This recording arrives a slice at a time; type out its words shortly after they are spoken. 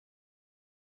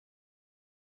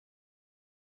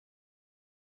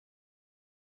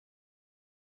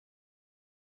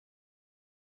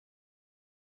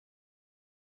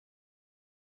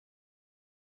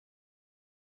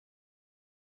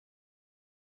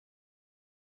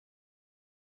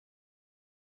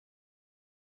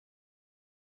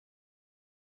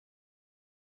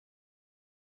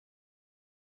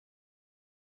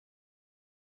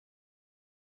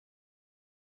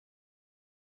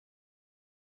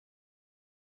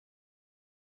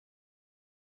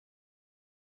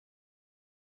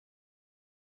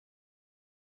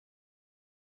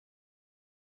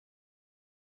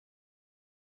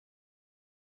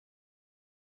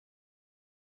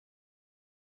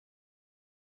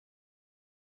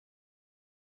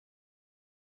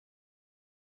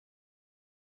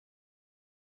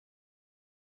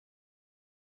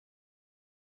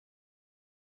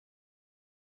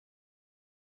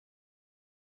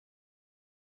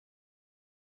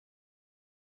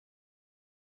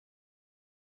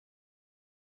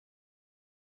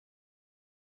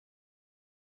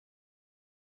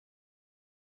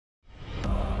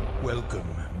Welcome,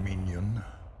 minion.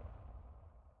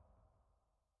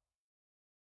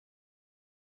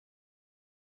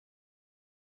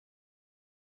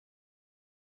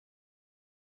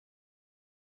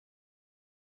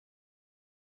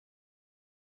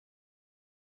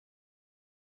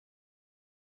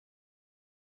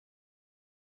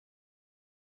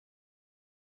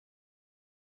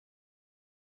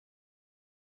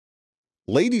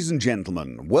 Ladies and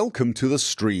gentlemen, welcome to the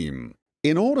stream.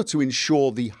 In order to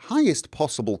ensure the highest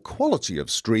possible quality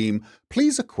of stream,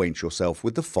 please acquaint yourself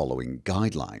with the following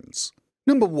guidelines.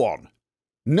 Number 1.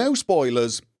 No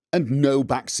spoilers and no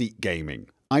backseat gaming.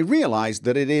 I realise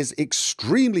that it is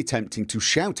extremely tempting to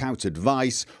shout out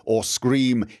advice or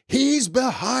scream, "He's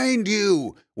behind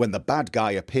you!" when the bad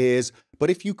guy appears, but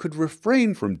if you could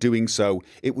refrain from doing so,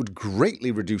 it would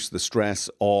greatly reduce the stress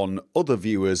on other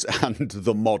viewers and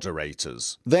the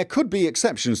moderators. There could be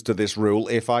exceptions to this rule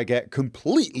if I get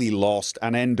completely lost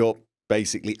and end up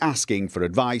basically asking for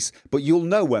advice, but you'll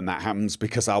know when that happens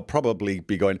because I'll probably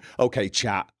be going, "Okay,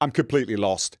 chat, I'm completely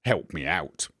lost, help me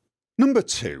out." Number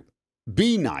 2.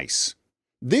 Be nice.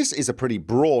 This is a pretty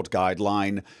broad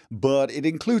guideline, but it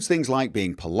includes things like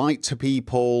being polite to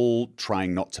people,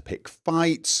 trying not to pick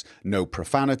fights, no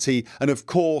profanity, and of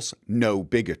course, no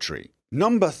bigotry.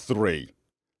 Number 3.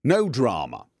 No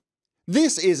drama.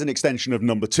 This is an extension of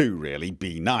number 2, really,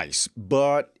 be nice,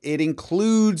 but it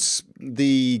includes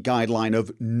the guideline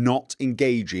of not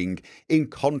engaging in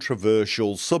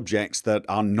controversial subjects that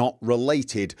are not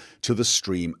related to the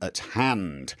stream at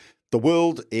hand. The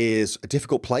world is a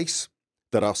difficult place.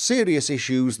 There are serious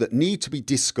issues that need to be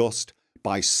discussed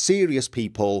by serious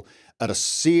people at a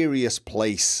serious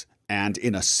place and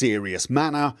in a serious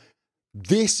manner.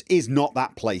 This is not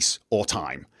that place or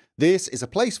time. This is a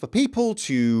place for people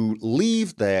to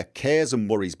leave their cares and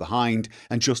worries behind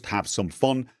and just have some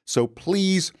fun. So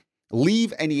please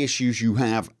leave any issues you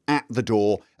have at the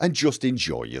door and just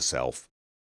enjoy yourself.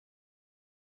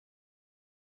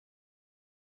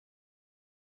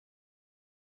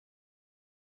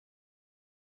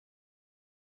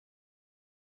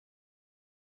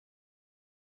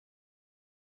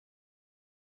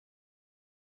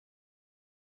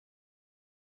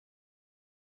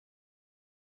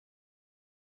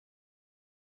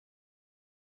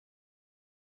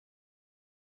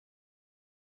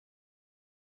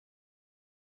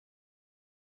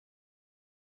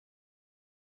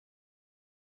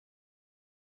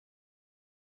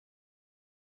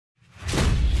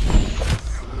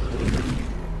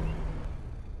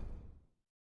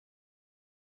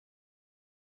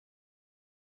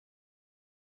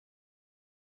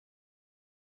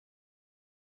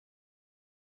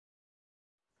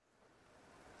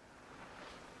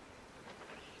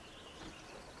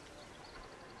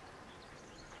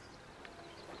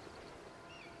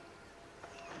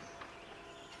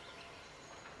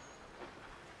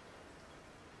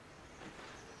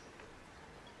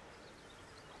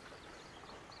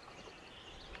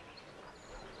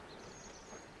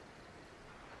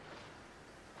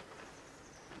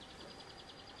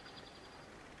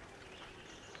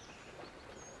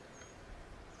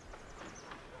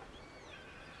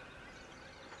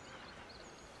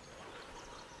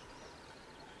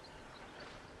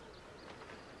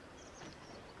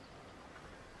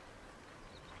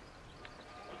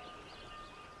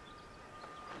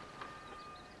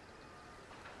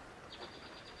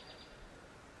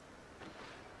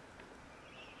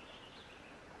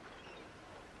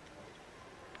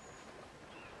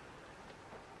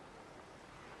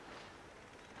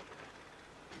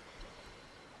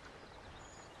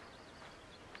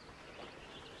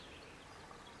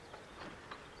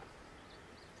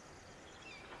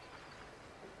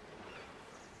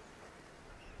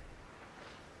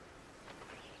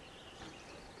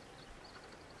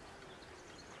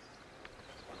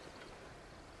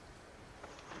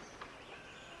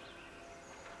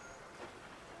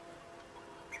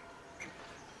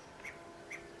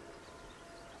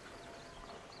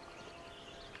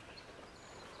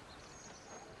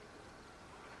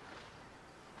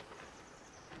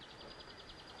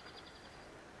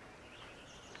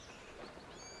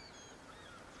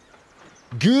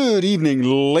 Good evening,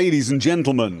 ladies and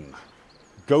gentlemen.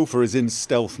 Gopher is in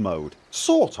stealth mode.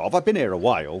 Sort of. I've been here a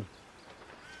while.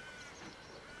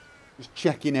 Just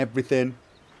checking everything.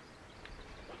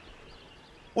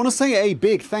 Want to say a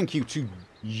big thank you to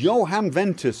Johan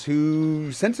Ventus,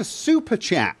 who sent a super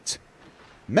chat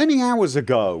many hours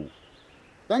ago.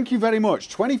 Thank you very much.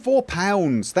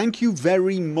 £24. Thank you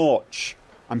very much.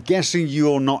 I'm guessing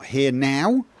you're not here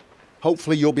now.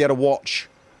 Hopefully you'll be able to watch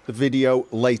the video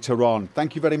later on.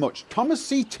 Thank you very much. Thomas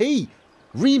CT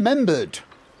remembered.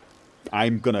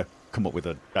 I'm gonna come up with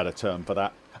a better term for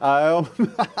that.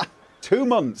 2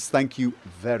 months, thank you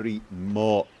very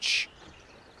much.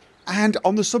 And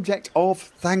on the subject of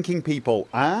thanking people,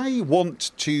 I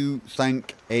want to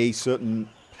thank a certain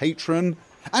patron.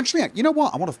 Actually, you know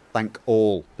what? I want to thank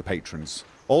all the patrons.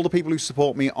 All the people who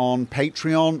support me on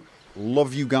Patreon.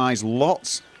 Love you guys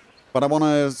lots. But I want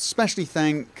to especially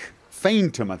thank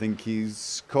Faintum, I think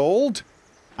he's called.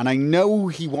 And I know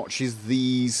he watches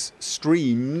these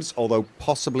streams, although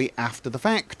possibly after the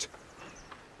fact.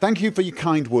 Thank you for your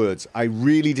kind words. I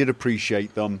really did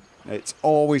appreciate them. It's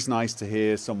always nice to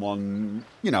hear someone,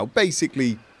 you know,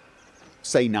 basically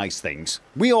say nice things.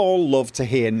 We all love to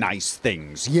hear nice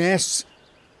things. Yes,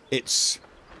 it's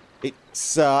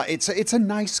a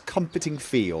nice, comforting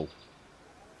feel.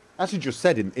 As you just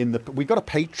said, we've got a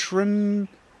patron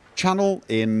channel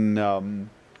in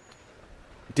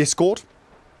Discord,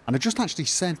 and I just actually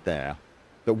said there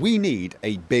that we need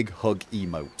a big hug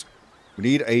emote. We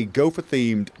need a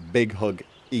Gopher-themed big hug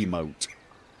emote.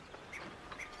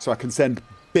 So I can send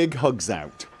big hugs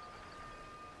out.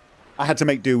 I had to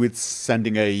make do with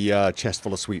sending a chest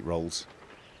full of sweet rolls.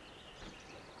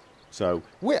 So,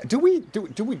 do we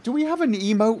have an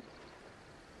emote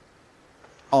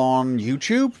on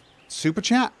YouTube? Super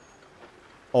chat?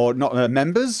 Or not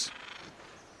members?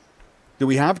 Do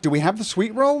we have the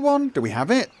sweet roll one? Do we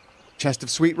have it? Chest of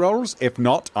sweet rolls? If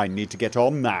not, I need to get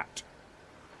on that.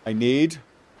 I need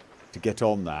to get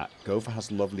on that. Gopher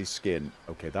has lovely skin.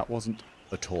 Okay, that wasn't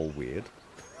at all weird.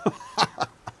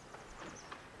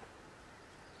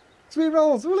 Sweet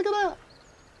rolls, oh, look at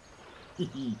that.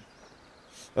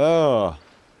 Oh,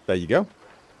 there you go.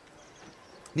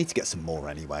 Need to get some more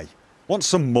anyway. Want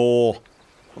some more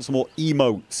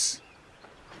emotes.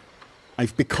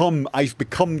 I've become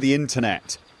the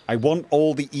internet. I want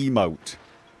all the emote.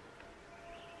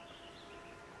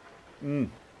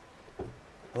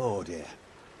 Oh dear.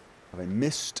 Have I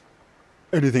missed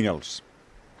anything else?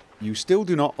 You still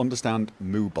do not understand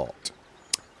Moobot.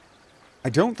 I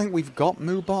don't think we've got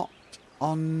Moobot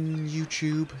on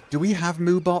YouTube. Do we have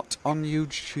Moobot on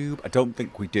YouTube? I don't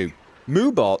think we do.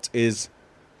 Moobot is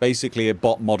basically a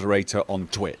bot moderator on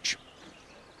Twitch.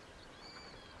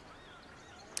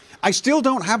 I still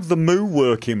don't have the moo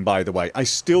working, by the way. I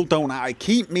still don't. I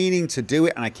keep meaning to do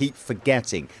it and I keep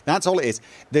forgetting. That's all it is.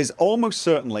 There's almost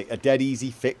certainly a dead easy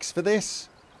fix for this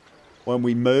when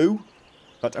we moo.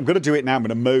 But I'm going to do it now. I'm going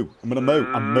to moo. I'm going to moo.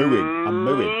 I'm mooing. I'm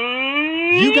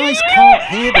mooing. You guys can't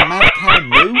hear the mad cow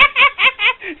moo?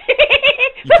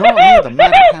 You can't hear the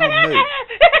mad cow moo.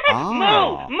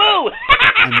 Ah. Moo! Moo!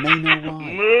 I may know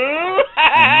why. Moo!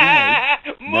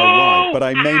 I may know why, but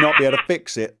I may not be able to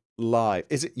fix it live.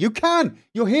 Is it? You can!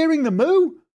 You're hearing the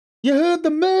moo! You heard the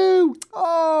moo!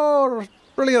 Oh,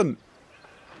 brilliant.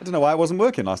 I don't know why it wasn't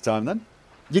working last time then.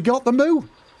 You got the moo!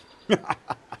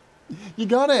 You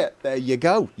got it! There you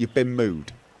go. You've been mooed.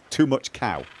 Too much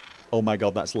cow. Oh my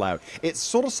god, that's loud. It's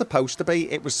sort of supposed to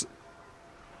be. It was...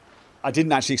 I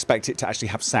didn't actually expect it to actually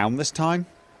have sound this time.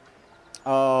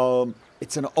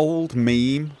 It's an old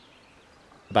meme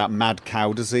about mad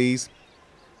cow disease.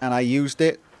 And I used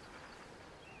it.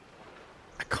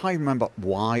 I can't remember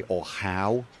why or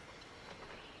how.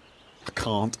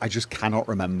 I just cannot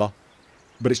remember.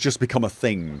 But it's just become a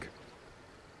thing.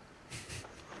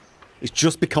 It's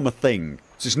just become a thing.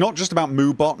 So it's not just about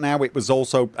Moobot now. It was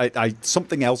also...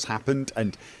 something else happened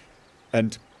and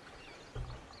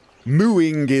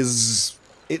mooing is...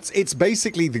 It's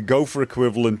basically the Gopher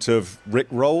equivalent of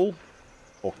Rickroll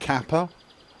or Kappa.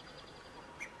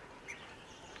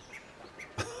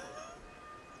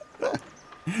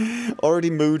 Already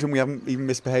mooed and we haven't even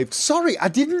misbehaved. Sorry, I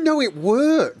didn't know it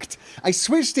worked. I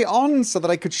switched it on so that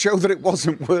I could show that it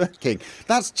wasn't working.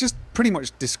 That's just pretty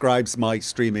much describes my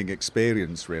streaming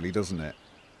experience, really, doesn't it?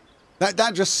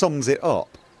 That just sums it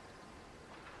up.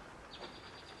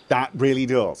 That really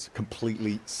does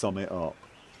completely sum it up.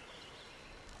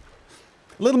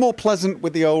 A little more pleasant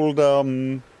with the old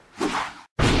blue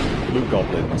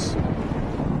goblins.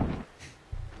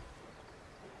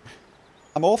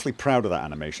 I'm awfully proud of that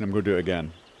animation. I'm going to do it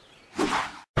again.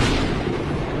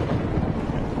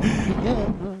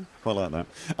 Yeah, quite like that.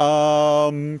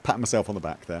 Pat myself on the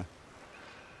back there.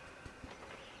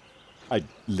 I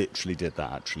literally did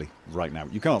that, actually, right now.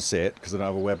 You can't see it because I don't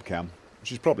have a webcam,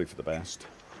 which is probably for the best.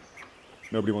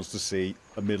 Nobody wants to see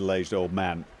a middle-aged old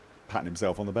man patting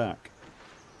himself on the back.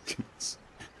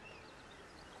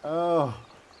 Oh.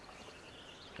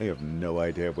 I have no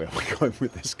idea where we're going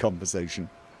with this conversation.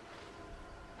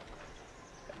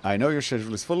 I know your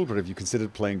schedule is full, but have you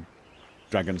considered playing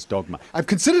Dragon's Dogma? I've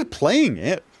considered playing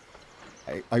it.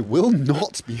 I will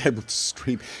not be able to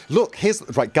stream. Look, here's...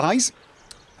 Right, guys.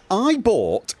 I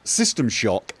bought System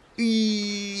Shock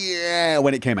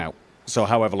when it came out. So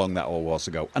however long that all was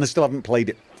ago. And I still haven't played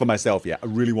it for myself yet. I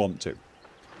really want to.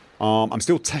 I'm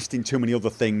still testing too many other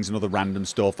things and other random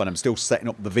stuff. And I'm still setting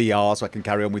up the VR so I can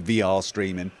carry on with VR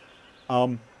streaming.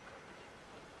 And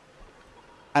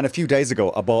a few days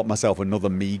ago, I bought myself another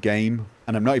Me game.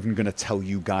 And I'm not even going to tell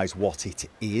you guys what it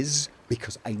is.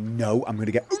 Because I know I'm going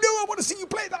to get, oh no, I want to see you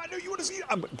play that. I know you want to see it.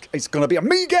 It's going to be a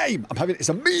Me game. It's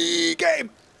a Me game.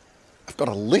 I've got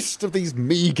a list of these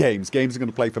Me games. Games are going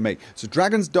to play for me. So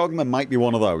Dragon's Dogma might be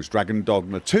one of those. Dragon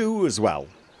Dogma 2 as well.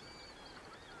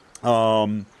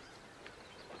 I'm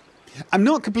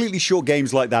not completely sure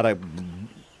games like that are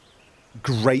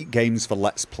great games for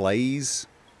Let's Plays.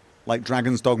 Like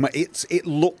Dragon's Dogma. It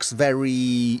looks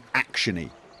very actiony.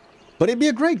 But it'd be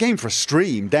a great game for a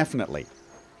stream, definitely.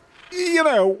 You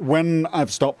know, when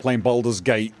I've stopped playing Baldur's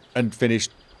Gate and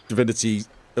finished Divinity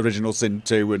Original Sin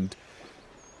 2 and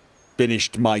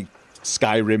finished my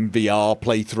Skyrim VR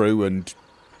playthrough and...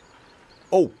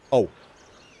 Oh.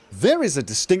 There is a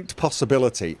distinct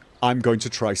possibility I'm going to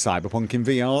try Cyberpunk in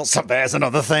VR, so there's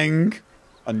another thing!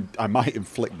 And I might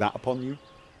inflict that upon you.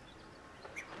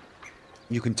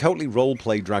 You can totally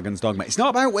roleplay Dragon's Dogma. It's not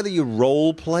about whether you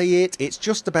roleplay it, it's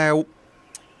just about...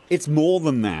 It's more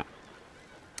than that.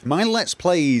 My Let's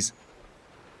Plays...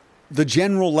 The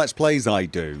general Let's Plays I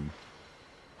do...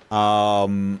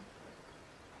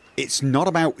 It's not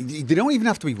about... They don't even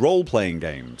have to be role-playing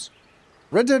games.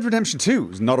 Red Dead Redemption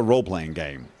 2 is not a role-playing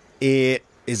game. It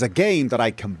is a game that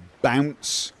I can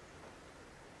bounce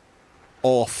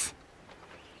off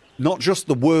not just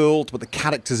the world, but the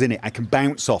characters in it. I can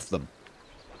bounce off them.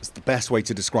 It's the best way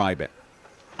to describe it.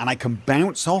 And I can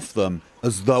bounce off them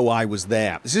as though I was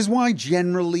there. This is why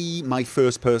generally my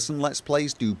first-person Let's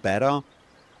Plays do better.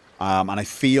 And I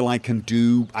feel I can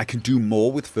do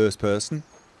more with first-person.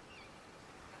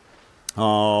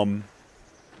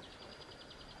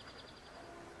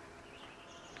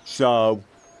 So,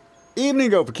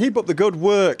 evening Gopher, keep up the good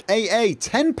work. AA,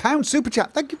 £10 super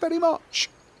chat. Thank you very much.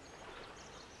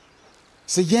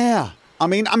 So yeah, I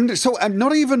mean, I'm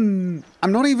not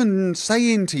even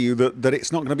saying to you that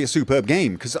it's not going to be a superb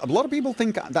game, because a lot of people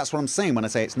think that's what I'm saying when I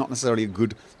say it's not necessarily a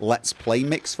good Let's Play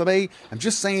mix for me. I'm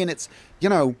just saying it's, you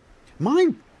know,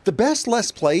 the best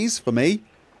Let's Plays for me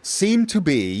seem to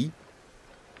be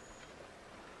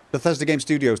Bethesda Game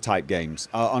Studios type games.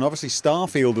 And obviously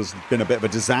Starfield has been a bit of a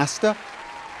disaster.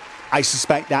 I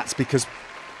suspect that's because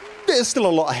there's still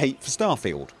a lot of hate for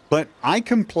Starfield. But I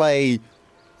can play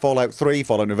Fallout 3,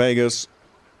 Fallout New Vegas,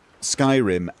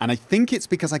 Skyrim, and I think it's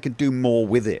because I can do more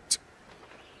with it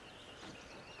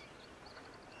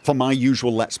for my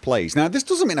usual Let's Plays. Now, this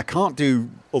doesn't mean I can't do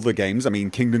other games. I mean,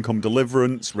 Kingdom Come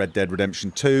Deliverance, Red Dead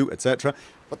Redemption 2, etc.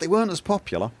 But they weren't as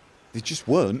popular. They just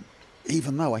weren't.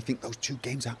 Even though I think those two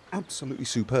games are absolutely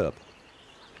superb.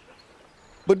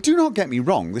 But do not get me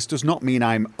wrong, this does not mean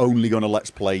I'm only going to Let's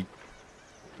Play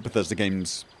Bethesda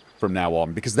games from now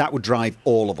on, because that would drive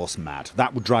all of us mad.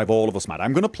 That would drive all of us mad.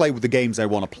 I'm going to play with the games I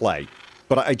want to play,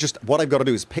 but what I've got to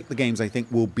do is pick the games I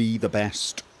think will be the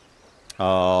best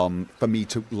for me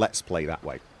to Let's Play that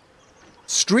way.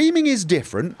 Streaming is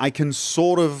different. I can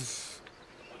sort of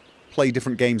play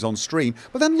different games on stream,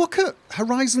 but then look at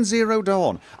Horizon Zero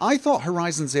Dawn. I thought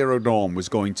Horizon Zero Dawn was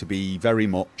going to be very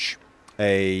much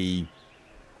a...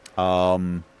 I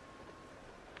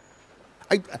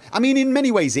mean, in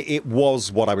many ways, it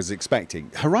was what I was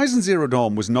expecting. Horizon Zero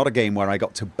Dawn was not a game where I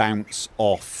got to bounce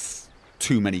off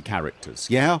too many characters,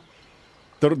 yeah?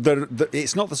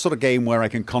 It's not the sort of game where I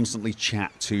can constantly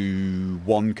chat to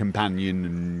one companion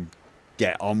and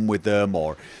get on with them,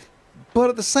 or... But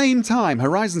at the same time,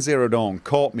 Horizon Zero Dawn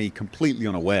caught me completely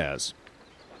unawares.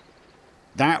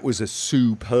 That was a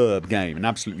superb game, an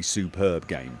absolutely superb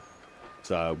game.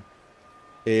 So,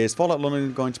 is Fallout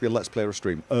London going to be a Let's Play or a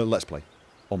stream? Let's Play,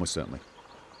 almost certainly.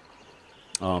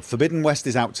 Forbidden West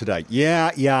is out today.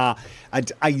 Yeah.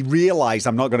 I realise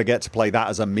I'm not going to get to play that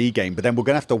as a me game, but then we're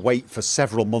going to have to wait for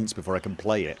several months before I can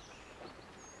play it.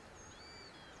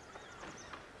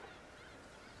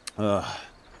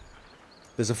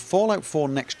 There's a Fallout 4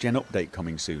 Next Gen update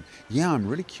coming soon. Yeah, I'm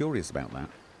really curious about that.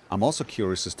 I'm also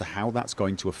curious as to how that's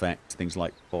going to affect things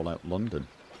like Fallout London.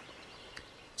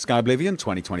 Sky Oblivion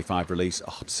 2025 release.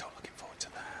 Oh, I'm so looking forward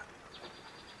to that.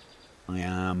 I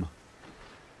am.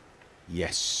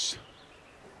 Yes.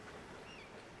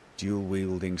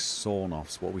 Dual-wielding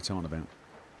sawn-offs. What are we talking about?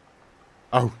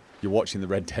 Oh, you're watching the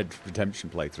Red Dead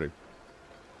Redemption playthrough.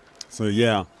 So,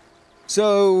 yeah.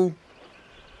 So...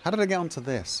 How did I get onto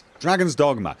this? Dragon's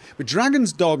Dogma. But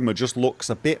Dragon's Dogma just looks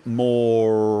a bit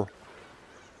more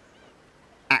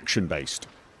action-based.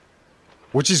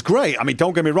 Which is great. I mean,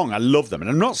 don't get me wrong, I love them. And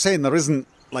I'm not saying there isn't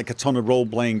like a ton of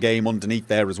role-playing game underneath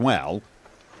there as well.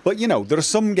 But, you know, there are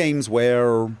some games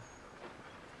where...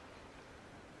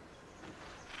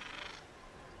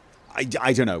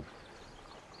 I don't know.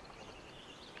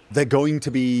 They're going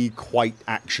to be quite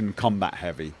action combat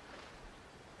heavy.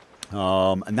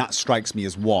 And that strikes me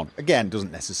as one. Again,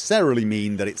 doesn't necessarily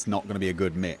mean that it's not going to be a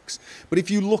good mix. But if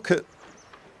you look at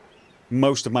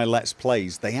most of my Let's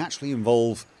Plays, they actually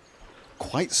involve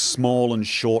quite small and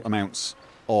short amounts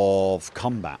of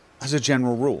combat, as a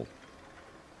general rule.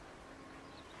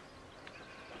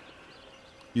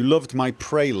 You loved my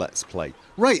Prey Let's Play.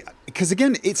 Right, because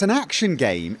again, it's an action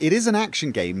game. It is an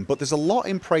action game, but there's a lot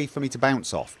in Prey for me to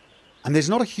bounce off. And there's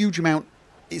not a huge amount...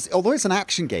 although it's an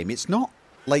action game, it's not,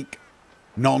 like,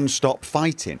 non-stop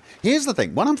fighting. Here's the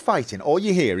thing. When I'm fighting, all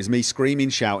you hear is me screaming,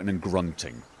 shouting, and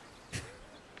grunting.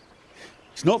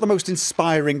 It's not the most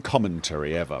inspiring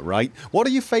commentary ever, right? What are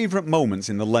your favourite moments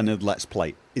in the Leonard Let's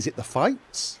Play? Is it the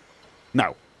fights?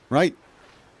 No, right?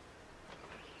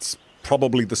 It's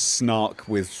probably the snark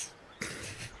with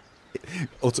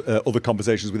other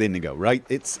conversations with Inigo, right?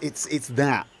 It's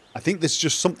that. I think there's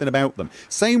just something about them.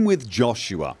 Same with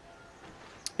Joshua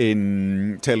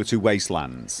in Tale of Two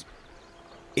Wastelands.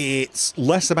 It's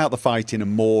less about the fighting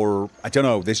and more, I don't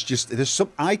know, there's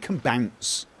some, I can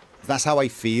bounce. That's how I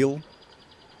feel.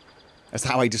 That's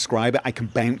how I describe it. I can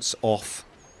bounce off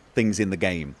things in the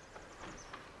game,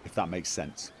 if that makes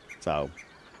sense. So,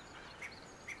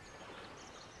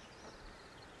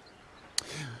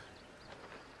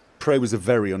 Prey was a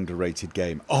very underrated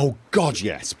game. Oh god,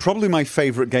 yes. Probably my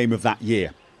favourite game of that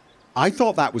year. I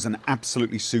thought that was an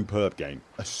absolutely superb game.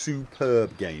 A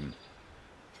superb game.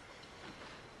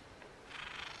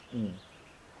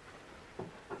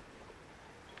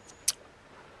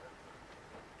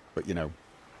 But, you know.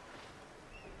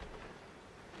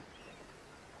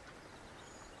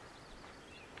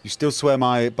 You still swear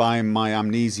by my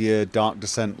Amnesia Dark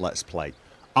Descent Let's Play.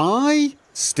 I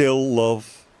still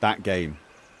love that game.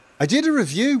 I did a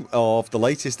review of the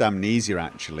latest Amnesia,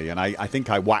 actually, and I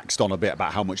think I waxed on a bit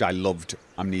about how much I loved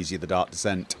Amnesia The Dark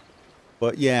Descent.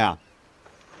 But, yeah.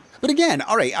 But again,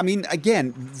 alright, I mean,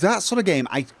 again, that sort of game,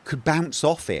 I could bounce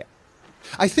off it.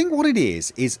 I think what it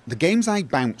is the games I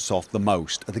bounce off the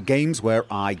most are the games where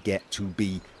I get to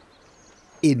be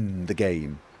in the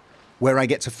game. Where I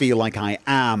get to feel like I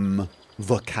am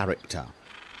the character.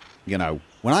 You know,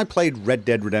 when I played Red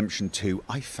Dead Redemption 2,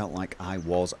 I felt like I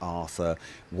was Arthur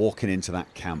walking into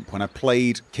that camp. When I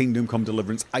played Kingdom Come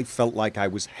Deliverance, I felt like I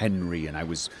was Henry and I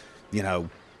was, you know,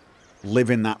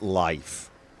 living that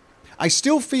life. I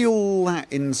still feel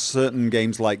that in certain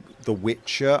games like The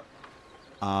Witcher,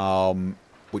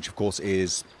 which of course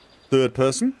is third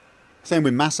person. Same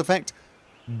with Mass Effect,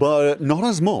 but not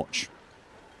as much.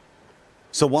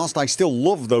 So whilst I still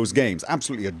love those games,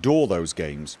 absolutely adore those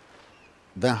games,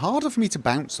 they're harder for me to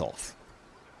bounce off.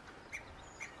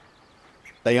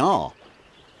 They are.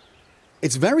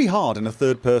 It's very hard in a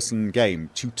third-person game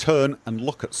to turn and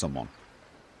look at someone.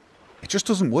 It just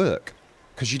doesn't work,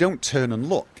 because you don't turn and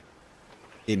look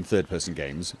in third-person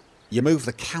games. You move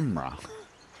the camera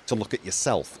to look at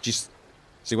yourself. Just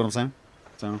see what I'm saying?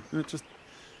 So, just...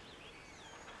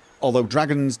 Although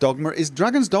Dragon's Dogma... Is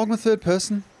Dragon's Dogma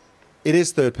third-person? It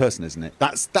is third person, isn't it?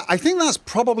 I think that's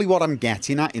probably what I'm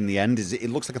getting at in the end. Is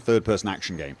it looks like a third person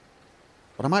action game,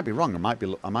 but I might be wrong. I might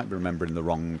be remembering the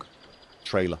wrong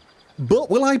trailer.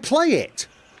 But will I play it?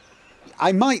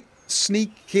 I might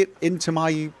sneak it into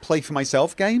my play for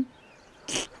myself game.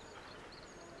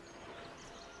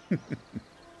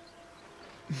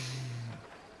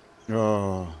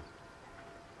 Oh.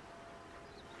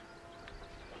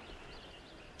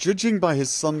 Judging by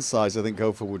his son's size, I think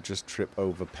Gopher would just trip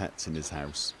over pets in his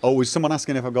house. Oh, is someone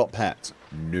asking if I've got pets?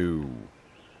 No.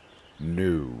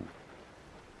 No.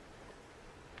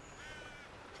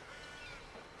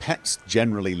 Pets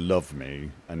generally love me,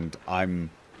 and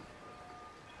I'm...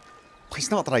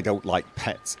 It's not that I don't like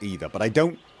pets either, but I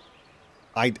don't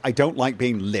like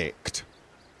being licked.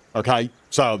 Okay?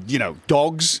 So, you know,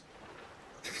 dogs.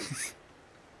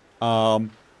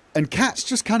 And cats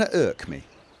just kind of irk me.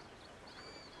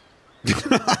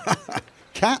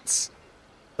 Cats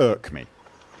irk me.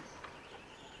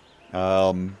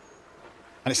 And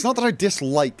it's not that I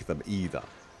dislike them either.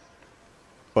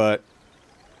 But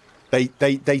they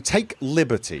take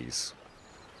liberties.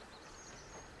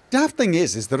 Daft thing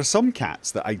is there are some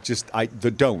cats that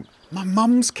that don't. My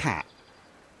mum's cat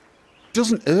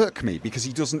doesn't irk me because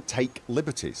he doesn't take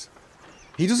liberties.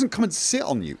 He doesn't come and sit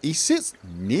on you. He sits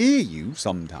near you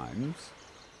sometimes.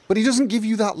 But he doesn't give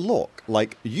you that look,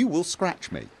 like, you will scratch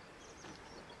me.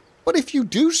 But if you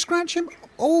do scratch him,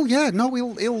 oh yeah, no,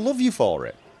 he'll love you for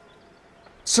it.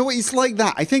 So it's like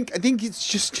that. I think it's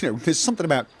just, you know, there's something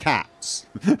about cats.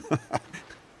 I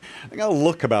think I'll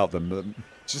look about them.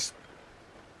 Just,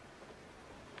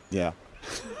 yeah.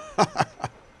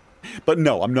 But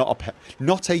no, I'm not a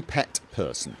pet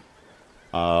person.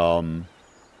 The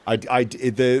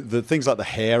things like the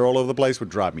hair all over the place would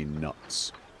drive me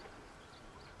nuts.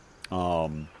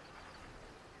 I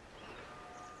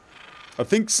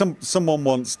think someone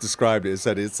once described it and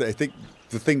said I think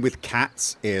the thing with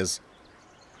cats is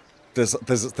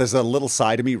there's a little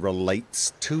side of me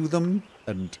relates to them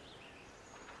and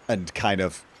kind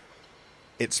of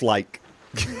it's like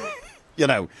you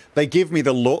know, they give me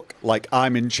the look like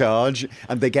I'm in charge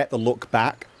and they get the look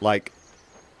back like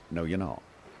no you're not.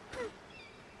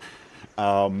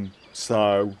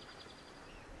 So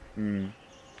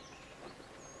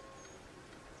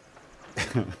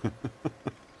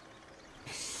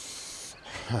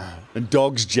and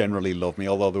dogs generally love me,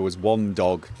 although there was one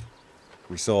dog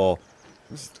we saw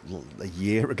a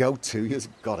year ago, 2 years.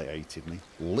 God, it hated me.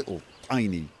 Little,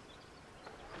 tiny,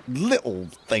 little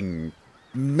thing,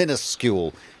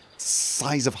 minuscule,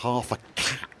 size of half a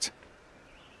cat.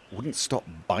 Wouldn't stop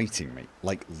biting me,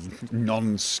 like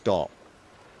non-stop.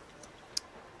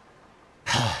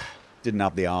 Didn't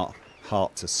have the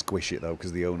heart to squish it though,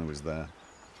 because the owner was there.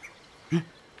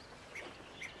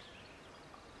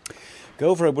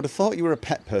 Gopher, I would have thought you were a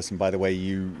pet person by the way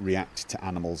you react to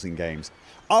animals in games.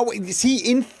 Oh, see,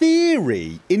 in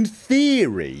theory,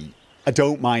 I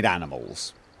don't mind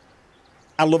animals.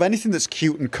 I love anything that's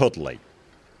cute and cuddly.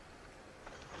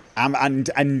 And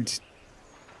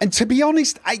to be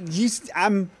honest,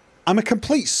 I'm a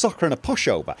complete sucker and a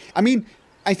pushover. I mean,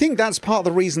 I think that's part of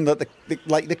the reason that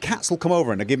the cats will come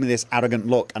over and they'll give me this arrogant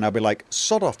look, and I'll be like,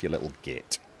 "Sod off, you little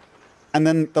git." And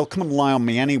then they'll come and lie on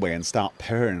me anyway and start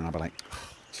purring, and I'll be like,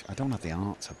 I don't have the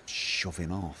heart to shove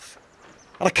him off.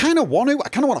 And I kind of want to. I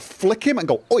kind of want to flick him and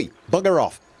go, oi, bugger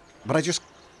off. But I just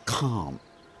can't.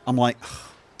 I'm like,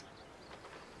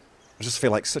 I just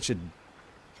feel like such a,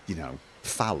 you know,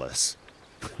 phallus.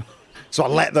 So I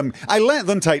let them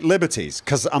take liberties,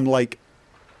 because I'm like,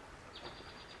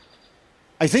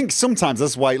 I think sometimes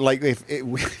that's why, like,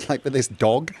 like with this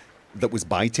dog that was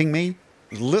biting me,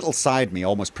 a little side me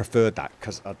almost preferred that,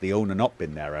 because had the owner not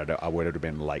been there, I would have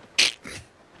been like,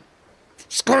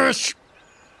 squish!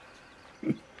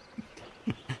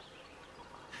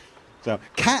 So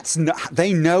cats,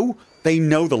 they know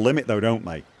the limit though, don't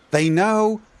they? They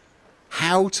know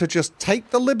how to just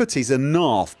take the liberties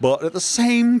enough, but at the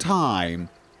same time,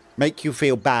 make you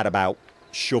feel bad about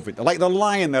shoving. Like they're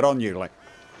lying there on you, like,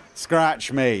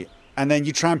 scratch me. And then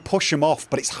you try and push him off,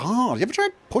 but it's hard. You ever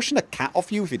tried pushing a cat off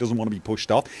you if he doesn't want to be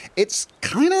pushed off? It's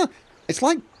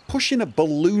like pushing a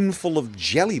balloon full of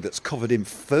jelly that's covered in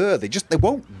fur. They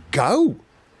won't go.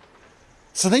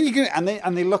 So then you go, and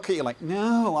they look at you like,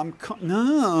 no,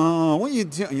 no, what are you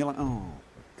doing? And you're like, oh,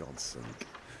 for God's sake.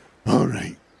 All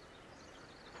right.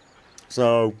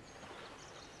 So,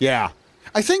 yeah.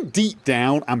 I think deep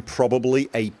down, I'm probably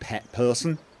a pet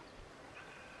person.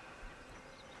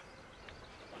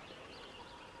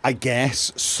 I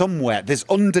guess somewhere there's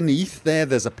underneath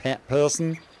there's a pet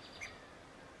person.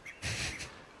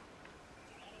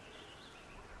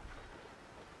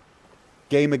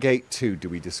 Gamergate 2, do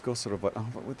we discuss or about? Oh,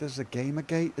 but there's a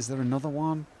Gamergate. Is there another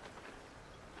one?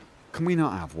 Can we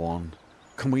not have one?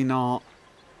 Can we not?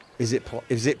 Is it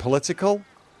political?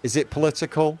 Is it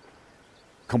political?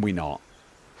 Can we not?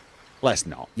 Let's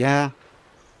not. Yeah.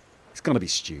 It's gonna be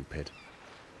stupid.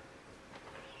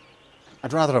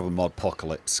 I'd rather have a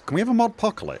modpocalypse. Can we have a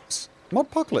modpocalypse?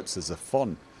 Modpocalypses are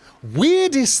fun.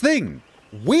 Weirdest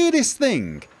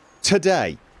thing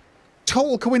today.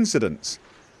 Total coincidence.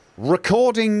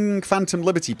 Recording Phantom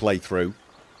Liberty playthrough.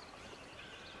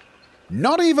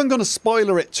 Not even going to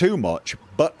spoiler it too much,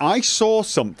 but I saw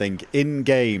something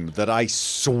in-game that I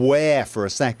swear for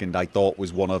a second I thought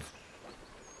was one of...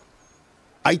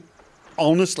 I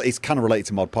honestly, it's kind of related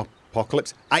to Modpocalypse.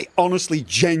 I honestly,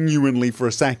 genuinely for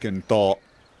a second thought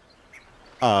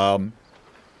I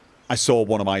saw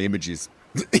one of my images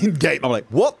in-game. I'm like,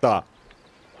 what the...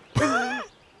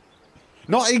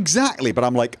 Not exactly, but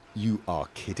I'm like, you are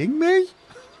kidding me?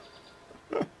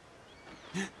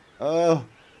 But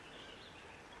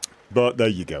there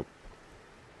you go.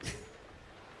 I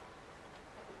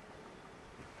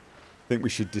think we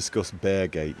should discuss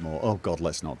Beargate more. Oh God,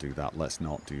 let's not do that. Let's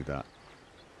not do that.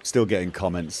 Still getting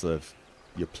comments of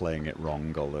you're playing it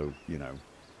wrong, although, you know,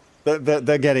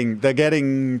 they're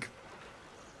getting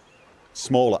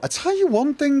smaller. I tell you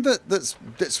one thing that's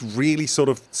really sort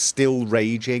of still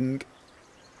raging.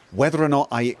 whether or not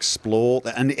I explore,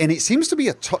 and it seems to be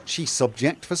a touchy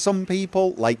subject for some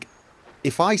people. Like,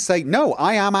 if I say, no,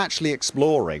 I am actually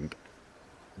exploring,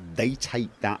 they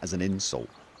take that as an insult.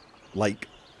 Like,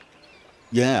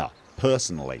 yeah,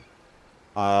 personally.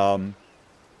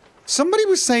 Somebody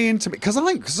was saying to me, because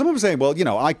someone was saying, well, you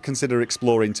know, I consider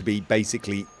exploring to be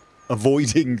basically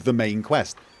avoiding the main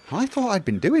quest. I thought I'd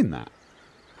been doing that.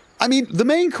 I mean, the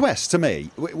main quest to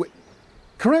me,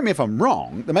 correct me if I'm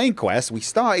wrong, the main quest, we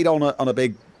started on a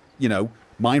big, you know,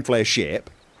 mind flayer ship,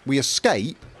 we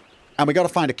escape, and we got to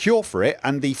find a cure for it,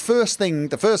 and the first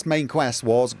main quest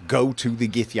was go to the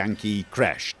Githyanki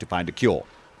creche to find a cure.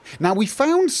 Now, we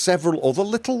found several other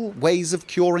little ways of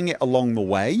curing it along the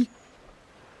way,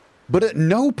 but at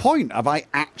no point have I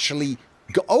actually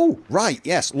go, oh, right,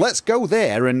 yes, let's go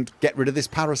there and get rid of this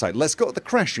parasite. Let's go to the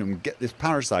creche and get this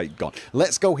parasite gone.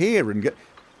 Let's go here and get...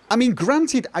 I mean,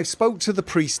 granted, I spoke to the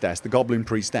priestess, the goblin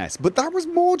priestess, but that was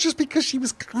more just because she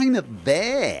was kind of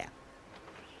there.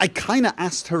 I kind of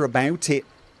asked her about it,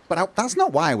 but that's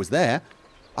not why I was there.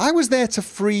 I was there to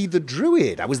free the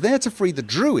druid. I was there to free the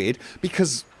druid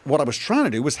because what I was trying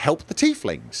to do was help the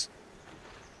tieflings.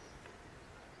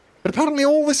 But apparently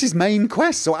all this is main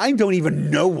quest, so I don't even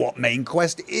know what main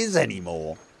quest is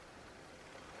anymore.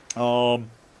 So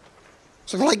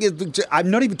like, I'm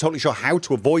not even totally sure how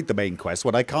to avoid the main quest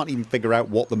when I can't even figure out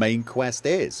what the main quest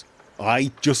is.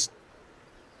 I've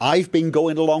been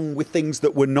going along with things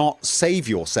that were not save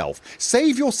yourself.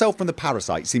 Save yourself from the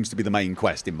parasite seems to be the main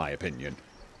quest, in my opinion.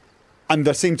 And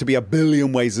there seem to be a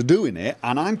billion ways of doing it,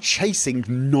 and I'm chasing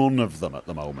none of them at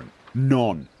the moment.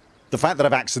 None. The fact that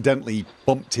I've accidentally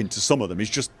bumped into some of them is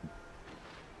just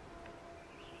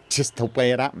the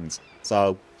way it happens.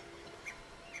 So,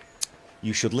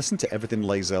 you should listen to everything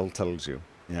Lae'zel tells you.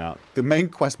 Yeah, the main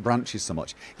quest branches so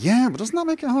much. Yeah, but doesn't that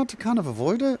make it hard to kind of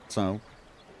avoid it? So,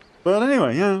 but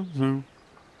anyway, yeah. So.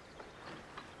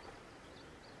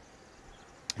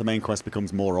 The main quest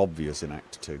becomes more obvious in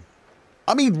Act 2.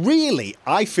 I mean, really,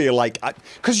 I feel like...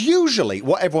 Because usually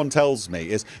what everyone tells me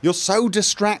is, you're so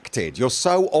distracted, you're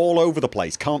so all over the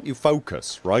place, can't you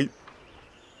focus, right?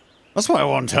 That's what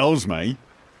everyone tells me.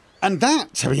 And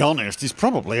that, to be honest, is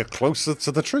probably closer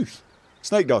to the truth.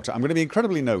 Snake Doctor, I'm going to be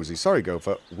incredibly nosy. Sorry,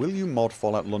 Gopher. Will you mod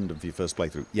Fallout London for your first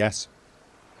playthrough? Yes.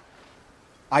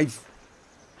 I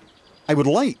would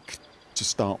like to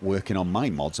start working on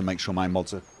my mods and make sure my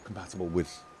mods are compatible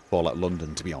with Fallout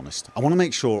London, to be honest. I want to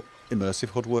make sure Immersive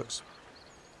HUD works.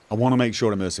 I want to make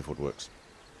sure Immersive HUD works.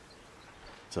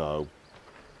 So,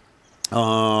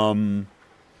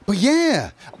 but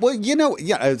yeah, well, you know,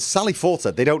 yeah, Sally Ford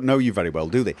said they don't know you very well,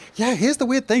 do they? Yeah, here's the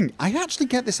weird thing. I actually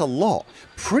get this a lot.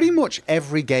 Pretty much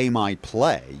every game I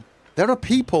play, there are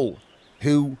people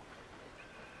who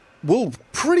will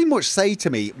pretty much say to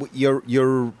me,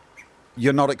 you're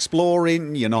not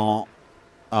exploring, you're not,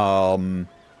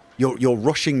 You're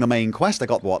rushing the main quest. I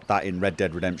got that in Red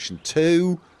Dead Redemption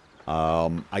 2.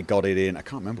 I got it in... I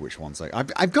can't remember which ones.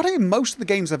 I've got it in most of the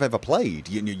games I've ever played.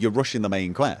 You're rushing the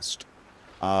main quest.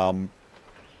 But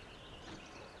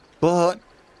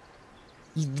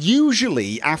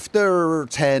usually after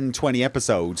 10, 20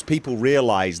 episodes, people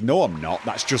realise, no, I'm not.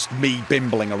 That's just me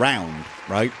bimbling around,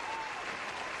 right?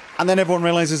 And then everyone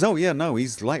realises, oh, yeah, no,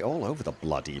 he's like all over the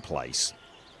bloody place.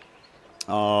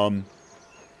 And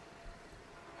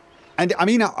I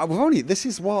mean, this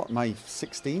is what, my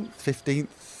 16th,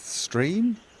 15th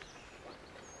stream?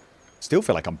 Still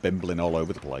feel like I'm bimbling all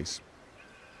over the place.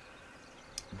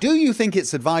 Do you think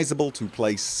it's advisable to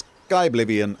play Sky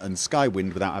Oblivion and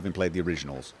Skywind without having played the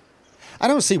originals? I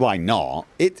don't see why not.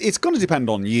 It's going to depend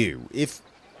on you. If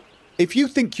you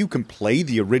think you can play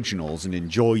the originals and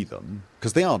enjoy them,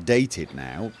 because they are dated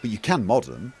now, but you can mod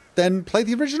them, then play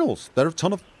the originals. They're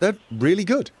really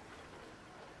good.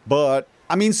 But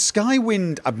I mean,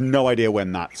 Skywind, I've no idea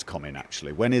when that's coming,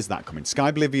 actually. When is that coming?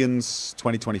 Sky Oblivion's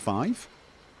 2025?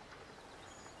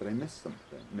 Did I miss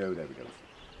something? No, there we go.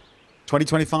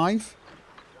 2025?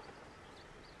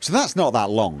 So that's not that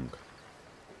long.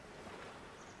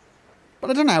 But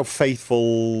I don't know how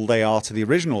faithful they are to the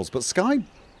originals, but Skywind,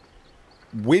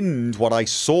 what I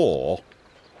saw,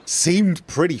 seemed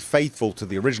pretty faithful to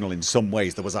the original in some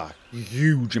ways. There was a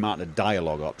huge amount of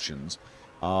dialogue options.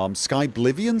 Sky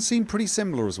Oblivion seemed pretty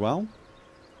similar as well.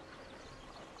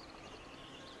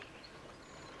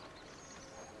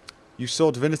 You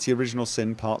saw Divinity Original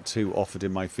Sin Part 2 offered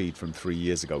in my feed from 3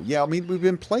 years ago. Yeah, I mean, we've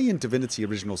been playing Divinity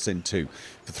Original Sin 2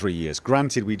 for 3 years.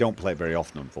 Granted, we don't play it very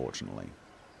often, unfortunately.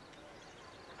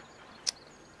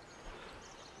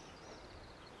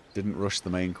 Didn't rush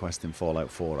the main quest in Fallout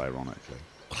 4, ironically.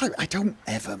 I don't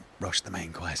ever rush the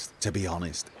main quest, to be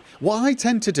honest. What I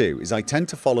tend to do is I tend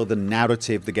to follow the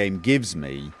narrative the game gives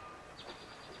me,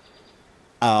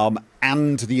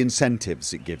 and the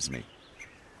incentives it gives me.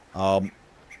 And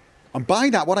by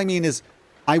that, what I mean is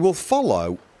I will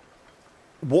follow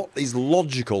what is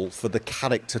logical for the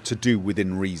character to do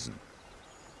within reason.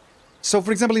 So,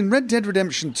 for example, in Red Dead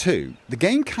Redemption 2, the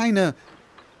game kind of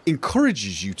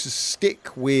encourages you to stick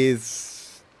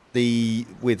with the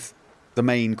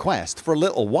main quest for a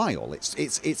little while.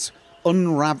 It's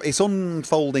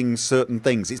unfolding certain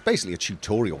things. It's basically a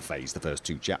tutorial phase, the first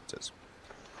 2 chapters.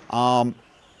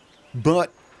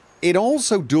 But it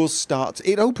also does start...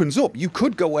 It opens up. You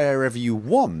could go wherever you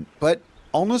want, but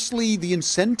honestly, the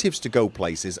incentives to go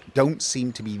places don't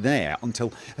seem to be there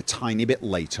until a tiny bit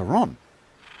later on.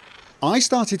 I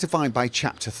started to find by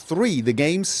chapter 3, the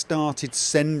game started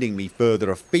sending me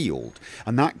further afield,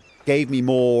 and that gave me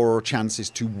more chances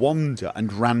to wander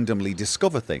and randomly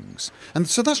discover things. And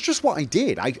so that's just what I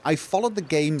did. I followed the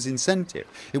game's incentive.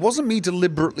 It wasn't me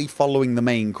deliberately following the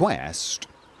main quest.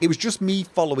 It was just me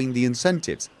following the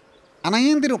incentives. And I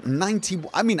ended up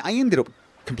I ended up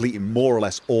completing more or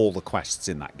less all the quests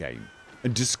in that game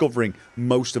and discovering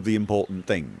most of the important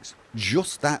things.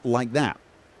 Just that, like that.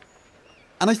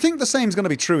 And I think the same's going to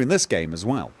be true in this game as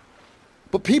well.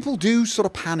 But people do sort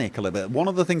of panic a little bit. One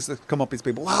of the things that come up is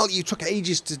people, well, you took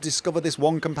ages to discover this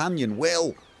one companion.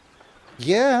 Will.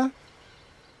 Yeah.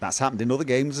 That's happened in other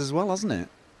games as well, hasn't it?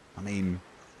 I mean...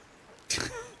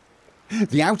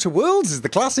 The Outer Worlds is the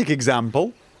classic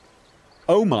example.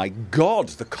 Oh my god,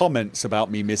 the comments about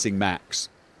me missing Max.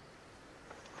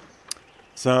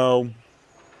 So...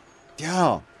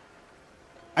 yeah.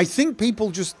 I think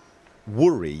people just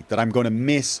worry that I'm going to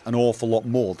miss an awful lot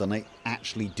more than I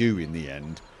actually do in the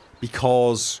end,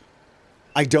 because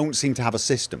I don't seem to have a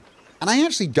system. And I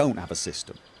actually don't have a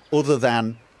system other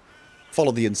than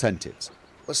follow the incentives.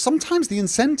 But sometimes the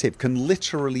incentive can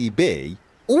literally be,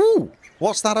 ooh,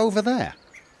 what's that over there?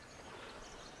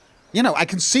 You know, I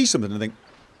can see something and think,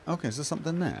 okay, is there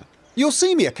something there? You'll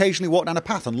see me occasionally walk down a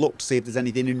path and look to see if there's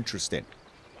anything interesting.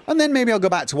 And then maybe I'll go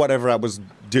back to whatever I was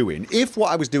doing. If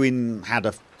what I was doing had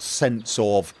a sense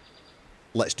of,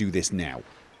 let's do this now,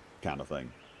 kind of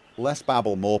thing. Less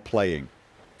babble, more playing.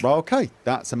 Okay,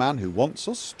 that's a man who wants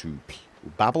us to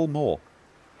babble more.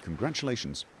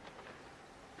 Congratulations.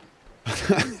 You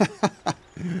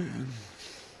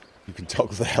can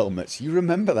toggle the helmets. You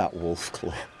remember that, Wolf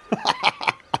Claw.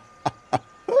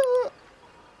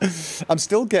 I'm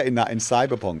still getting that in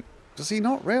Cyberpunk. Does he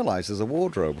not realise there's a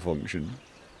wardrobe function?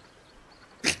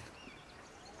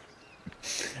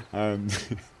 I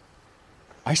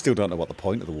still don't know what the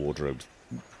point of the wardrobe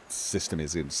system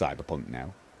is in Cyberpunk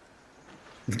now.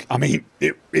 I mean,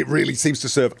 it really seems to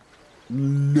serve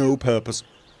no purpose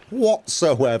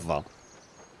whatsoever.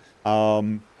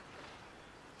 The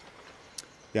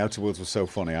Outer Worlds was so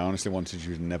funny. I honestly wanted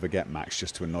you to never get Max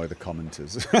just to annoy the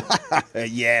commenters.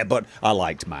 Yeah, but I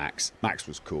liked Max. Max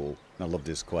was cool. I loved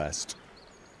his quest.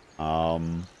 But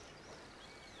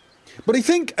I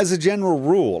think as a general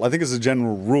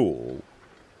rule,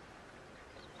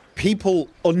 people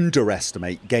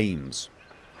underestimate games.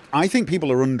 I think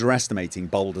people are underestimating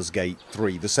Baldur's Gate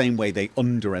 3 the same way they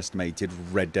underestimated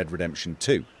Red Dead Redemption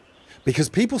 2. Because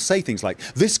people say things like,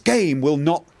 this game will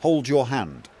not hold your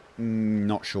hand.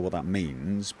 Not sure what that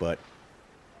means, but...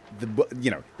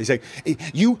 you know, they say,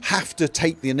 you have to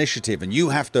take the initiative and you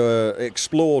have to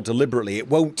explore deliberately. It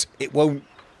won't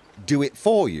do it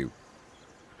for you.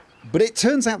 But it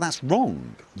turns out that's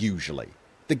wrong, usually.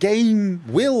 The game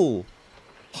will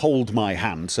hold my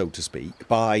hand, so to speak,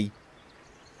 by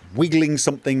wiggling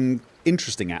something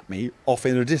interesting at me off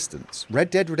in a distance.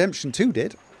 Red Dead Redemption 2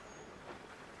 did.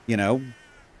 You know,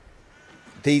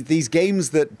 these games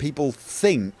that people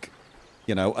think,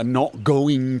 you know, are not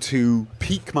going to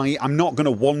pique my... I'm not going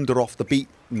to wander off the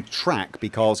beaten track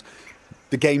because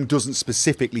the game doesn't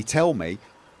specifically tell me,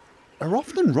 are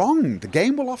often wrong. The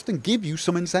game will often give you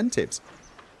some incentives.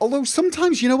 Although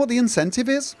sometimes you know what the incentive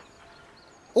is?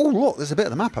 Oh, look, there's a bit of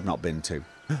the map I've not been to.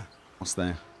 What's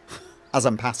there? As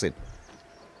I'm passing.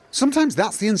 Sometimes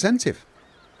that's the incentive.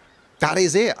 That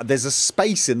is it. There's a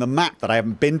space in the map that I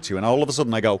haven't been to, and all of a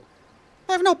sudden I go,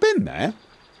 I've not been there.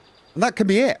 And that could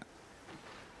be it.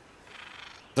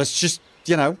 That's just,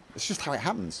 you know, it's just how it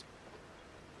happens.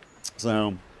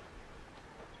 So...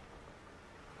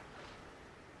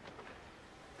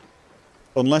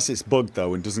 unless it's bugged,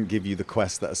 though, and doesn't give you the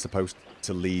quests that are supposed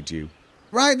to lead you.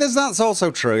 Right, that's also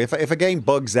true. If a game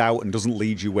bugs out and doesn't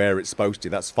lead you where it's supposed to,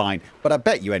 that's fine. But I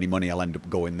bet you any money I'll end up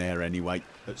going there anyway,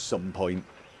 at some point.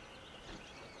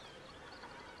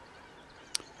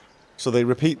 So they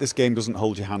repeat this game doesn't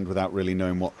hold your hand without really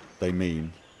knowing what they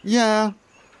mean. Yeah.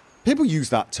 People use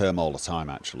that term all the time,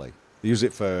 actually. They use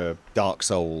it for Dark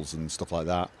Souls and stuff like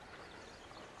that.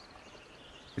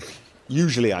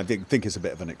 Usually, I think it's a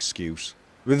bit of an excuse.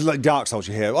 With like Dark Souls,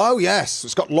 you hear, oh yes,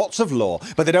 it's got lots of lore,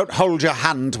 but they don't hold your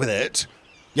hand with it.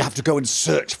 You have to go and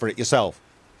search for it yourself.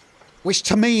 Which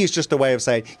to me is just a way of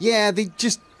saying, yeah, they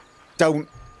just don't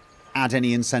add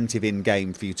any incentive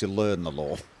in-game for you to learn the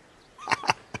lore.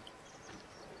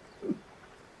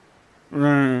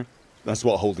 That's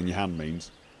what holding your hand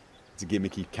means. It's a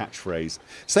gimmicky catchphrase.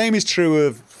 Same is true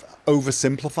of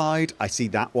oversimplified. I see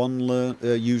that one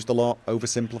used a lot.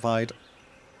 Oversimplified.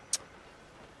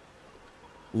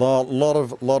 Lot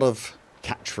of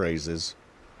catchphrases.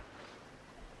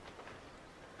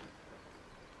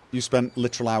 You spent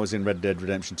literal hours in Red Dead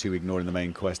Redemption 2 ignoring the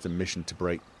main quest and mission to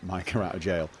break Micah out of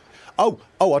jail. Oh,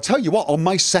 I'll tell you what, on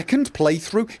my second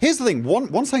playthrough... Here's the thing,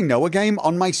 once I know a game,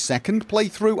 on my second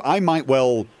playthrough, I might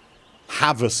well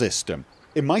have a system.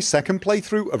 In my second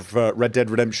playthrough of Red Dead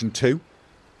Redemption 2,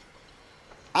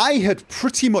 I had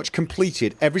pretty much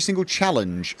completed every single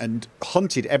challenge and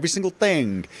hunted every single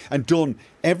thing and done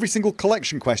every single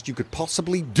collection quest you could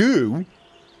possibly do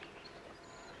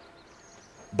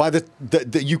by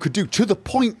that you could do, to the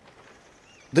point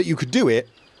that you could do it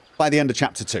by the end of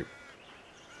Chapter 2.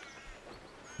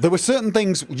 There were certain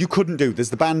things you couldn't do. There's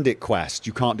the bandit quest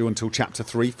you can't do until Chapter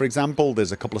 3, for example.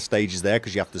 There's a couple of stages there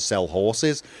because you have to sell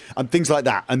horses and things like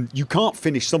that. And you can't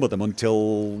finish some of them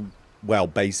until, well,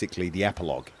 basically the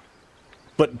epilogue.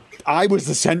 But I was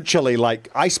essentially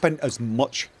like, I spent as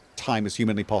much time as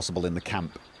humanly possible in the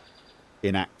camp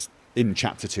in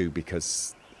Chapter 2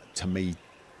 because, to me,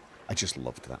 I just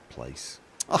loved that place.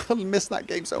 I miss that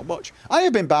game so much. I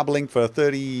have been babbling for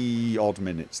 30-odd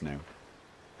minutes now.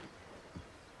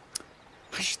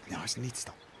 I just need to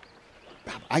stop.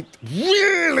 I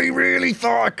really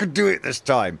thought I could do it this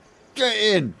time. Get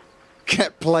in.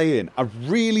 Get playing. I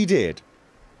really did.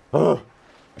 Oh,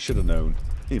 I should have known.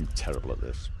 I'm terrible at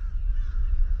this.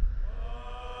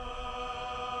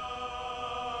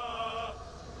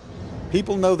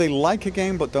 People know they like a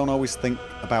game but don't always think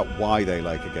about why they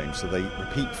like a game, so they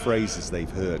repeat phrases they've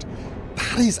heard.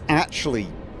 That is actually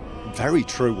very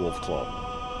true, Wolfclaw.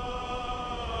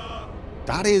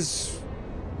 That is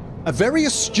a very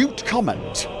astute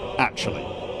comment, actually.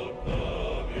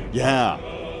 Yeah.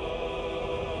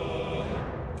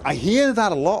 I hear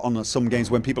that a lot on some games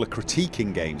when people are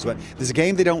critiquing games. When there's a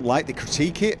game they don't like, they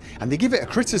critique it, and they give it a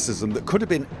criticism that could have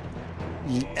been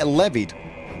levied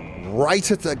right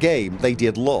at a game they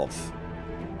did love.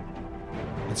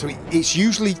 And so it's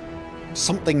usually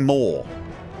something more.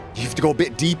 You have to go a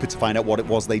bit deeper to find out what it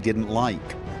was they didn't like.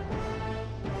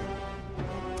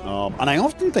 And I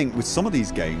often think with some of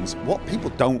these games, what people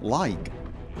don't like,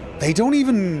 they don't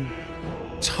even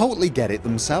totally get it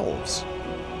themselves.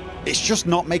 It's just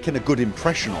not making a good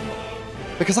impression on them.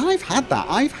 Because I've had that.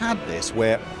 I've had this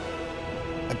where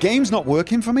a game's not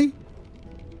working for me,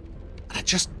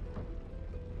 and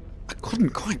I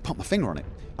couldn't quite put my finger on it.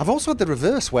 I've also had the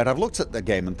reverse where I've looked at the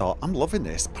game and thought, I'm loving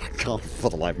this, but I can't for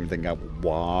the life of me think out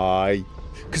why.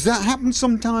 Because that happens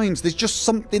sometimes. There's just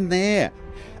something there.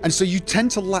 And so you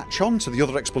tend to latch on to the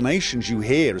other explanations you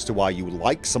hear as to why you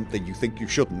like something you think you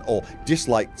shouldn't, or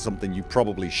dislike something you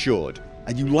probably should,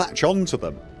 and you latch on to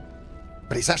them.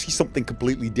 But it's actually something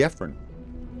completely different.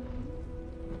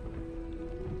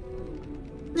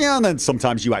 Yeah, and then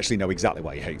sometimes you actually know exactly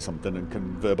why you hate something and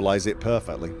can verbalize it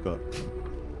perfectly, but...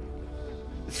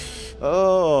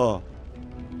 Oh...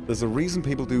 There's a reason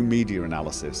people do media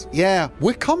analysis. Yeah,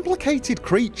 we're complicated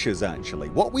creatures, actually.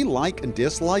 What we like and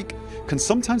dislike can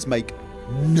sometimes make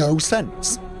no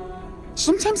sense.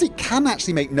 Sometimes it can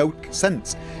actually make no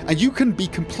sense, and you can be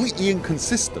completely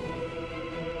inconsistent.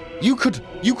 You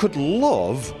could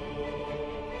love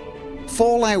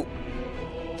Fallout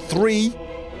 3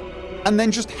 and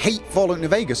then just hate Fallout New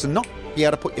Vegas and not be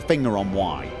able to put your finger on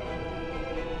why.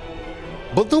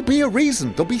 But there'll be a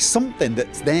reason, there'll be something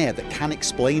that's there that can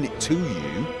explain it to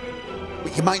you,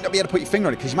 but you might not be able to put your finger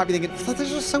on it because you might be thinking, they're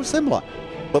just so similar.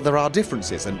 But there are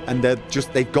differences, and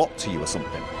they've got to you or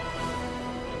something.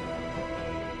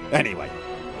 Anyway,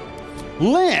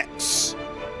 let's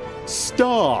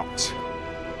start.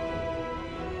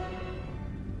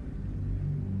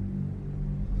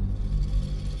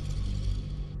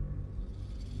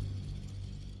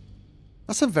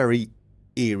 That's a very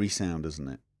eerie sound, isn't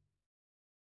it?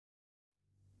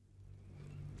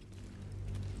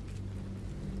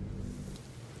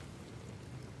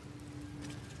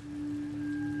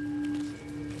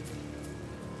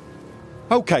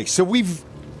 Okay, so we've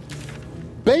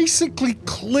basically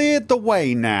cleared the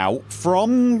way now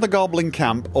from the Goblin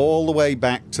Camp all the way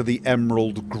back to the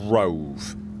Emerald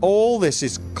Grove. All this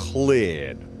is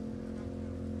cleared.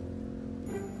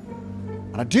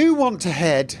 And I do want to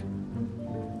head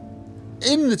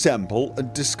in the temple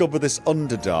and discover this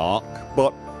Underdark,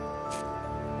 but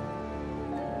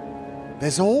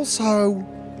there's also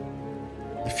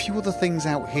a few other things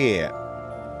out here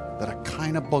that are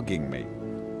kind of bugging me.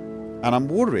 And I'm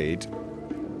worried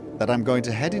that I'm going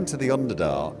to head into the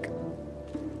Underdark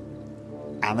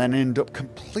and then end up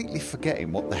completely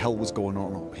forgetting what the hell was going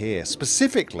on up here.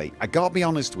 Specifically, I gotta be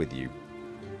honest with you,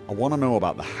 I want to know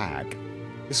about the hag.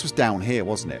 This was down here,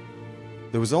 wasn't it?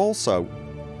 There was also...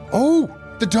 Oh!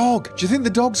 The dog! Do you think the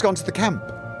dog's gone to the camp?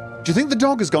 Do you think the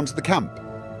dog has gone to the camp?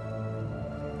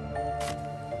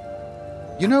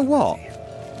 You know what?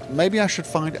 Maybe I should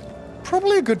find...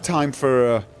 Probably a good time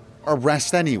for a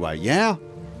rest anyway, yeah?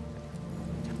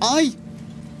 I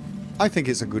think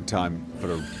it's a good time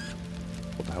for a...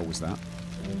 What the hell was that?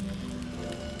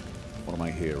 What am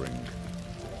I hearing?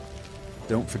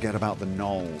 Don't forget about the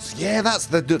gnolls. Yeah, that's...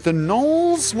 The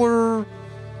gnolls were...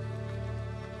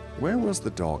 Where was the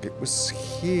dog? It was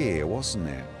here, wasn't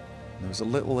it? There was a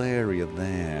little area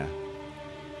there.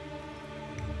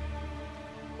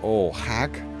 Oh,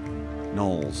 hag?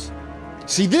 Gnolls.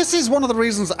 See, this is one of the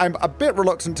reasons I'm a bit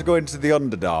reluctant to go into the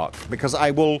Underdark, because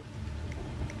I will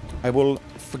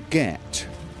forget.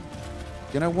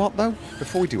 You know what, though?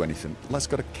 Before we do anything, let's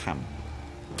go to camp.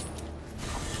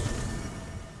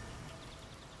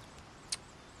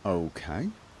 Okay.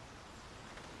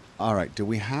 Alright, do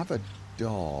we have a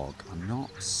dog? I'm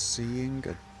not seeing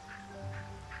a...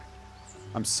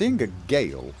 I'm seeing a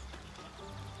Gale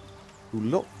who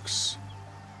looks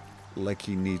like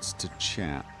he needs to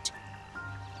chat.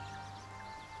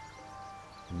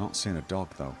 I'm not seeing a dog,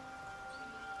 though.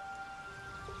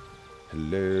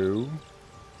 Hello?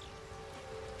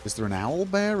 Is there an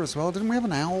owlbear as well? Didn't we have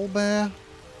an owlbear?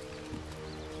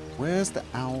 Where's the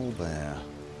owlbear?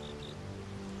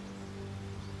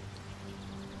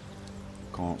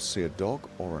 Can't see a dog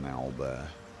or an owlbear.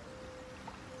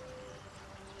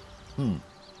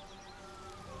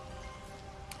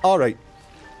 Alright.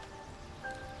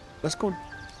 Let's go...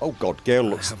 Oh god, Gale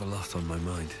looks... I have a lot on my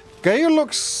mind. Gale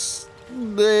looks...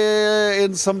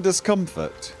 in some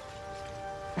discomfort.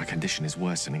 My condition is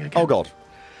worsening again. Oh god.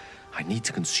 I need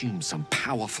to consume some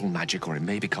powerful magic or it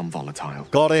may become volatile.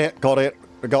 Got it, got it.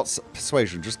 I got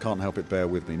persuasion, just can't help it, bear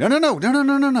with me. No, I've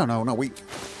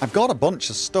got a bunch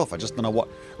of stuff, I just don't know what...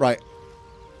 Right.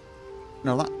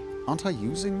 No, that... Aren't I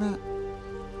using that?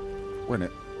 Wait a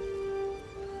minute.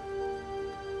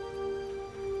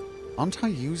 Aren't I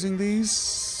using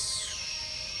these?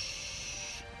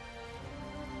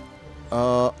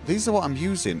 These are what I'm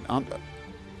using, aren't...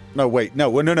 No, wait,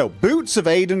 no. Boots of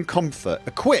aid and comfort.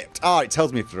 Equipped. Ah, it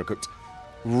tells me if they're equipped.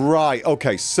 Right,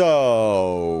 okay,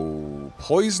 so...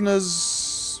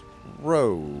 Poisoner's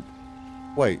robe.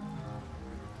 Wait.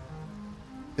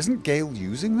 Isn't Gale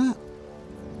using that?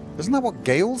 Isn't that what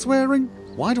Gale's wearing?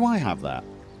 Why do I have that?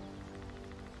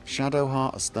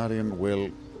 Shadowheart, Astarion,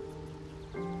 Will...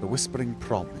 The Whispering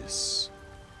Promise.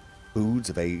 Boots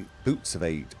of aid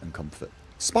and comfort.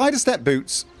 Spider step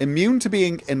boots. Immune to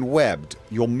being enwebbed.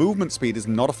 Your movement speed is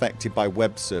not affected by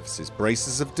web surfaces.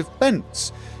 Braces of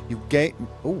defense. You gain...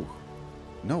 Oh.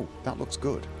 No, that looks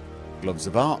good. Gloves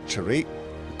of archery.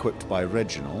 Equipped by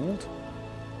Reginald.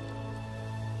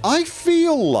 I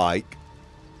feel like...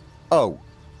 Oh.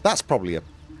 That's probably a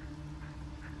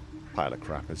pile of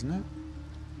crap, isn't it?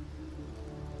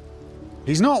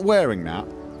 He's not wearing that.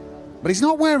 But he's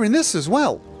not wearing this as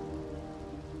well.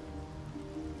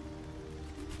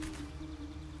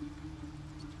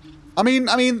 I mean,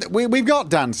 we've got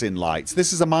dancing lights.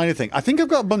 This is a minor thing. I think I've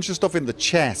got a bunch of stuff in the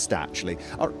chest, actually.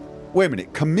 Wait a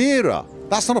minute. Chimera.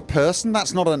 That's not a person.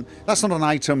 That's not an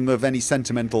item of any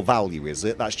sentimental value, is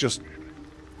it? That's just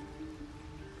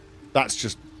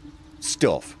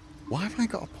stuff. Why have I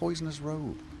got a poisoner's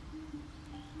robe?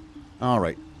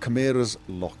 Alright. Chimera's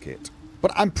locket.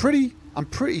 But I'm pretty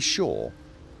sure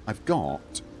I've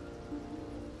got...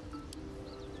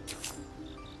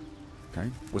 Okay.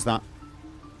 Was that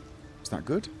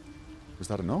good? Was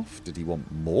that enough? Did he want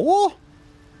more?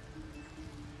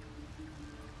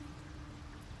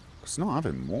 It's not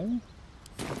having more.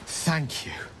 Thank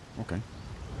you. Okay.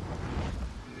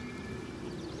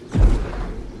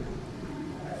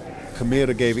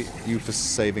 Chimera gave it you for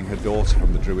saving her daughter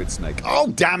from the druid snake. Oh,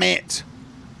 damn it!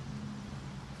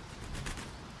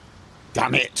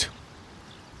 Damn it!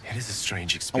 It is a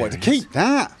strange I experience. want to keep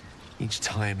that. Each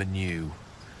time anew.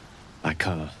 Like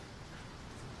her.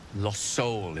 Lost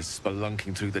soul is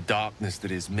spelunking through the darkness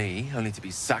that is me, only to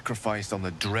be sacrificed on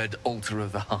the dread altar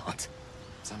of the heart.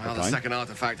 Somehow the second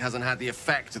artifact hasn't had the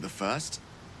effect of the first.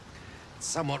 It's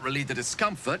somewhat relieved the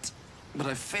discomfort, but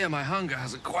I fear my hunger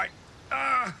hasn't quite...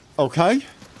 Okay.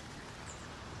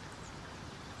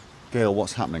 Gale,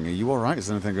 what's happening? Are you alright? Is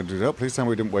there anything I can do to help? Please tell me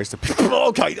we didn't waste a...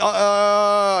 Okay,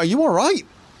 are you alright?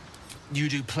 You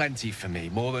do plenty for me,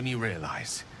 more than you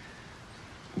realize.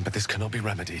 But this cannot be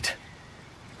remedied.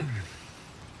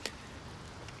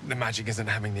 The magic isn't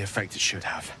having the effect it should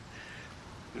have.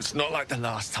 It's not like the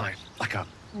last time, like a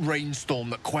rainstorm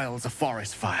that quells a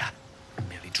forest fire. It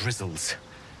merely drizzles.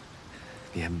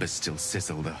 The embers still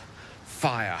sizzle, the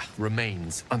fire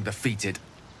remains undefeated.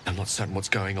 I'm not certain what's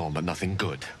going on, but nothing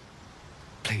good.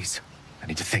 Please, I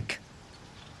need to think.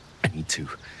 I need to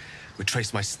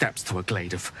retrace my steps to a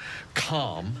glade of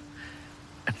calm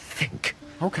and think.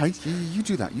 Okay, you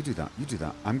do that, you do that, you do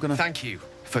that. I'm gonna... Thank you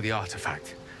for the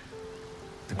artifact.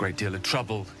 A great deal of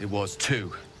trouble it was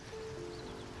too.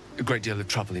 A great deal of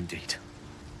trouble indeed.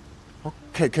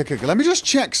 Okay. Let me just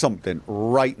check something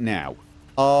right now.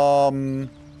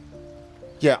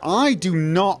 Yeah, I do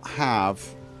not have...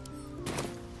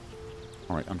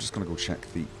 Alright, I'm just gonna go check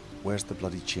the... Where's the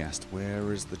bloody chest?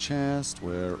 Where is the chest?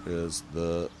 Where is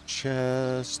the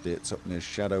chest? It's up near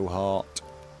Shadowheart.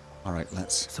 Alright,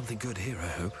 let's... Something good here, I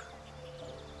hope.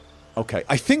 Okay,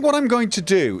 I think what I'm going to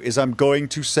do is I'm going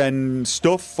to send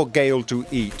stuff for Gale to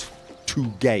eat to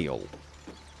Gale.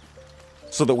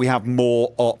 So that we have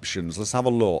more options. Let's have a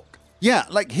look. Yeah,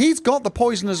 like, he's got the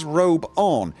poisonous robe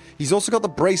on. He's also got the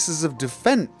braces of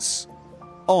defense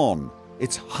on.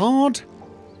 It's hard.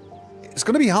 It's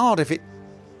going to be hard if it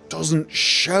doesn't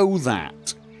show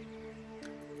that.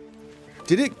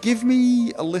 Did it give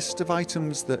me a list of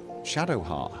items that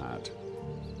Shadowheart had?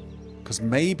 Because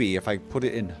maybe if I put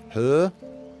it in her...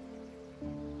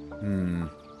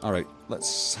 Alright,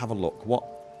 let's have a look. What?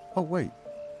 Oh, wait.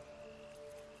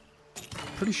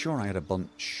 Pretty sure I had a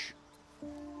bunch.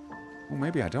 Well,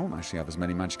 maybe I don't actually have as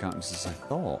many magic items as I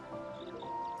thought.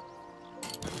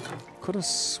 Could have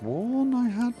sworn I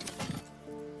had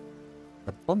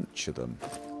a bunch of them.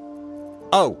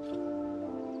 Oh!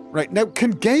 Right, now,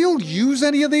 can Gale use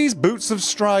any of these boots of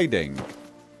striding?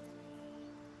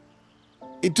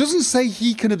 It doesn't say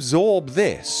he can absorb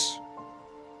this.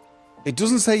 It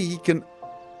doesn't say he can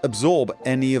absorb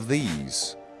any of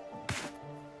these.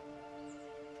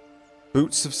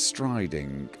 Boots of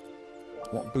striding.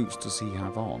 What boots does he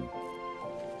have on?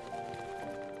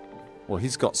 Well,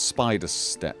 he's got spider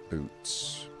step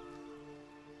boots.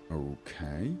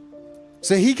 Okay.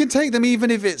 So he can take them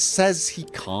even if it says he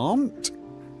can't?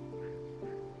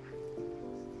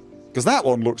 Because that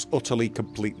one looks utterly,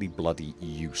 completely bloody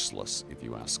useless, if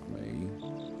you ask me.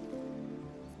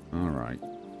 Alright.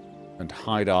 And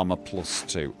hide armor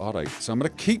 +2. Alright, so I'm going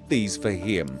to keep these for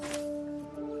him.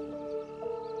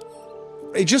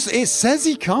 It says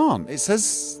he can't. It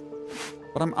says...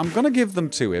 But I'm going to give them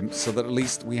to him so that at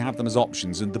least we have them as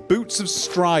options. And the boots of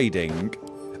striding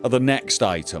are the next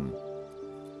item.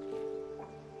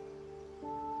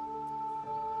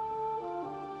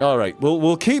 Alright,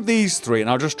 we'll keep these three and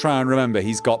I'll just try and remember.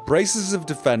 He's got braces of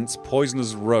defense,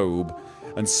 poisonous robe,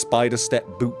 and spider step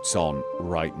boots on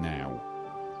right now.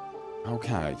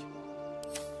 Okay.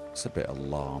 It's a bit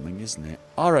alarming, isn't it?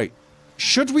 Alright.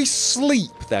 Should we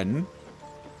sleep then?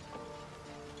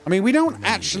 I mean, we don't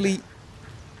actually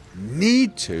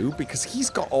need to because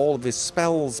he's got all of his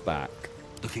spells back.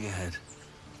 Looking ahead.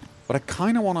 But I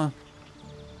kind of want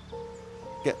to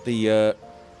get the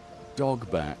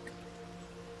dog back.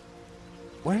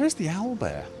 Where is the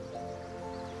owlbear?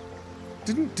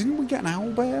 Didn't we get an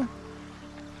owlbear?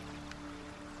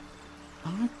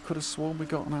 I could have sworn we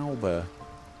got an owlbear.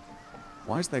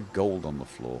 Why is there gold on the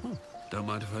floor? Oh, don't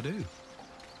mind if I do.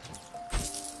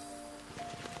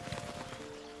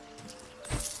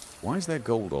 Why is there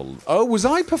gold all... Oh, was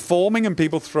I performing and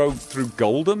people threw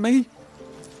gold at me?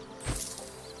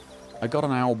 I got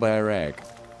an owlbear egg.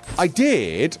 I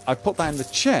did. I put that in the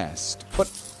chest,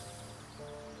 but...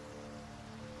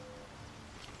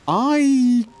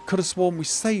 I could have sworn we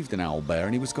saved an owlbear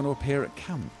and he was going to appear at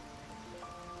camp.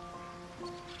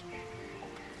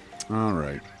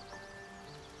 Alright.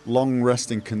 Long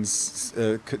resting...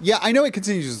 yeah, I know it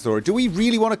continues the story. Do we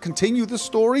really want to continue the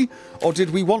story? Or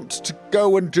did we want to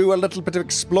go and do a little bit of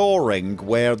exploring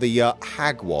where the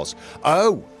hag was?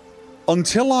 Oh!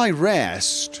 Until I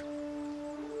rest...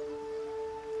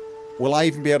 Will I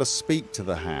even be able to speak to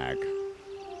the hag?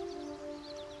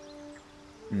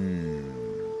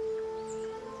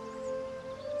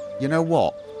 You know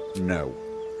what? No.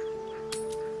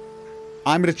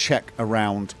 I'm going to check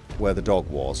around where the dog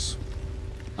was.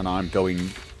 And I'm going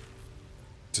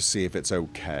to see if it's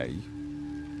okay.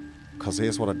 Because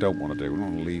here's what I don't want to do. I don't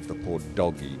want to leave the poor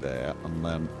doggy there and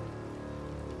then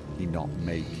he not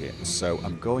make it. So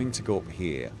I'm going to go up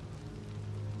here.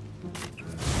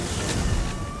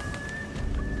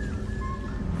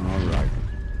 Alright.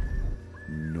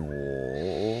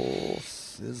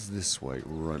 North is this way.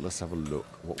 Right, let's have a look.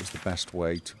 What was the best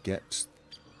way to get...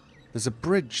 There's a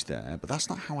bridge there, but that's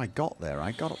not how I got there.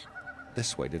 I got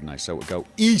this way, didn't I? So we'll go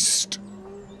east.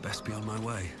 Best be on my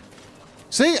way.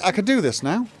 See, I can do this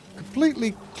now.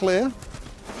 Completely clear.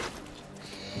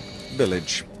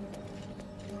 Village.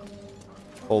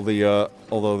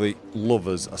 Although the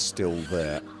lovers are still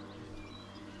there.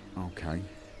 Okay.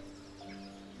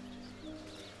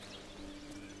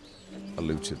 I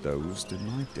looted those, didn't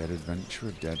I? Dead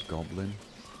adventurer, dead goblin.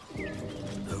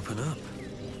 Open up.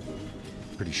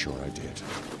 Pretty sure I did.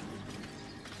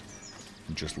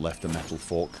 And just left a metal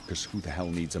fork, because who the hell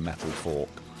needs a metal fork?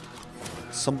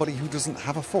 Somebody who doesn't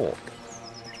have a fork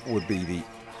would be the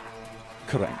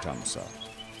correct answer.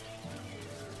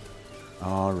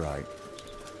 Alright.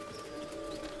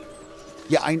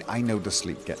 Yeah, I know the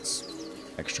sleep gets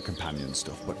extra companion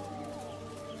stuff, but,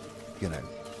 you know.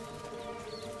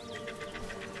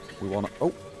 We want to...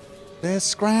 Oh! There's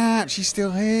Scratch! He's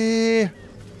still here!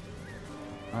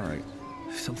 Alright.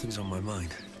 Something's on my mind.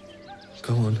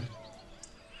 Go on.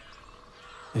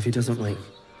 If he doesn't wake,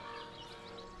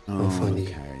 I'll find you.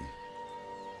 Okay.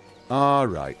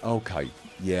 Alright, okay.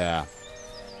 Yeah.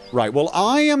 Right, well,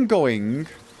 I am going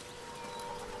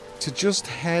to just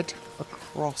head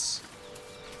across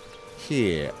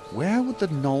here. Where would the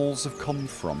gnolls have come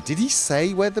from? Did he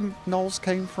say where the gnolls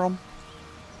came from?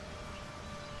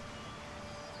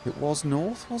 It was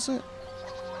north, was it?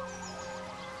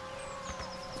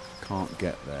 Can't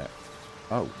get there.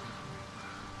 Oh.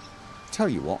 Tell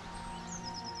you what.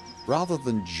 Rather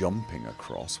than jumping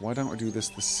across, why don't I do this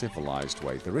the civilized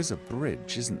way? There is a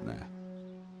bridge, isn't there?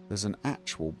 There's an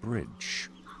actual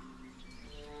bridge.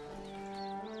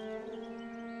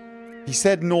 He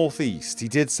said northeast. He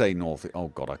did say northeast. Oh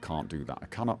god, I can't do that. I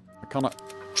cannot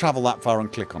travel that far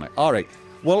and click on it. Alright.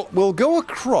 Well, we'll go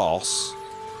across.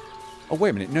 Oh, wait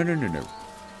a minute. No.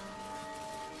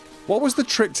 What was the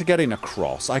trick to getting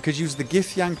across? I could use the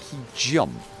Githyanki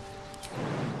jump.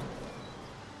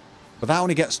 But that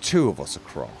only gets 2 of us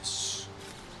across.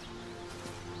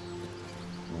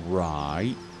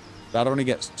 Right. That only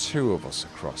gets 2 of us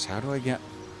across. How do I get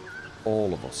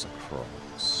all of us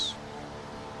across?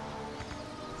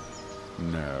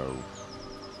 No.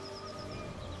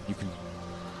 You can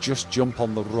just jump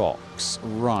on the rocks.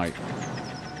 Right.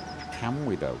 Can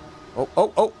we, though?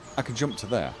 Oh. I can jump to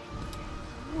there.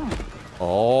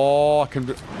 Oh, I can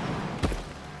do...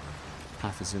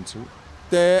 Path is into...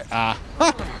 There. Ah.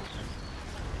 Ha!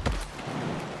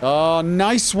 Oh,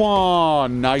 nice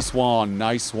one. Nice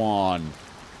one.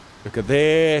 Look at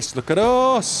this. Look at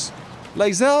us.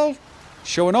 Lae'zel.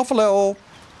 Showing off a little.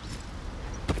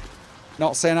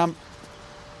 Not saying I'm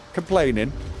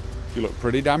complaining. You look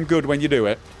pretty damn good when you do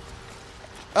it.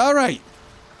 Alright.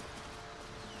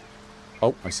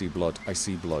 Oh, I see blood.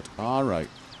 Alright.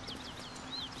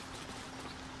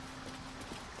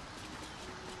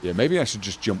 Yeah, maybe I should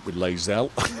just jump with Lae'zel.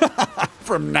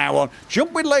 From now on.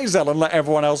 Jump with Lae'zel and let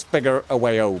everyone else figure a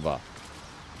way over.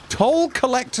 Toll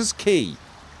collector's key.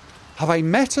 Have I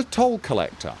met a toll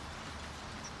collector?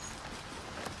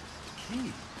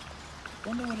 Key.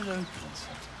 Wonder when it opens.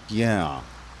 Yeah.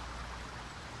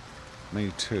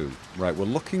 Me too. Right, we're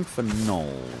looking for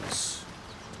gnolls.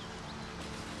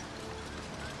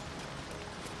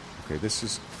 Okay, this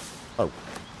is... Oh.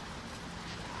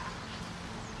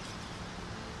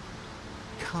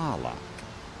 Karlach.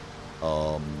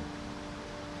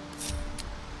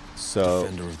 So...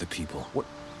 Defender of the people.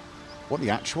 What the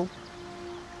actual?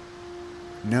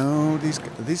 No,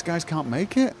 these guys can't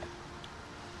make it.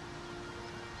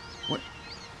 What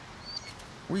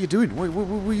are you doing?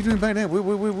 What are you doing back there?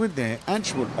 What the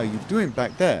actual are you doing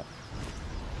back there?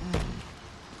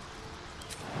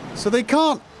 So they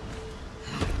can't.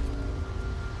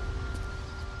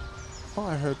 I thought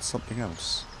I heard something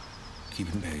else.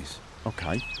 Keeping pace.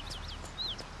 Okay.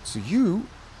 So you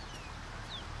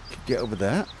can get over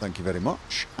there. Thank you very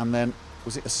much. And then,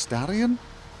 was it Astarion?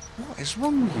 What is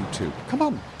wrong with you two? Come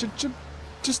on.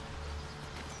 Just...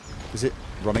 Is it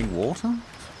running water?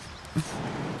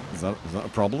 Is that a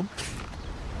problem?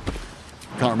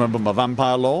 Can't remember my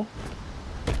vampire lore.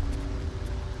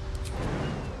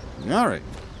 Alright.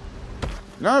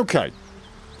 Okay.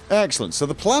 Excellent. So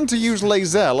the plan to use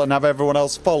Lae'zel and have everyone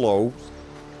else follow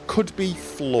could be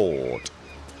flawed.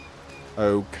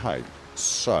 Okay.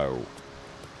 So,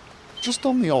 just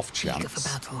on the off Eager for chance,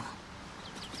 battle.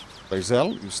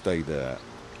 Bazel, you stay there.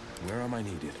 Where am I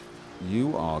needed?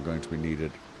 You are going to be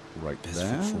needed right Best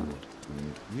there. foot forward.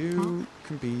 And you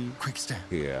can be Quick step.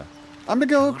 here. I'm going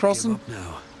to go Can't across give and up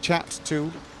now. chat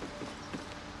to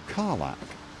Karlak.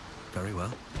 Very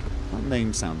well. That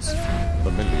name sounds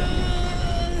familiar.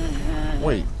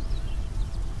 Wait.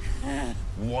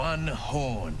 One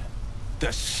horn.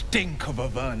 The stink of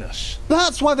Avernus.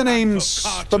 That's why the name's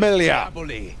Advocatus familiar.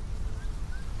 Diaboli.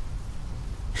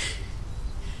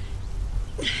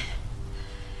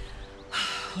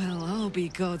 Well, I'll be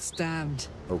God's damned.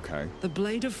 Okay. The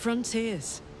Blade of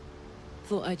Frontiers.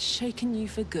 Thought I'd shaken you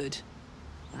for good.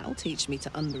 That'll teach me to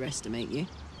underestimate you.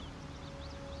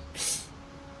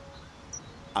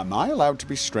 Am I allowed to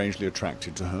be strangely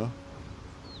attracted to her?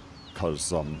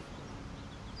 Because,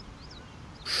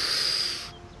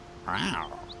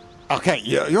 Okay,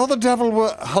 you're the devil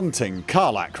we're hunting,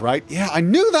 Karlak, right? Yeah, I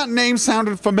knew that name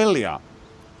sounded familiar.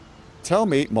 Tell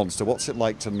me, monster, what's it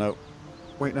like to know...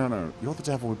 Wait, no. You're the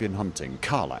devil we've been hunting,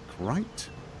 Karlak, right?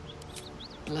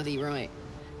 Bloody right.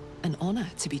 An honor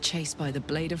to be chased by the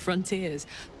Blade of Frontiers.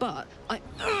 But I...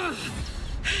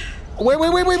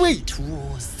 Wait.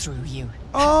 Roars through you.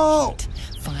 Oh!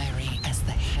 Fiery as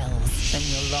the hells. Then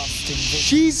you're lost in visions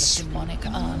She's of demonic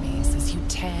armies as you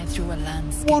tear through a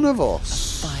landscape one of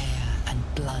us. of fire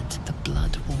and blood. The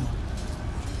Blood War.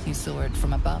 You saw it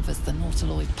from above as the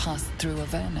Nautiloid passed through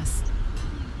Avernus.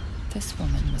 This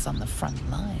woman was on the front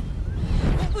line.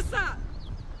 What was that?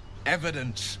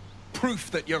 Evidence. Proof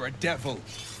that you're a devil.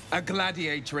 A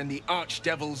gladiator in the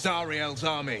archdevil Zariel's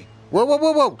army.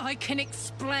 Whoa. I can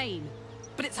explain.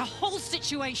 But it's a whole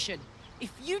situation.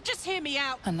 If you just hear me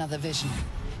out... Another vision.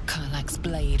 Karlak's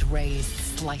blade raised,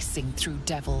 slicing through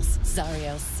devils,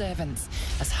 Zariel's servants,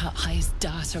 as her eyes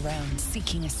dart around,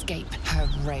 seeking escape. Her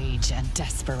rage and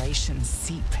desperation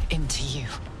seep into you.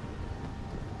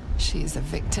 She is a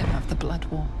victim of the Blood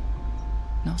War,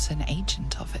 not an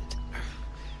agent of it.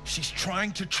 She's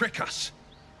trying to trick us.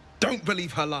 Don't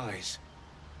believe her lies.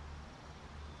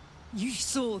 You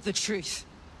saw the truth.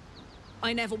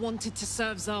 I never wanted to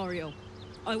serve Zariel.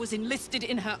 I was enlisted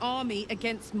in her army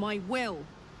against my will.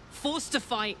 Forced to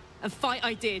fight, and fight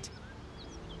I did.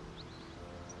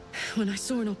 When I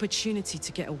saw an opportunity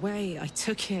to get away, I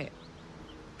took it.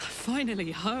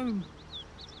 Finally home.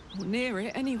 Or near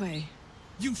it, anyway.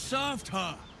 You served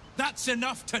her. That's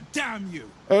enough to damn you.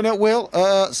 Oh, no, Will,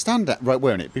 stand down. Right,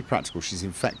 won't it? Be practical. She's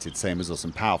infected, same as us,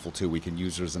 and powerful too. We can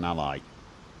use her as an ally.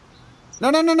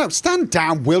 No. Stand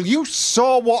down, Will. You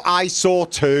saw what I saw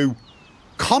too.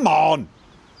 Come on.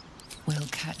 Will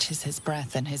catches his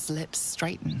breath and his lips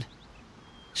straighten.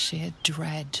 Sheer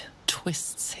dread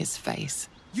twists his face.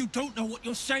 You don't know what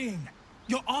you're saying.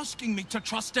 You're asking me to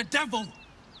trust a devil.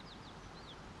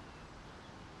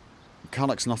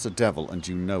 Karlak's not a devil, and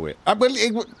you know it.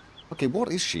 Okay,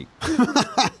 what is she?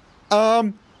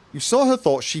 You saw her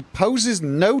thought. She poses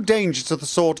no danger to the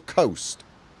Sword Coast.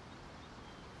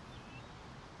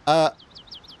 I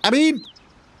mean,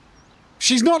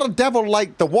 she's not a devil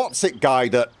like the what's-it guy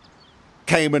that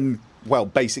came and, well,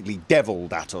 basically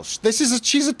deviled at us.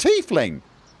 She's a tiefling.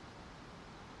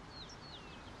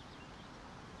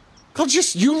 God,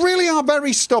 you really are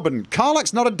very stubborn.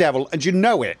 Karlak's not a devil, and you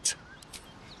know it.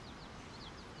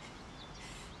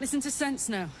 Listen to sense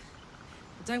now.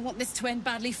 I don't want this to end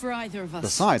badly for either of us.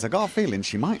 Besides, I got a feeling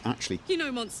she might actually... You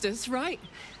know monsters, right?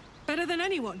 Better than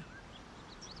anyone.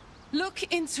 Look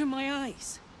into my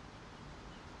eyes.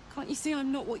 Can't you see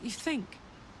I'm not what you think?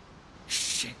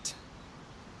 Shit.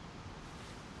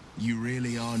 You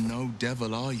really are no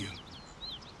devil, are you?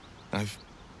 I've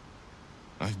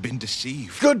been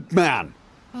deceived. Good man.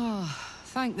 Oh,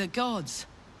 thank the gods.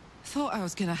 Thought I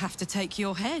was gonna have to take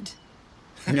your head.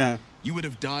 Yeah. You would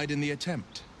have died in the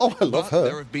attempt. Oh, I love but her.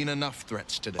 There have been enough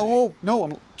threats today. Oh, no,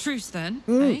 I'm... Truce then,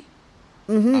 eh?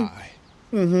 Aye.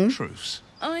 Truce.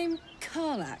 I'm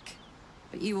Karlak,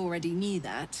 but you already knew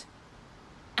that.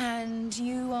 And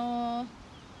you are...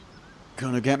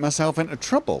 Gonna get myself into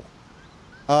trouble.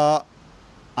 I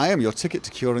am your ticket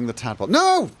to curing the tadpole.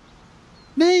 No!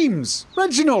 Names!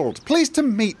 Reginald, pleased to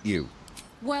meet you.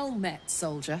 Well met,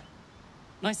 soldier.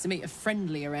 Nice to meet a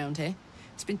friendly around here.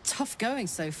 It's been tough going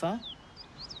so far.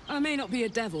 I may not be a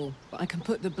devil, but I can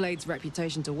put the Blade's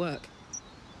reputation to work.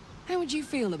 How would you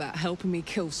feel about helping me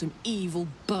kill some evil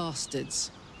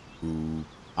bastards? Ooh,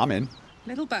 I'm in.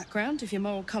 Little background, if your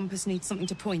moral compass needs something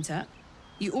to point at.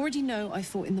 You already know I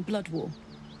fought in the Blood War.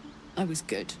 I was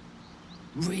good.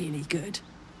 Really good.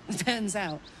 Turns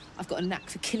out, I've got a knack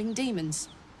for killing demons.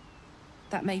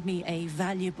 That made me a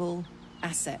valuable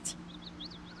asset.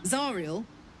 Zariel,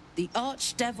 the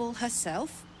archdevil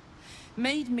herself,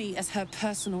 made me as her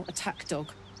personal attack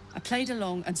dog. I played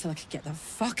along until I could get the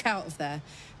fuck out of there.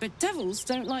 But devils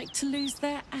don't like to lose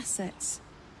their assets.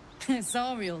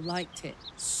 Zariel liked it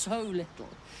so little.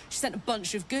 She sent a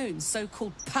bunch of goons,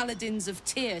 so-called paladins of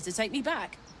Tyr, to take me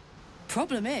back.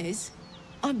 Problem is,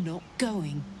 I'm not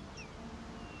going.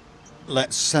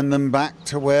 Let's send them back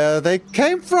to where they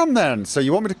came from then. So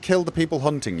you want me to kill the people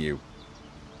hunting you?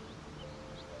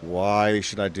 Why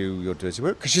should I do your dirty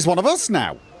work? Because she's one of us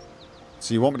now.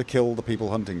 So you want me to kill the people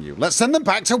hunting you? Let's send them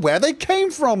back to where they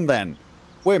came from then.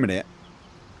 Wait a minute.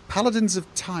 Paladins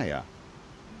of Tyre.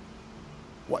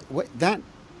 What that...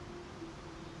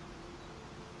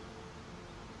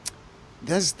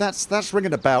 That's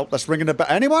ringing a bell. That's ringing a bell.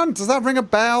 Anyone? Does that ring a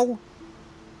bell?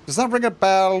 Does that ring a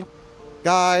bell?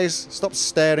 Guys, stop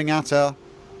staring at her.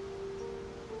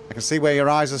 I can see where your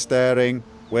eyes are staring.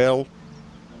 Will.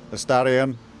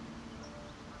 Astarion.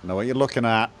 I know what you're looking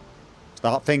at.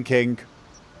 Start thinking.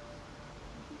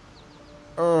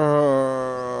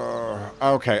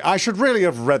 Okay, I should really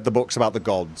have read the books about the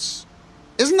gods.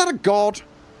 Isn't that a god?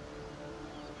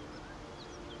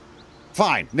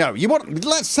 Fine. No, you want...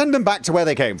 Let's send them back to where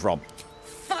they came from.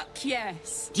 Fuck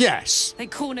yes. Yes. They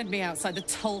cornered me outside the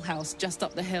toll house just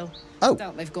up the hill. Oh.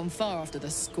 Doubt they've gone far after the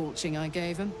scorching I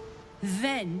gave them.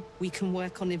 Then we can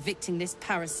work on evicting this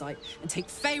parasite and take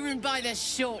Faerun by the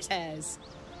short hairs.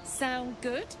 Sound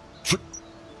good?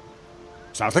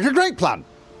 Sounds like a great plan.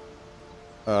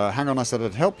 Hang on, I said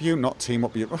I'd help you, not team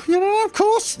up you. You know, of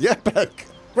course. Yeah,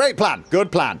 great plan.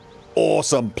 Good plan.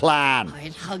 Awesome plan.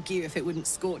 I'd hug you if it wouldn't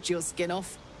scorch your skin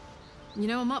off. You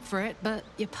know I'm up for it, but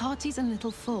your party's a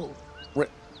little full.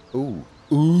 Ooh.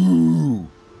 Ooh.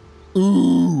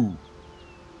 Ooh.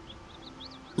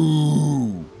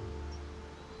 Ooh.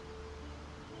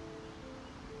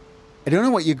 I don't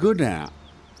know what you're good at.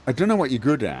 I don't know what you're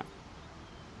good at.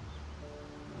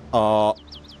 I'm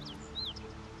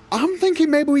thinking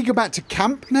maybe we go back to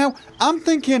camp now. I'm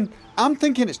thinking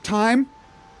it's time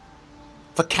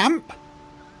for camp.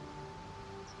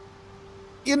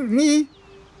 Me.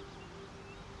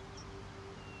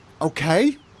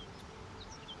 Okay.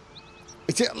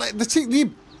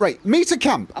 Right, me to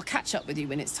camp. I'll catch up with you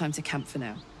when it's time to camp for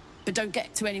now. But don't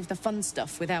get to any of the fun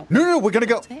stuff without... No, we're gonna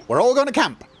go. We're all going to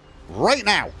camp right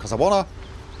now because I wanna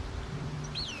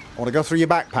go through your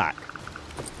backpack.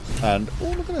 And oh,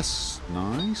 look at this!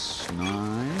 Nice.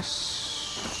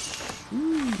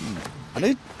 I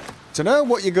need to know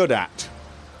what you're good at.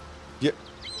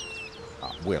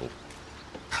 Will.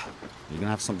 You're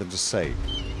gonna have something to say.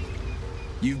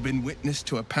 You've been witness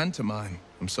to a pantomime,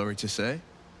 I'm sorry to say.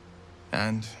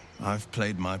 And I've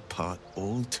played my part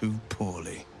all too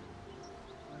poorly.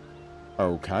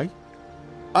 Okay.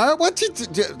 What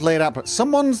did you lay it out?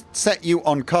 Someone set you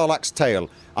on Karlach's tail.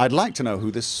 I'd like to know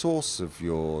who this source of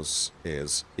yours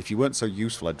is. If you weren't so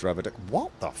useful, I'd drive it.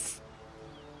 What the f...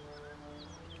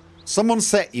 Someone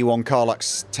set you on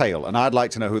Karlach's tail, and I'd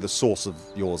like to know who the source of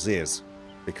yours is.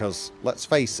 Because, let's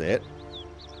face it,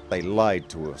 they lied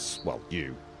to us. Well,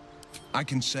 you. I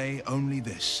can say only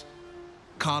this.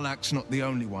 Karlach's not the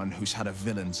only one who's had a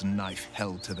villain's knife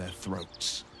held to their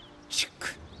throats.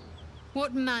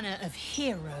 What manner of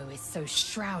hero is so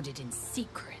shrouded in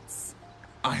secrets?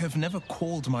 I have never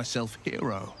called myself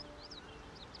hero,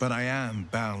 but I am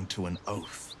bound to an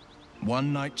oath.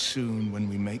 One night soon when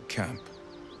we make camp,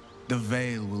 the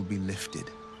veil will be lifted,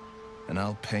 and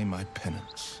I'll pay my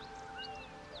penance.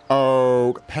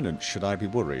 Oh, penance, should I be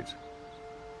worried?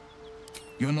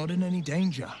 You're not in any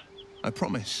danger, I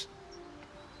promise.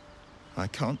 I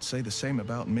can't say the same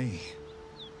about me.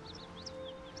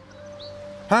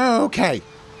 Okay,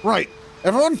 right,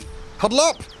 everyone, huddle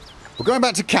up. We're going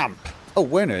back to camp. Oh,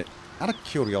 wait a minute. Out of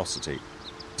curiosity,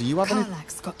 do you have any...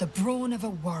 Karlach's got the brawn of a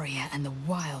warrior and the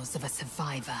wiles of a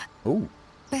survivor. Ooh.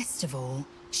 Best of all,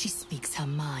 she speaks her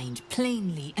mind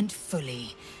plainly and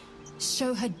fully.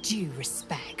 Show her due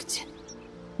respect.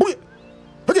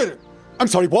 I'm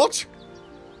sorry, what?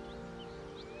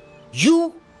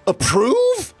 You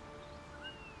approve?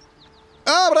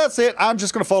 Ah, but that's it. I'm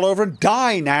just going to fall over and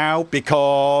die now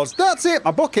because that's it.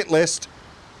 My bucket list.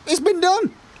 It's been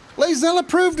done. Lae'zel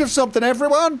approved of something,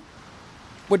 everyone.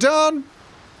 We're done.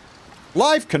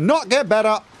 Life cannot get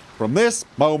better from this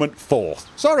moment forth.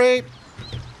 Sorry.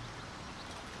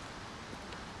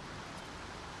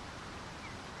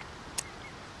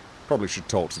 Probably should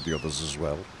talk to the others as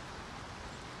well.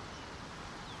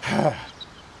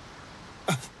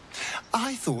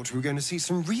 I thought we were going to see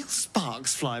some real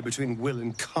sparks fly between Will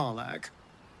and Karlach.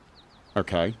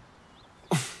 Okay.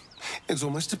 It's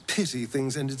almost a pity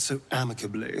things ended so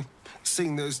amicably.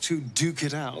 Seeing those two duke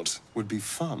it out would be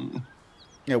fun.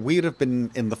 Yeah, we'd have been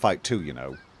in the fight too, you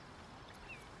know.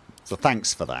 So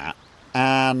thanks for that.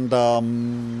 And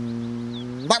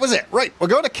that was it. Right, we're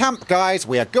going to camp, guys.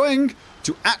 We are going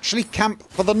to actually camp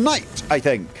for the night, I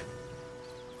think.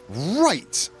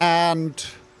 Right, and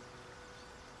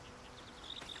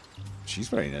she's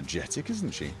very energetic,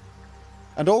 isn't she?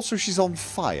 And also she's on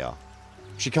fire.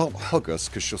 She can't hug us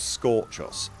because she'll scorch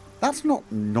us. That's not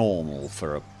normal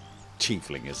for a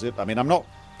tiefling, is it? I mean, I'm not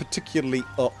particularly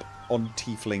up on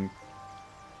tiefling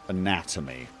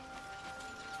anatomy.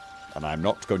 And I'm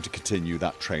not going to continue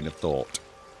that train of thought.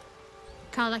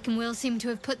 Karlach and Will seem to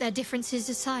have put their differences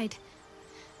aside.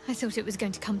 I thought it was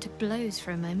going to come to blows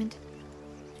for a moment.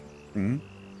 Hmm?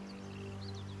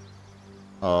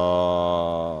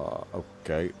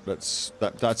 Okay. That's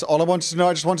all I wanted to know.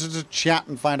 I just wanted to chat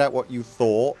and find out what you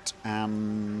thought.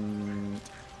 And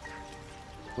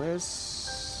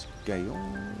where's Gale?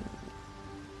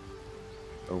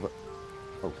 Over.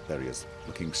 Oh, there he is,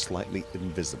 looking slightly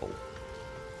invisible.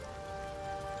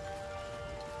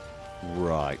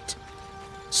 Right.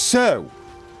 So,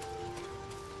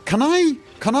 can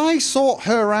I sort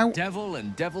her out? Devil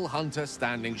and devil hunter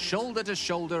standing shoulder to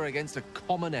shoulder against a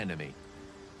common enemy.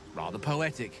 Rather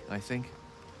poetic, I think.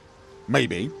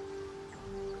 Maybe.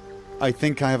 I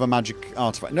think I have a magic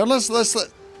artifact. No, let's.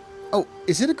 Oh,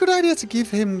 is it a good idea to give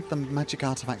him the magic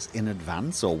artifacts in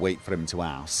advance or wait for him to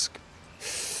ask?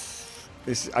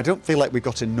 I don't feel like we've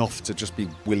got enough to just be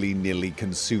willy-nilly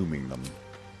consuming them.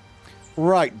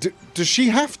 Right, does she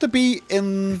have to be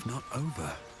in if not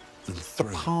over, then the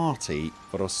party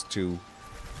for us to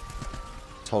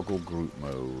toggle group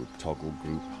mode, toggle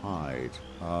group hide?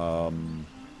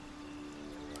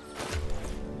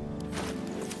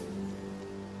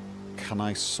 Can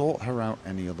I sort her out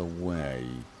any other way?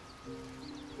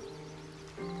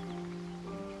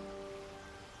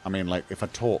 I mean, like, if I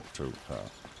talk to her.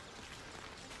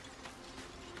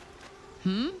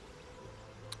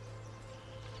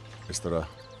 Is there a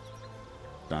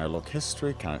dialogue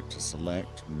history? Character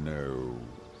select? No.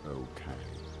 Okay.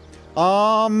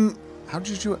 How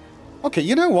did you... Okay,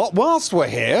 you know what? Whilst we're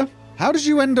here, how did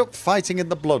you end up fighting in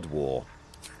the Blood War?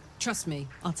 Trust me,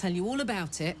 I'll tell you all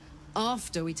about it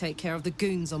after we take care of the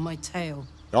goons on my tail.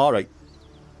 All right.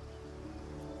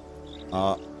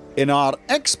 In our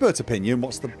expert opinion,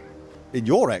 in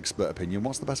your expert opinion,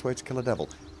 what's the best way to kill a devil?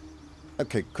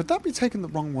 Okay, could that be taken the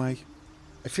wrong way?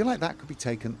 I feel like that could be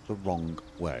taken the wrong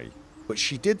way. But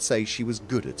she did say she was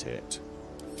good at it.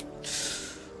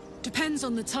 Depends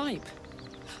on the type.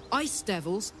 Ice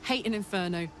devils hate an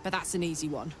inferno, but that's an easy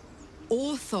one.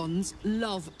 Orthons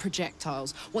love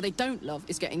projectiles. What they don't love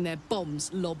is getting their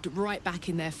bombs lobbed right back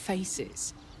in their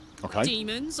faces. Okay.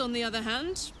 Demons, on the other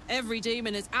hand, every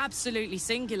demon is absolutely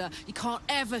singular. You can't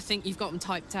ever think you've got them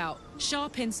typed out.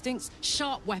 Sharp instincts,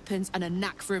 sharp weapons, and a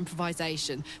knack for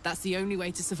improvisation. That's the only way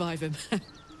to survive them.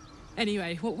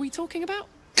 Anyway, what were we talking about?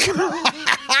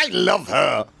 I love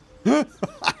her.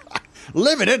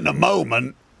 Living in the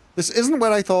moment. This isn't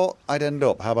where I thought I'd end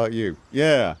up. How about you?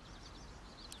 Yeah.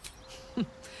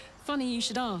 Funny you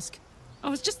should ask. I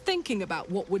was just thinking about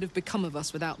what would have become of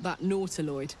us without that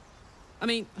Nautiloid. I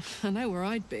mean, I know where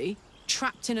I'd be.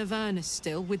 Trapped in Avernus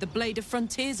still, with the Blade of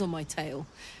Frontiers on my tail.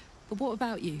 But what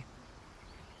about you?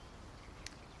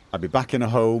 I'd be back in a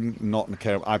home, not in a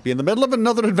care. I'd be in the middle of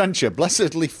another adventure,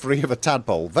 blessedly free of a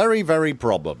tadpole. Very, very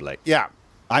probably. Yeah.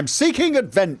 I'm seeking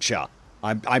adventure.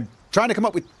 I'm trying to come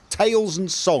up with tales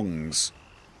and songs.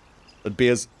 That'd be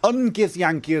as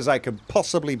un-Githyanki as I could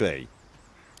possibly be.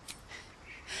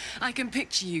 I can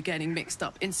picture you getting mixed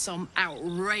up in some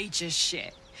outrageous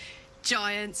shit.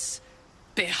 Giants,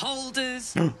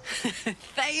 beholders,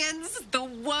 Thayans, the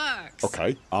works.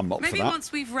 Okay, I'm up for that. Maybe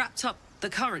once we've wrapped up the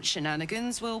current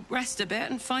shenanigans, we'll rest a bit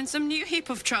and find some new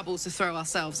heap of troubles to throw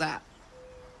ourselves at.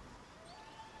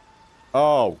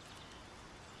 Oh,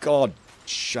 God,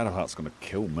 Shadowheart's gonna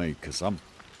kill me because I'm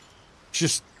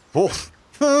just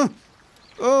the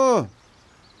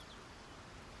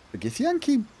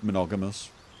Githyanki monogamous.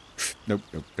 Nope,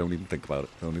 don't even think about it.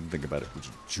 Don't even think about it. There's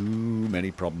too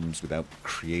many problems without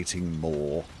creating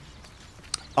more.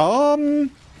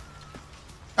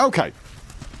 Okay.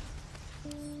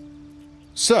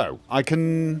 So, I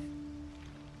can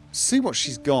see what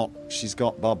she's got. She's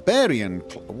got barbarian...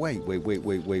 Wait.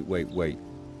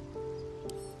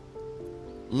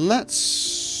 Let's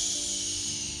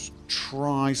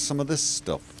try some of this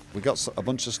stuff. We got a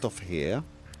bunch of stuff here.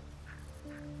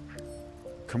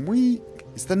 Can we...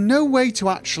 Is there no way to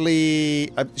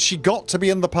actually... she got to be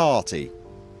in the party.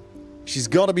 She's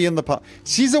got to be in the party.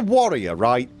 She's a warrior,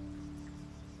 right?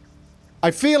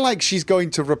 I feel like she's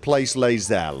going to replace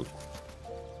Lae'zel.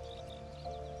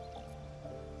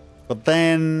 But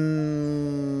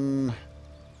then...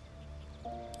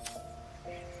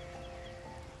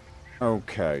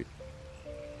 Okay.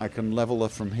 I can level her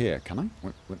from here, can I?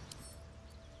 Wait.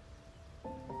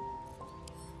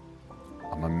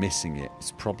 Am I missing it?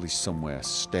 It's probably somewhere.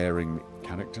 Staring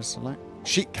character select?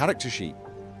 Character sheet.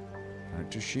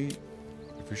 Character sheet.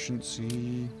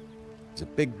 Efficiency. There's a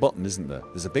big button, isn't there?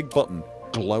 There's a big button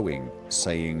glowing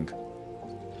saying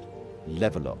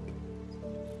level up.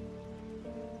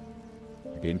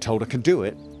 I'm being told I can do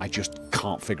it. I just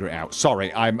can't figure it out.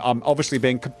 Sorry, I'm obviously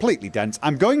being completely dense.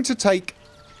 I'm going to take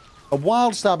a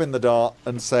wild stab in the dark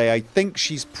and say I think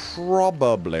she's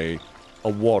probably a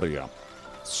warrior.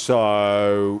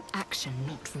 So... Action,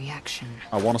 not reaction.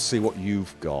 I want to see what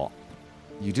you've got.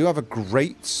 You do have a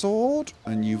great sword,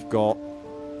 and you've got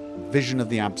Vision of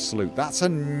the Absolute. That's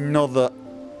another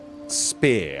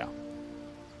spear.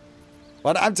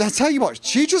 But I tell you what,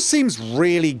 she just seems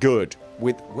really good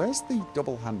with... Where's the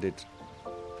double-handed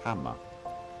hammer?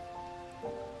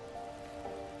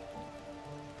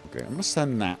 Okay, I'm going to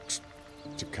send that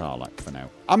to Karlach for now.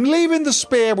 I'm leaving the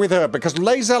spear with her, because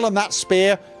Lae'zel and that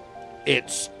spear...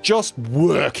 It's just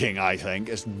working, I think.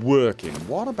 It's working.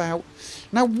 What about...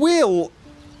 Now, Will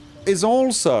is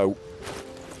also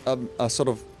a sort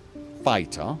of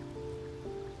fighter.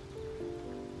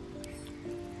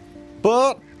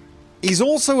 But he's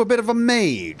also a bit of a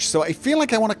mage. So I feel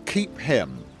like I want to keep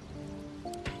him.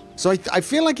 So I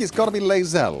feel like it's got to be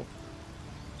Lae'zel.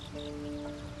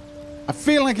 I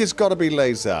feel like it's got to be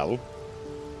Lae'zel.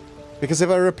 Because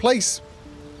if I replace...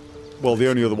 Well, the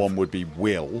only other one would be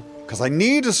Will. Because I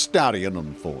need a Starion,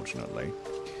 unfortunately.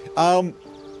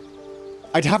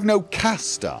 I'd have no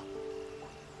caster.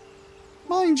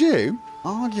 Mind you,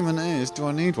 argument is, do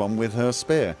I need one with her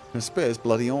spear? Her spear's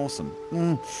bloody awesome.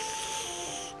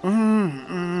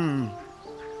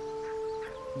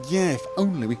 Yeah, if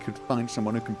only we could find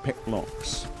someone who can pick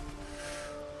locks.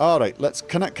 Alright, let's...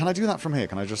 Can I do that from here?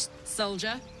 Can I just...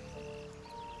 Soldier?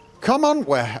 Come on,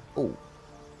 where... Oh.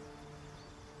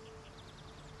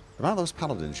 About those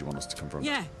paladins you want us to confront?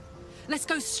 Yeah. Let's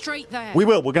go straight there. We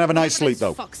will. We're going to have a night's Whatever sleep,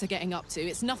 though. those fucks are getting up to,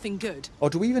 it's nothing good. Or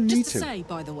do we even need to? Just to say,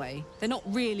 by the way, they're not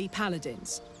really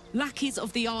paladins. Lackeys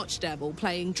of the Archdevil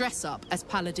playing dress-up as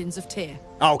paladins of Tyr.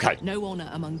 Okay. No honor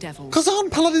among devils. Because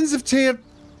aren't paladins of Tyr...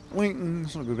 Wait,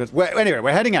 it's not good. Anyway,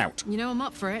 we're heading out. You know I'm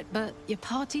up for it, but your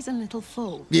party's a little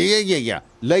full. Yeah.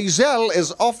 Lae'zel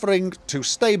is offering to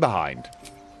stay behind.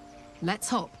 Let's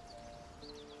hop.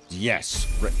 Yes.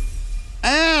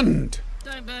 And...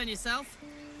 Don't burn yourself.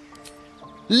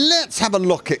 Let's have a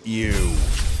look at you.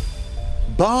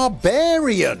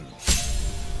 Barbarian.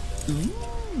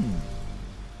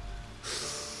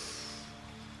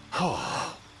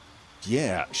 Oh,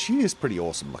 yeah, she is pretty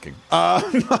awesome looking.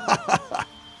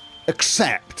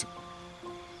 Except...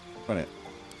 Wait,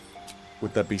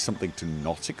 would there be something to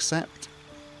not accept?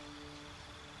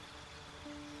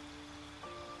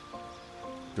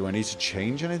 Do I need to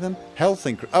change anything? Health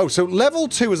increase. Oh, so level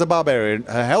 2 as a barbarian.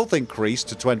 Her health increased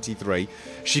to 23.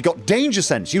 She got danger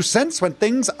sense. You sense when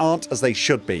things aren't as they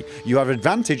should be. You have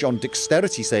advantage on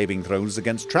dexterity saving throws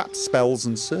against trapped spells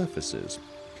and surfaces.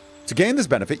 To gain this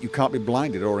benefit, you can't be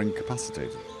blinded or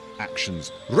incapacitated.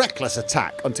 Actions. Reckless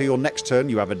attack. Until your next turn,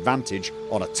 you have advantage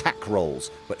on attack rolls,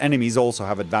 but enemies also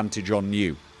have advantage on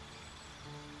you.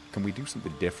 Can we do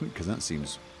something different? Because that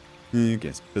seems... I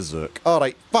guess berserk.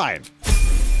 Alright, fine.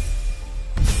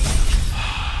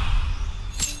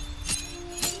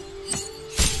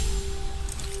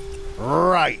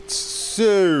 Right,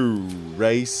 so...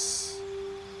 Race...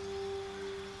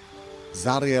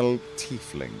 Zariel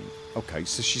Tiefling. Okay,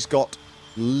 so she's got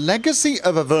Legacy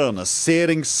of Avernus,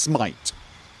 Searing Smite.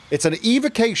 It's an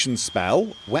evocation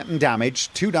spell, weapon damage,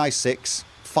 2d6,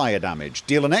 fire damage.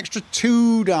 Deal an extra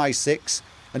 2d6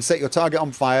 and set your target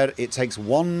on fire. It takes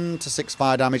 1 to 6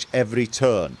 fire damage every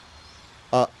turn.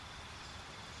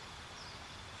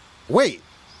 Wait.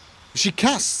 She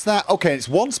casts that... Okay, it's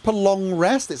once per long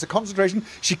rest. It's a concentration.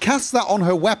 She casts that on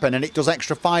her weapon and it does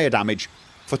extra fire damage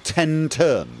for 10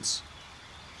 turns.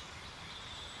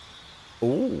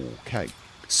 Okay.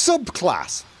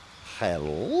 Subclass.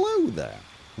 Hello there.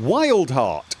 Wild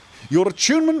Heart. Your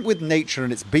attunement with nature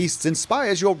and its beasts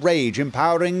inspires your rage,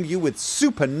 empowering you with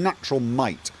supernatural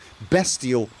might.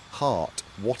 Bestial Heart.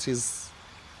 What is...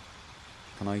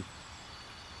 Can I...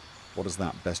 What is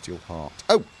that? Bestial Heart.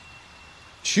 Oh!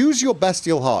 Choose your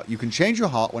Bestial Heart. You can change your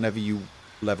heart whenever you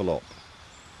level up.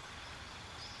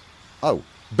 Oh.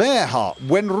 Bearheart.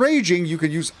 When raging, you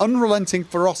can use unrelenting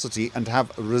ferocity and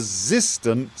have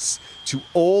resistance to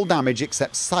all damage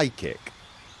except psychic.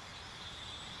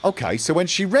 Okay, so when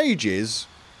she rages,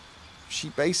 she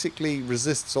basically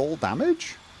resists all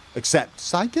damage except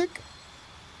psychic?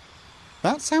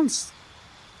 That sounds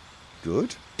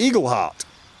good. Eagleheart.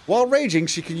 While raging,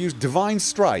 she can use Divine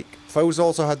Strike. Foes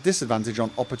also have disadvantage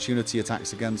on opportunity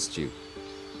attacks against you.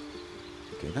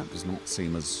 Okay, that does not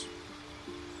seem as...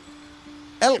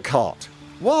 Elkheart.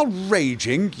 While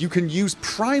raging, you can use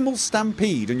Primal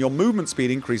Stampede and your movement speed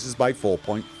increases by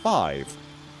 4.5.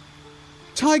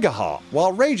 Tigerheart.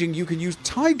 While raging, you can use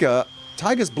Tiger's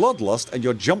Bloodlust and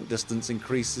your jump distance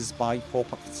increases by 4.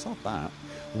 It's not that.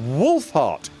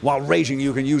 Wolfheart. While raging,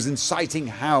 you can use Inciting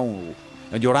Howl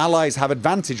and your allies have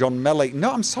advantage on melee.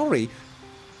 No, I'm sorry.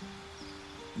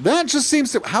 That just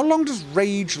seems to... How long does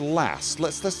rage last?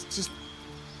 Let's just...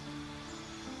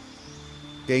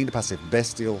 Gained passive.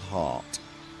 Bestial Heart.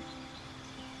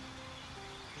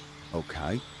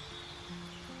 Okay.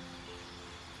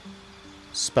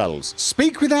 Spells.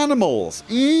 Speak with animals.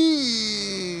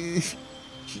 You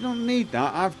don't need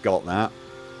that. I've got that.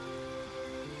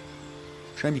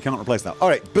 Shame you can't replace that.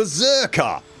 Alright,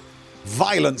 Berserker.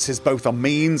 Violence is both a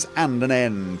means and an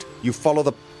end. You follow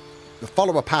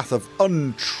a path of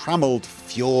untrammeled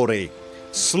fury.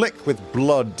 Slick with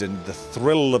blood and the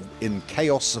thrill in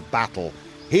chaos of battle.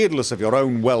 Heedless of your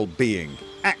own well-being.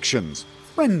 Actions.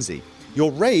 Frenzy.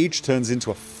 Your rage turns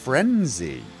into a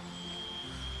frenzy.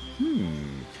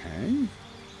 Okay.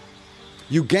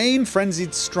 You gain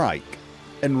Frenzied Strike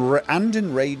and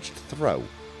Enraged Throw.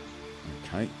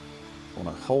 Okay. I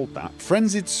want to hold that.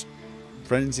 Frenzied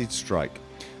Strike.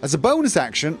 As a bonus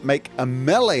action, make a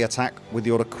melee attack with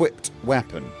your equipped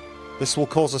weapon. This will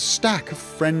cause a stack of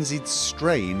Frenzied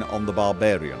Strain on the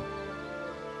Barbarian.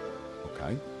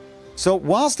 Okay. So,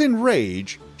 whilst in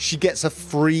rage, she gets a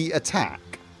free attack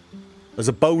as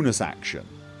a bonus action.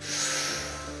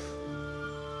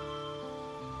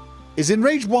 Is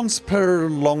Enraged once per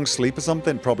long sleep or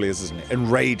something? Probably is, isn't it?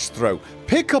 Enraged Throw.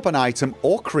 Pick up an item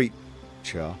or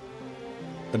creature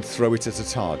and throw it at a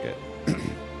target.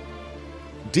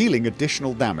 Dealing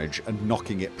additional damage and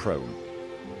knocking it prone.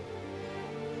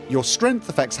 Your strength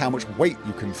affects how much weight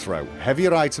you can throw.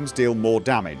 Heavier items deal more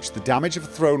damage. The damage of a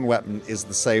thrown weapon is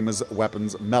the same as a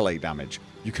weapon's melee damage.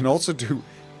 You can also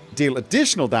deal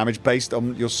additional damage based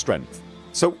on your strength.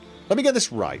 So, let me get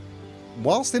this right.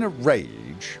 Whilst in a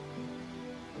rage,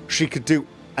 she could do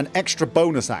an extra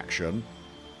bonus action,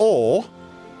 or,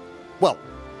 well,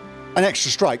 an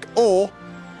extra strike, or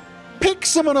pick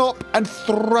someone up and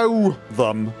throw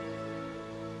them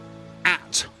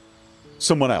at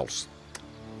someone else.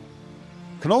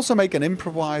 Can also make an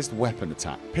improvised weapon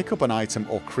attack. Pick up an item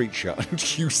or creature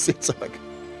and use it like...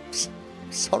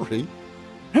 Sorry.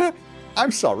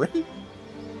 I'm sorry.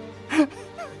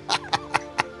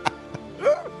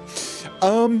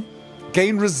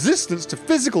 Gain resistance to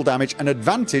physical damage and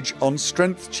advantage on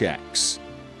strength checks.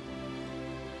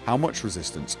 How much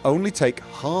resistance? Only take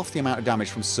half the amount of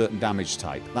damage from certain damage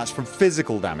type. That's from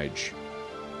physical damage.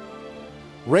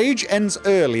 Rage ends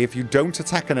early if you don't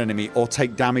attack an enemy or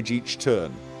take damage each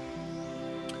turn.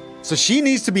 So she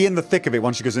needs to be in the thick of it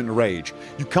once she goes into rage.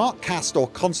 You can't cast or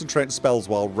concentrate spells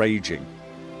while raging.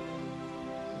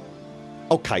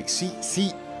 Okay,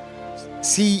 see...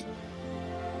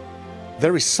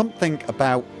 There is something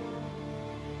about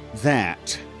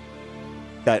that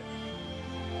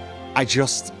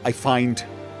I find...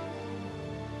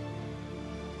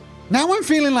 Now I'm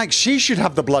feeling like she should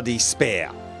have the bloody spear.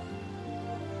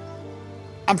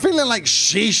 I'm feeling like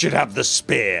she should have the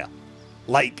spear.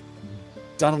 Like, I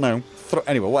don't know.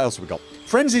 Anyway, what else have we got?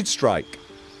 Frenzied Strike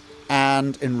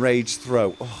and Enraged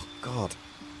Throw. Oh, God.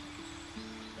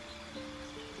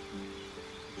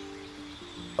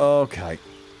 Okay.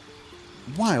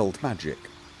 Wild magic.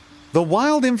 The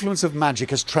wild influence of magic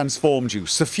has transformed you,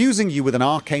 suffusing you with an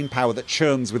arcane power that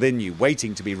churns within you,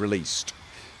 waiting to be released.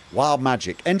 Wild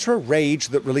magic. Enter a rage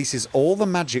that releases all the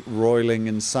magic roiling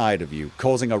inside of you,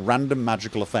 causing a random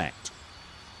magical effect.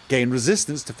 Gain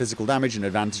resistance to physical damage and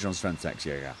advantage on strength checks.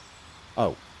 Yeah.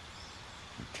 Oh.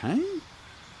 Okay.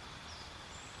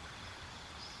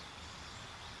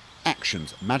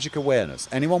 Actions. Magic awareness.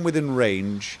 Anyone within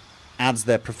range adds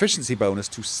their proficiency bonus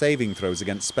to saving throws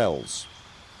against spells.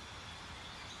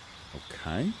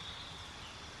 Okay.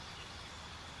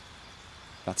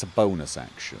 That's a bonus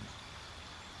action.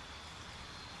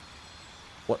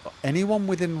 What? Anyone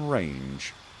within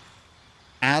range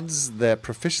adds their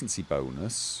proficiency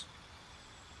bonus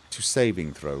to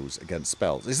saving throws against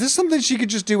spells. Is this something she could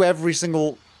just do every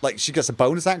single... Like, she gets a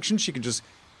bonus action, she could just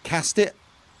cast it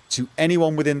to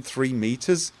anyone within 3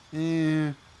 meters.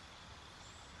 I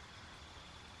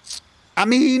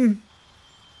mean,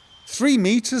 3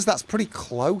 meters, that's pretty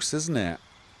close, isn't it?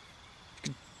 You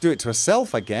could do it to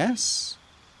herself, I guess.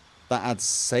 That adds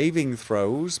saving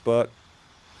throws, but...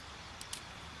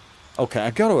 Okay,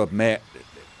 I gotta admit...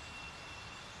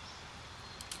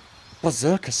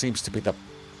 Berserker seems to be the...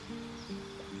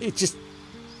 It just...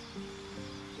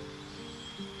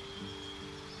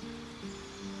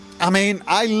 I mean,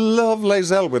 I love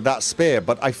Lae'zel with that spear,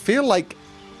 but I feel like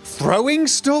throwing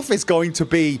stuff is going to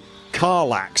be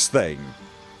Karlach's thing.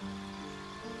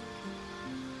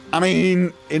 I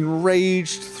mean,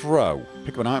 enraged throw.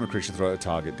 Pick up an item or creature, throw at a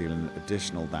target, dealing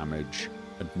additional damage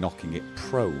and knocking it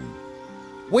prone.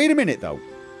 Wait a minute, though.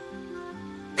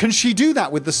 Can she do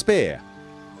that with the spear?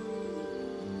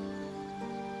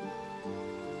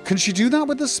 Can she do that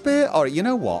with the spear? Alright, you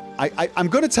know what? I'm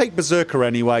going to take Berserker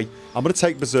anyway. I'm going to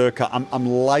take Berserker. I'm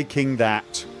liking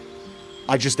that.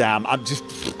 I just am. I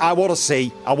want to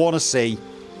see. I want to see.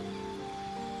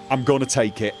 I'm going to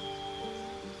take it.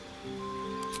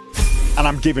 And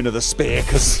I'm giving her the spear,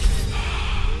 because...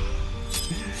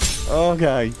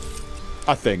 Okay.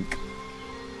 I think.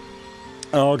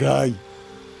 Okay.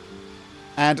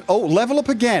 And, oh, level up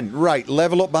again. Right,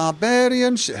 level up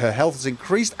Barbarian. Her health has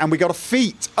increased. And we got a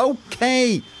feat.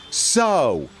 Okay.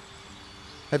 So.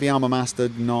 Heavy Armor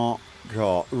Mastered, not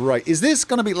got. Right, is this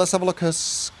going to be... Let's have a look at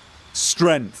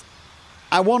Strength.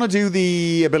 I want to do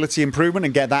the ability improvement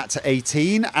and get that to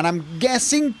 18. And I'm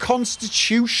guessing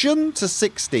Constitution to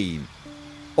 16.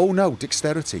 Oh, no,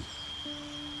 Dexterity.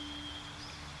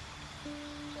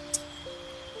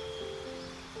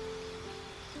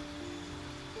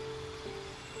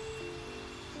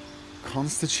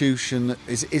 Constitution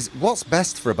is what's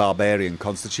best for a barbarian,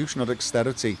 Constitution or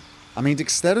Dexterity? I mean,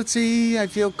 Dexterity I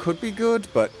feel could be good,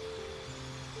 but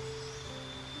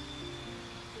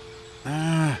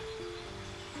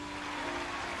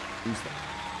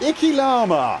Icky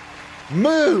Llama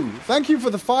Moo, thank you for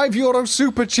the €5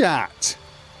 super chat.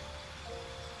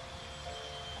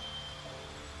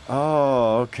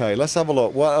 Oh, okay, let's have a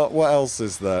look. What else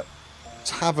is there?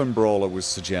 Tavern Brawler was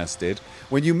suggested.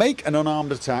 When you make an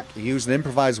unarmed attack, you use an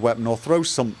improvised weapon or throw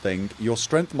something, your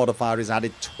strength modifier is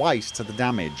added twice to the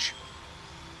damage.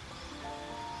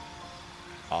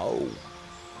 Oh.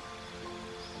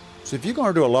 So if you're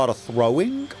going to do a lot of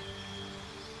throwing,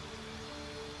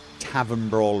 Tavern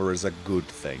Brawler is a good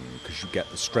thing, because you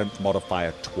get the strength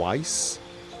modifier twice,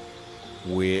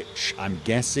 which I'm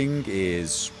guessing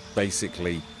is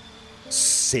basically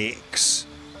 6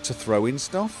 to throw in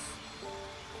stuff.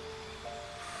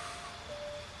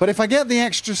 But if I get the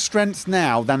extra strength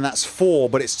now, then that's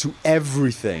 4, but it's to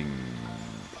everything.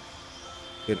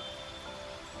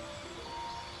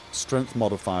 Strength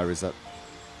modifier is that...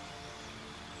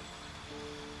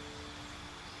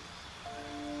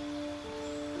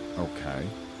 Okay.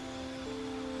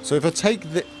 So if I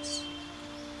take this...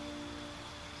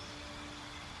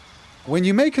 When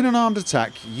you make an unarmed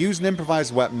attack, use an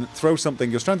improvised weapon, throw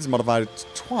something, your strength is modified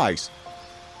twice.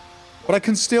 But I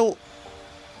can still...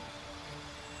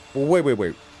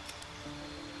 Wait.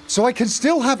 So I can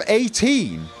still have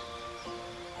 18.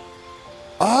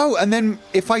 Oh, and then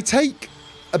if I take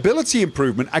ability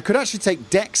improvement, I could actually take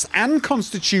Dex and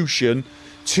Constitution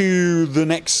to the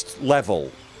next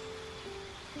level.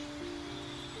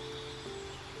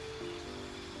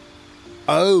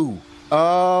 Oh,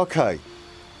 okay.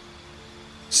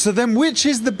 So then which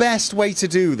is the best way to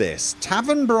do this?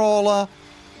 Tavern Brawler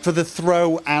for the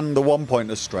throw and the 1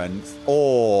 point of strength,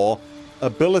 or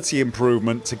ability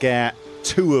improvement to get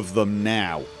 2 of them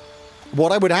now?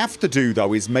 What I would have to do,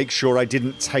 though, is make sure I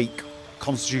didn't take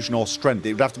Constitution or Strength.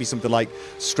 It would have to be something like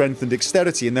Strength and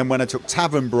Dexterity, and then when I took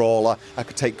Tavern Brawler, I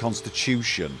could take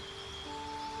Constitution.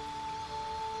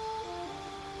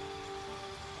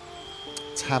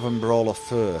 Tavern Brawler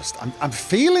first. I'm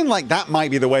feeling like that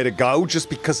might be the way to go, just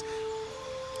because...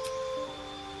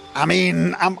 I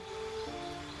mean,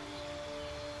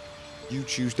 You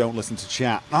choose, don't listen to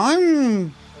chat. I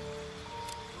mean,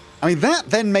 that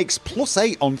then makes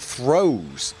 +8 on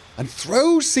throws. And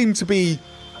throws seem to be...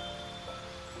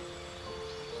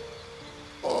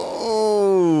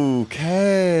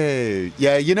 Okay.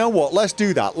 Yeah, you know what? Let's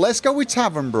do that. Let's go with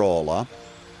Tavern Brawler.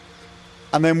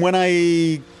 And then when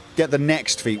I get the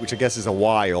next feat, which I guess is a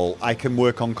while, I can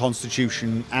work on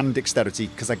Constitution and Dexterity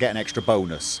because I get an extra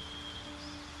bonus.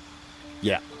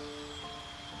 Yeah.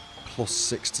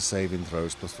 +6 to saving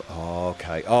throws.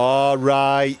 Okay. All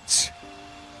right.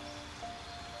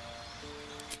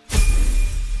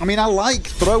 I mean, I like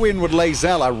throwing with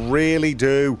Lae'zel. I really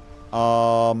do.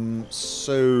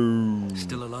 So...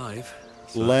 Still alive?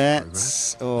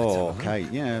 Let's... Oh, okay,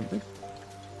 yeah.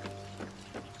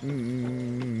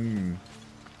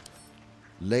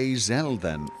 Lae'zel,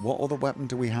 then. What other weapon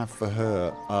do we have for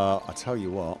her? I tell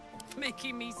you what.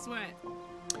 Making me sweat.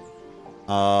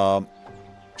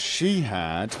 She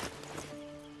had...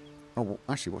 Oh, well,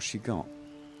 actually, what's she got?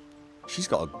 She's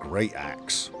got a great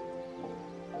axe.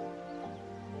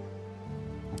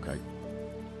 Okay.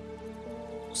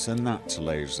 Send that to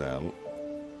Lae'zel.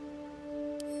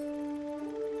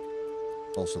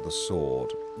 Also the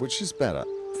sword. Which is better?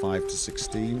 5 to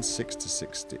 16, 6 to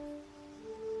 60.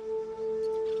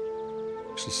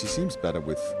 Actually, she seems better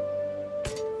with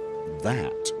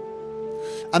that.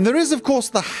 And there is, of course,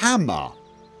 the hammer.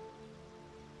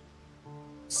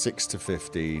 6 to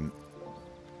 15.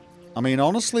 I mean,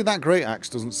 honestly, that great axe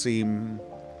doesn't seem...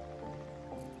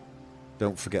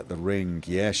 Don't forget the ring.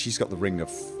 Yeah, she's got the ring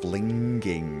of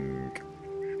flinging.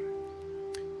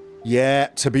 Yeah,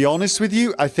 to be honest with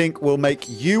you, I think we'll make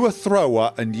you a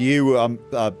thrower and you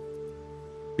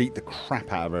beat the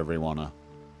crap out of everyone.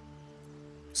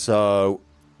 So,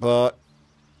 but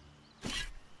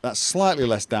that's slightly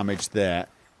less damage there.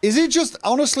 Is it just,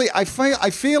 honestly, I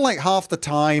feel like half the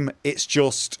time it's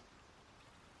just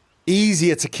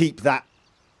easier to keep that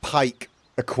pike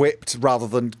equipped rather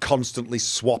than constantly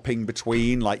swapping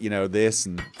between, like, you know, this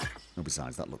and... Oh,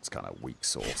 besides, that looks kind of weak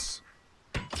sauce.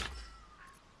 I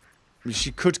mean,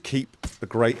 she could keep the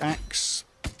great axe.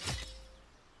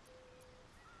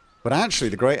 But actually,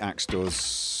 the great axe does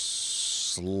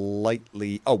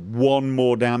slightly... Oh, 1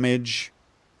 more damage.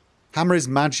 Hammer is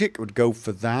magic. Would go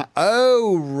for that.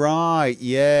 Oh, right.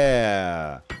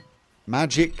 Yeah.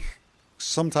 Magic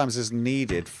sometimes is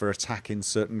needed for attacking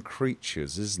certain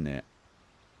creatures, isn't it?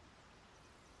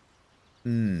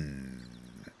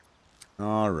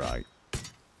 Alright.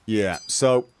 Yeah,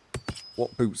 so...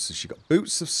 What boots has she got?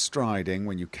 Boots of Striding.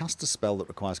 When you cast a spell that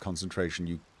requires concentration,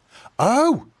 you...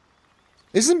 Oh!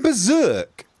 Isn't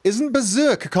Berserk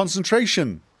a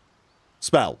concentration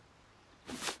spell?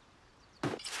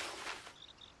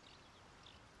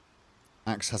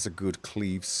 Axe has a good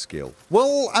cleave skill.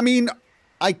 Well, I mean,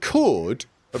 I could,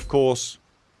 of course,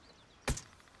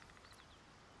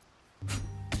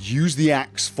 use the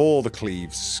axe for the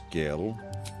cleave skill.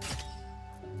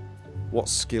 What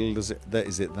skill does it...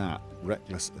 Is it that?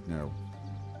 Reckless... No.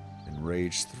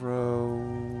 Enraged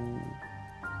throw.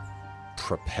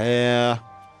 Prepare.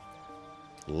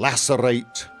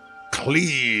 Lacerate.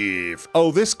 Cleave.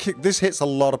 Oh, this hits a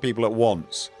lot of people at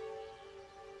once.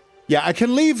 Yeah, I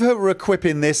can leave her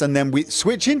equipping this and then we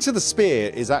switch into the spear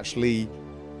is actually...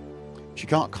 She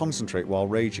can't concentrate while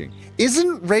raging.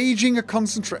 Isn't raging a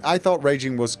concentration? I thought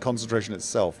raging was concentration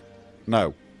itself.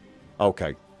 No.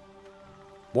 Okay.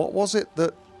 What was it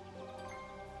that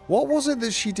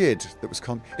she did that was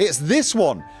It's this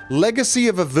one. Legacy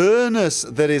of Avernus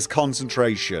that is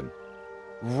concentration.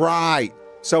 Right.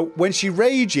 So when she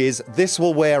rages, this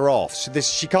will wear off. So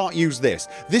she can't use this.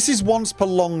 This is once per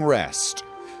long rest.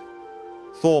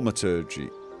 Thaumaturgy.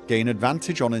 Gain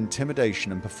advantage on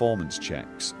intimidation and performance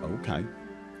checks. Okay.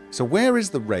 So where is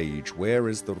the rage? Where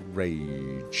is the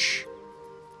rage?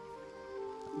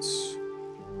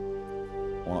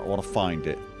 I want to find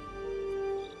it.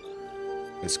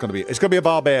 It's gonna be a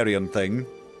barbarian thing.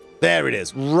 There it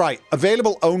is. Right.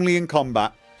 Available only in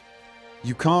combat.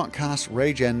 You can't cast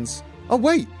rage ends. Oh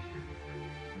wait.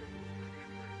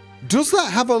 Does that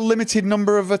have a limited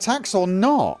number of attacks or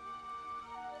not?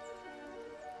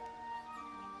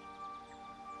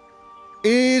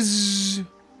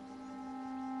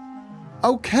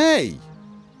 Okay.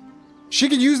 She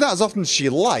can use that as often as she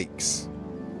likes.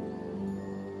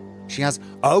 She has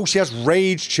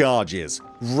rage charges.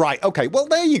 Right, okay, well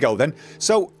there you go then.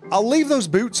 So I'll leave those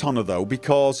boots on her though,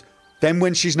 because then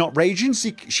when she's not raging,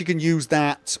 she can use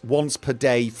that once per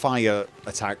day fire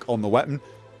attack on the weapon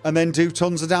and then do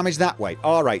tons of damage that way.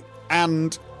 Alright,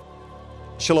 and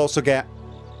she'll also get,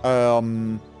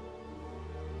 while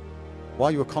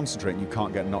you are concentrating, you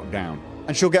can't get knocked down.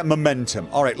 And she'll get momentum.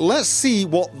 Alright, let's see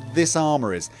what this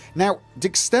armor is. Now,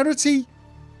 dexterity...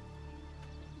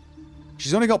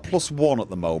 She's only got +1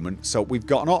 at the moment, so we've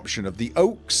got an option of the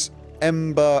Oak's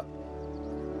Ember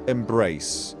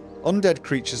Embrace. Undead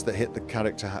creatures that hit the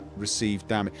character receive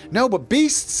damage. No, but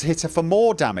beasts hit her for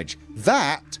more damage.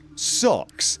 That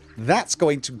sucks. That's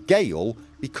going to Gale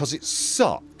because it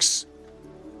sucks.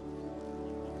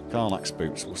 Karlach's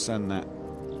boots. We'll send that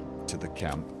to the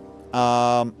camp.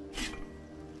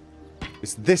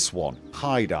 It's this one.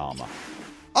 Hide armor.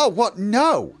 Oh, what?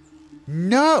 No.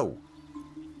 No.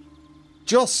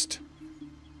 Just...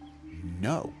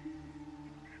 No.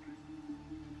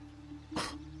 I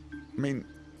mean,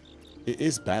 it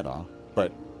is better.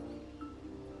 But...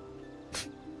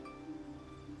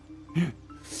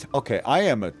 okay, I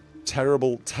am a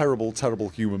terrible, terrible, terrible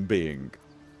human being.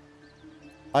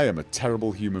 I am a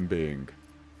terrible human being.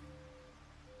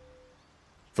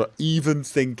 For even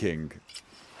thinking.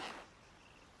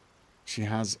 She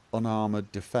has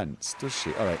unarmored defense, does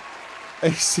she? Alright.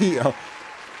 AC... Oh.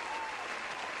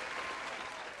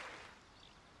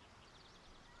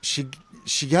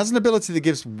 She has an ability that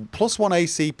gives +1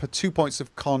 AC per 2 points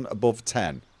of con above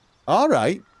 10.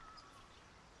 Alright.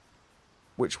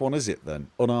 Which one is it then?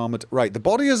 Unarmored. Right, the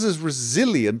body is as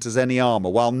resilient as any armor.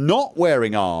 While not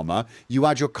wearing armor, you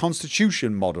add your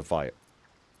constitution modifier.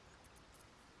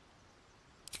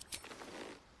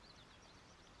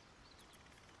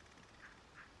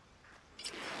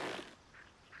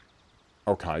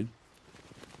 Okay.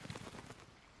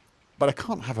 But I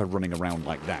can't have her running around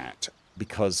like that.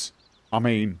 Because, I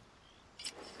mean,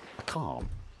 I can't.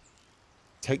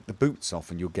 Take the boots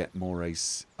off and you'll get more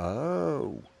AC.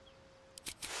 Oh.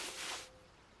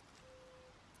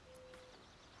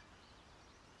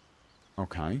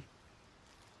 Okay.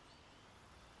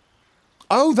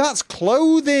 Oh, that's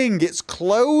clothing! It's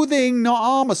clothing, not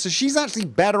armor. So she's actually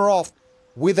better off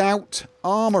without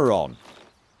armor on.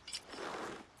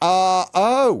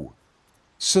 Oh.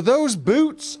 So those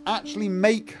boots actually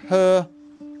make her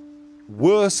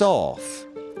worse off.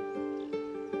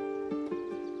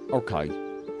 Okay.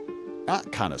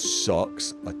 That kind of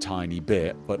sucks a tiny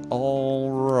bit, but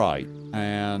alright.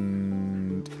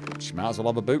 And she might as well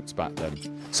have her boots back then.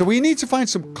 So we need to find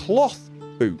some cloth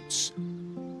boots.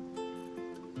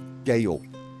 Gale.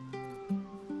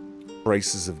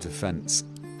 Braces of defense.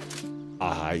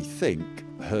 I think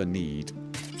her need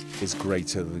is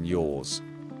greater than yours.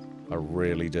 I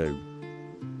really do.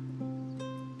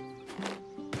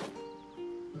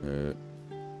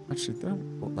 Actually, they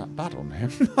don't look that bad on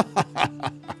him.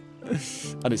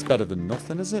 And it's better than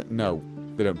nothing, is it? No.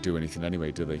 They don't do anything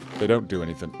anyway, do they? They don't do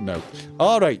anything. No.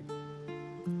 Alright.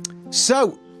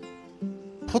 So,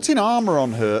 putting armor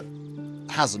on her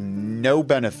has no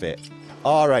benefit.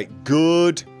 Alright,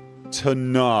 good to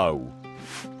know.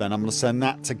 Then I'm going to send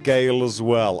that to Gale as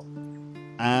well.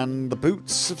 And the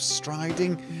boots of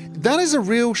striding. That is a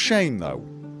real shame, though.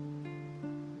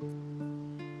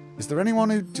 Is there anyone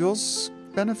who does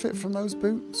benefit from those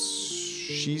boots?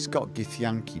 She's got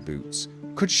Githyanki boots.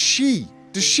 Could she?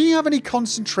 Does she have any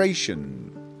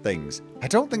concentration things? I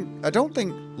don't think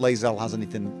Lae'zel has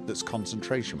anything that's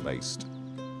concentration based.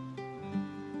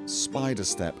 Spider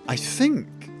step. I think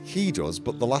he does,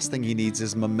 but the last thing he needs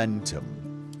is momentum.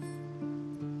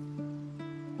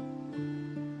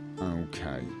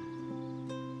 Okay.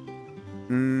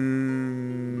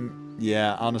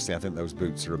 Yeah, honestly, I think those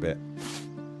boots are a bit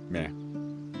meh.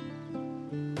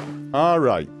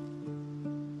 Alright.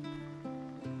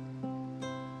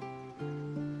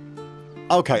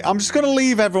 Okay, I'm just going to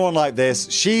leave everyone like this.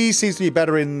 She seems to be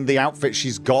better in the outfit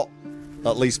she's got,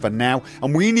 at least for now.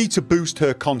 And we need to boost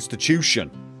her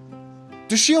constitution.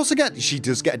 Does she also get... She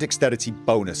does get a dexterity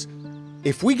bonus.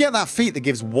 If we get that feat that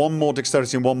gives 1 more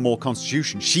dexterity and 1 more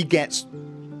constitution, she gets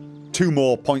 2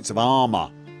 more points of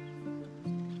armor.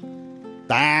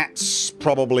 That's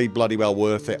probably bloody well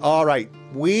worth it. Alright,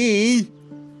 we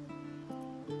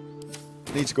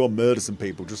need to go and murder some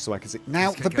people just so I can see.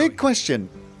 Now, the big question...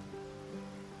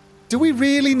 Do we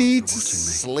really need to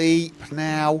sleep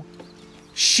now?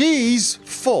 She's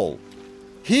full.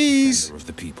 He's of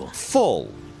the people. Full.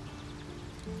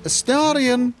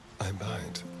 Astarion... I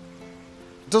mind.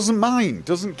 Doesn't mind,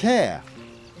 doesn't care.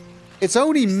 It's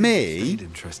only me.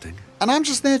 Interesting. And I'm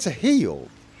just there to heal.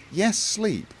 Yes,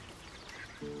 sleep.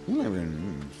 No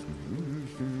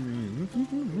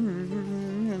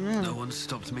one's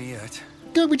stopped me yet.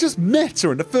 Good, we just met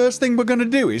her and the first thing we're going to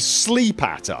do is sleep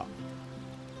at her.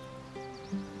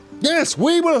 Yes,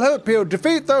 we will help you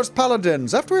defeat those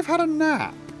paladins after we've had a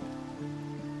nap.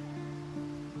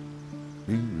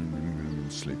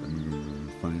 Sleep.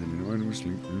 I'm going to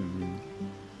sleep.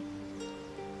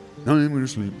 I'm going to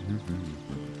sleep.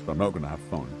 But I'm not going to have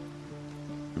fun.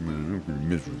 I'm going to be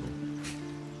miserable.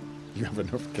 You have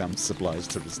enough camp supplies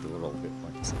to restore all hit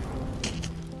points.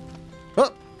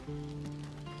 Oh!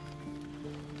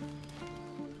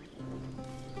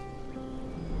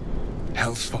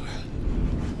 Hellsfire.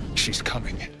 She's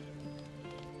coming.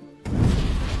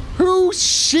 Who's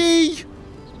she?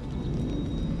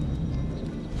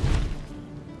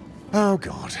 Oh,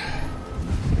 God.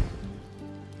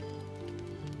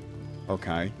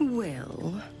 Okay.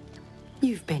 Well,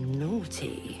 you've been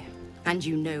naughty. And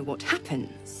you know what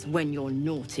happens when you're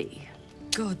naughty.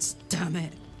 God damn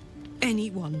it.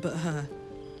 Anyone but her.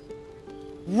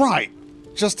 Right.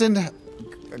 Just in...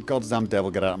 goddamn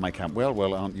devil, get out of my camp.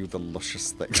 Well, aren't you the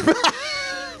luscious thing?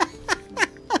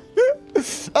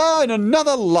 In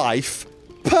another life,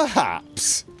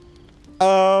 perhaps.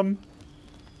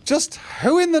 Just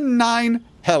who in the 9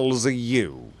 hells are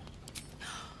you?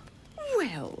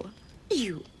 Well,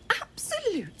 you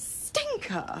absolute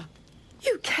stinker.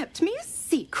 You kept me a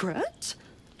secret?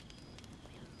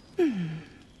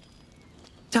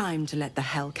 Time to let the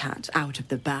Hellcat out of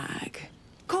the bag.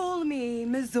 Call me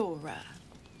Mizora.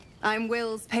 I'm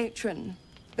Will's patron,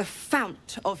 the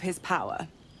fount of his power.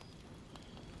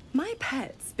 My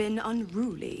pet's been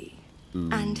unruly,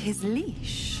 and his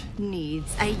leash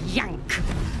needs a yank.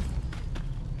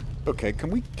 Okay, can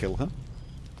we kill her?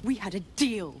 We had a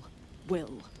deal,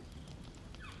 Will.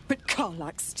 But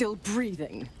Karlak's still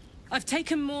breathing. I've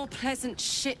taken more pleasant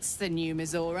shits than you,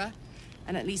 Mizora.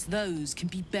 And at least those can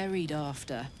be buried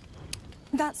after.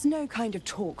 That's no kind of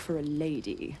talk for a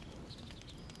lady.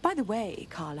 By the way,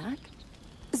 Karlak,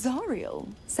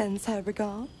 Zariel sends her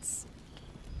regards.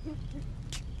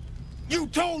 You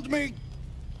told me!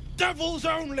 Devils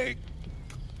only!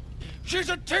 She's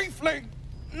a tiefling,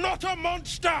 not a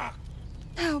monster!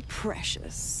 How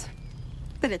precious.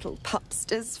 The little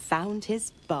pupster's found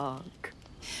his bark.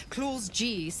 Clause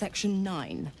G, Section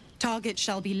 9. Target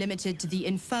shall be limited to the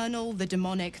infernal, the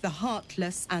demonic, the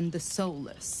heartless, and the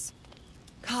soulless.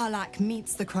 Karlak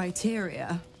meets the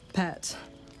criteria, pet.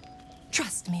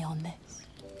 Trust me on this.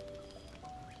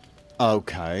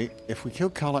 Okay, if we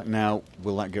kill Karlak now,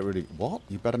 will that get rid of... What?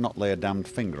 You better not lay a damned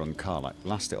finger on Karlak.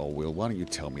 Blast it all, Will. Why don't you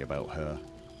tell me about her?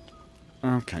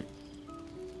 Okay.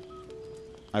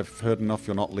 I've heard enough.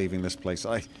 You're not leaving this place.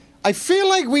 I feel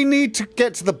like we need to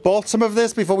get to the bottom of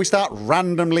this before we start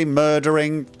randomly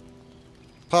murdering.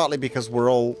 Partly because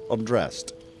we're all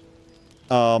undressed.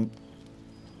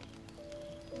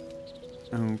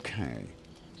 Okay.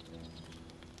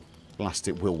 Blast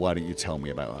it, Will. Why don't you tell me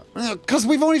about her? Because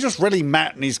we've only just really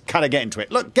met and he's kind of getting to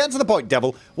it. Look, get to the point,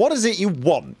 Devil. What is it you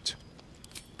want?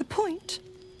 The point?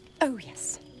 Oh,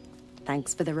 yes.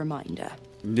 Thanks for the reminder.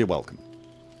 You're welcome.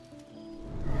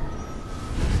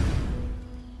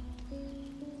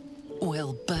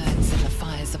 Will burns in the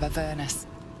fires of Avernus.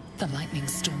 The lightning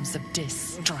storms of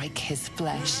Dis strike his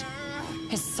flesh.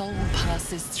 His soul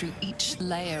passes through each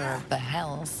layer of the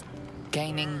hells,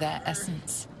 gaining their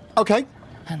essence. Okay.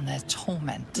 And their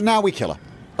torment. Now we kill her.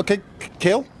 Okay,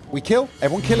 kill. We kill.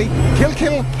 Everyone kill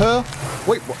Kill her.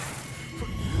 Wait, what?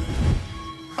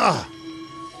 Ah.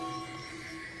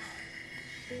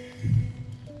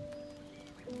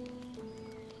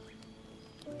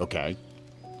 Okay.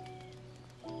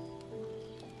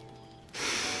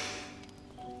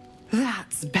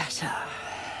 That's better.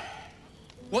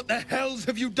 What the hells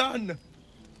have you done?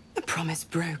 A promise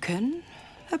broken,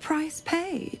 a price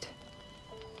paid.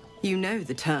 You know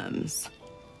the terms.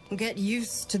 Get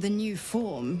used to the new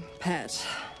form, pet.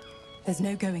 There's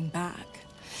no going back.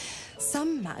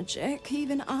 Some magic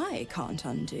even I can't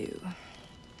undo.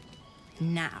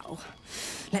 Now,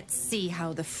 let's see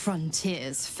how the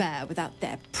frontiers fare without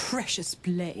their precious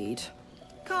blade.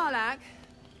 Karlak,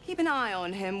 keep an eye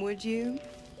on him, would you?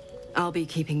 I'll be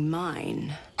keeping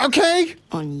mine. Okay.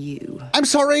 On you. I'm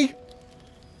sorry.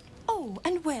 Oh,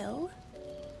 and Will,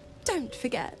 don't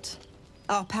forget,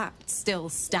 our pact still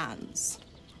stands.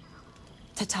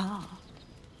 Ta-ta.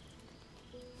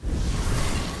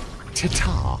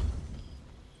 Ta-ta.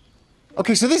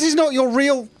 Okay, so this is not your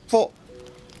real form.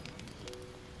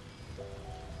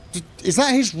 Is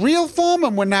that his real form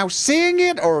and we're now seeing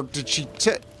it? Or did she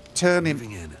turn him?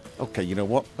 In. Okay, you know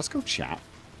what? Let's go chat.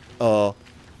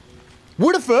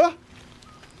 Woodifer!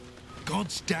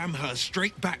 God's damn her,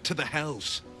 straight back to the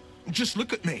hells. Just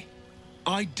look at me.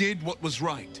 I did what was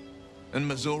right, and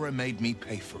Mizora made me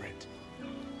pay for it.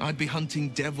 I'd be hunting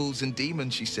devils and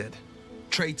demons, she said.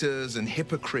 Traitors and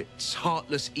hypocrites,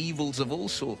 heartless evils of all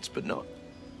sorts, but not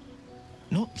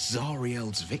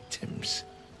Zariel's victims.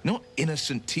 Not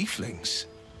innocent tieflings.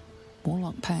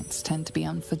 Warlock pacts tend to be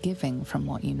unforgiving from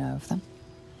what you know of them.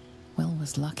 Will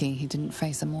was lucky he didn't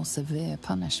face a more severe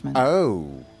punishment.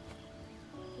 Oh.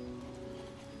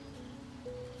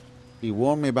 You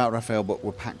warned me about Raphael, but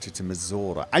were pacted to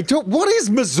Mizora. What is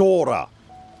Mizora?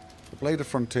 The Blade of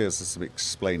Frontiers has some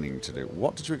explaining to do.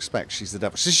 What did you expect? She's the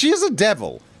devil. So she is a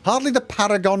devil. Hardly the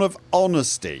paragon of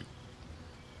honesty.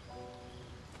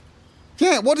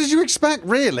 Yeah, what did you expect,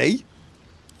 really?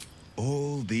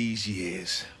 All these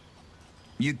years.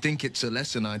 You'd think it's a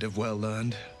lesson I'd have well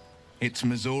learned. It's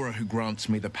Mizora who grants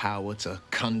me the power to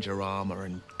conjure armor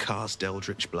and cast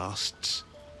eldritch blasts.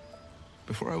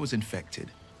 Before I was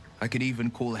infected, I could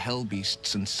even call hell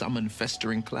beasts and summon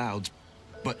festering clouds.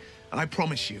 But I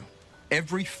promise you,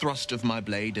 Every thrust of my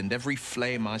blade and every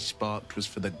flame I sparked was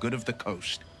for the good of the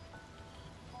coast.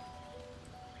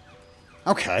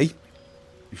 Okay.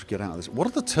 You should get out of this. What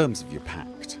are the terms of your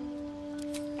pact?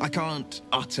 I can't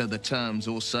utter the terms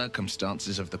or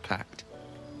circumstances of the pact.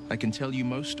 I can tell you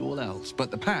most all else,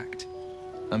 but the pact,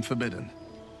 I'm forbidden,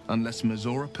 unless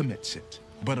Mizora permits it.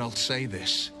 But I'll say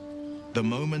this. The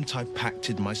moment I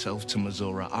pacted myself to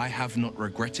Mizora, I have not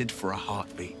regretted for a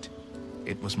heartbeat.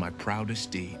 It was my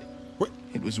proudest deed. What?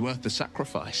 It was worth the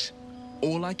sacrifice.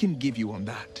 All I can give you on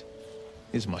that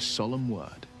is my solemn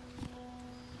word.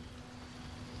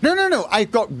 No, no, no.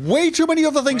 I've got way too many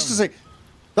other things to say.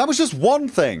 That was just one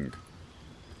thing.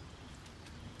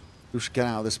 You should get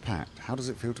out of this pact. How does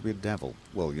it feel to be a devil?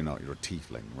 Well, you're not. You're a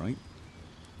tiefling, right?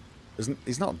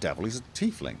 He's not a devil. He's a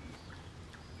tiefling.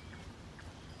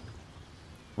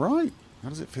 Right. How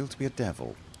does it feel to be a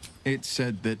devil? It's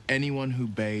said that anyone who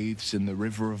bathes in the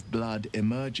river of blood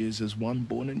emerges as one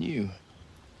born anew.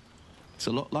 It's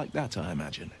a lot like that, I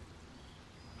imagine.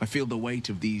 I feel the weight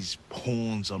of these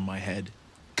horns on my head,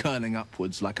 curling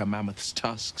upwards like a mammoth's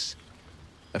tusks.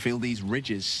 I feel these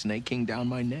ridges snaking down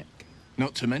my neck.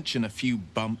 Not to mention a few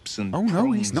bumps and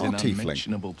prongs in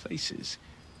unmentionable places.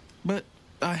 But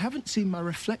I haven't seen my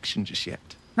reflection just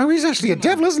yet. No, he's actually a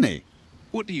devil, isn't he?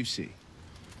 What do you see?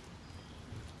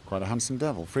 Quite a handsome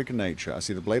devil. Freak of nature. I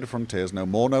see the Blade of Frontiers, no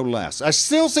more, no less. I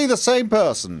still see the same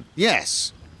person.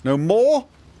 Yes. No more,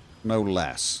 no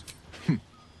less.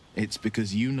 It's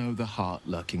because you know the heart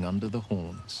lurking under the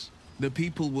horns. The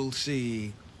people will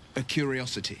see a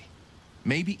curiosity.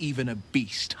 Maybe even a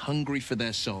beast hungry for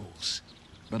their souls.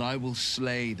 But I will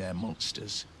slay their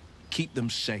monsters. Keep them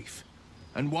safe.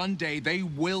 And one day they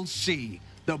will see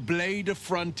the Blade of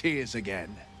Frontiers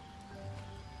again.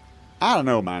 I don't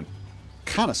know, man.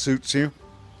 Kind of suits you.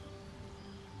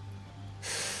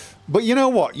 But you know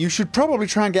what? You should probably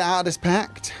try and get out of this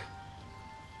pact.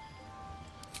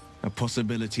 A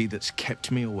possibility that's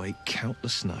kept me awake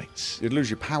countless nights. You'd lose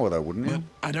your power though, wouldn't you?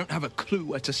 But I don't have a clue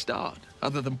where to start,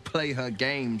 other than play her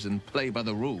games and play by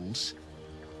the rules.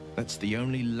 That's the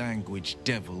only language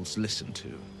devils listen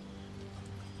to.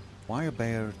 Why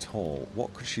obey her at all?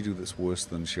 What could she do that's worse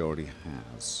than she already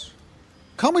has?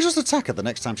 Can't we just attack her the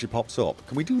next time she pops up?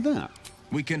 Can we do that?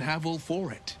 We can have all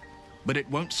for it, but it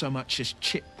won't so much as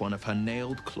chip one of her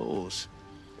nailed claws.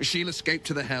 She'll escape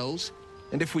to the Hells,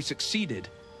 and if we succeeded,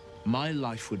 my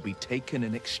life would be taken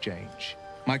in exchange.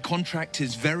 My contract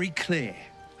is very clear.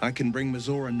 I can bring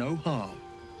Mizora no harm.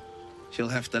 She'll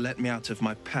have to let me out of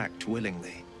my pact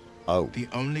willingly. Oh. The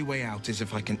only way out is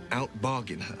if I can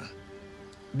out-bargain her.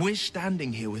 We're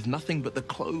standing here with nothing but the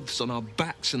clothes on our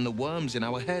backs and the worms in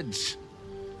our heads.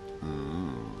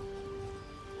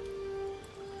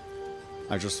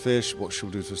 I just fear what she'll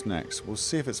do to us next. We'll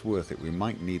see if it's worth it. We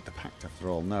might need the pact after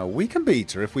all. No, we can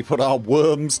beat her if we put our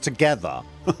worms together.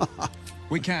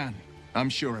 We can. I'm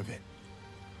sure of it.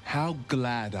 How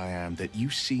glad I am that you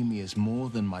see me as more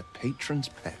than my patron's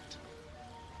pet.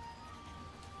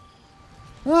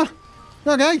 Ah,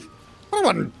 okay. That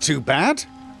wasn't too bad.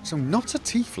 So not a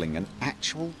tiefling, an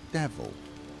actual devil.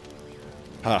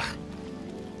 Ah.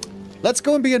 Let's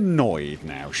go and be annoyed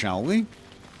now, shall we?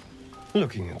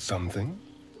 Looking at something.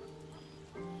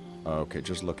 Okay,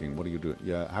 just looking. What are you doing?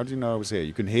 Yeah, how do you know I was here?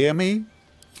 You can hear me?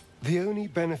 The only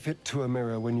benefit to a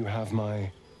mirror when you have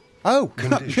my... Oh,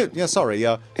 condition. yeah, sorry,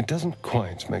 It doesn't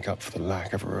quite make up for the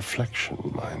lack of a reflection,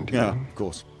 mind you. Yeah, of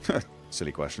course.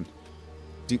 Silly question.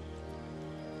 Do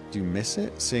you miss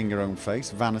it, seeing your own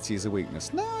face? Vanity is a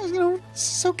weakness. No, you know,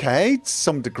 it's okay to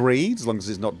some degree, as long as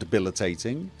it's not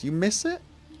debilitating. Do you miss it,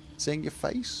 seeing your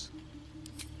face?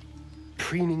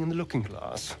 Preening in the looking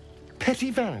glass.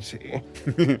 Petty vanity.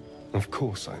 Of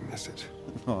course I miss it.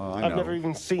 Oh, I know. I've never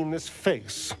even seen this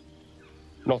face.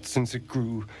 Not since it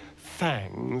grew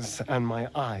fangs and my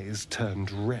eyes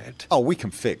turned red. Oh, we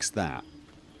can fix that.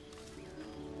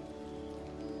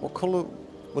 What colour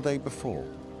were they before?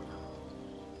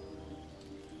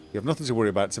 You have nothing to worry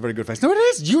about. It's a very good face. No, it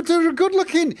is. You're a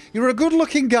good-looking. You're a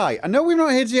good-looking guy. I know we've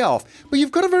not hit you off, but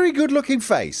you've got a very good-looking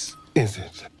face. Is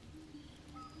it?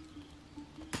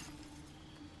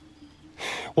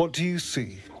 What do you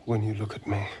see when you look at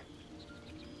me?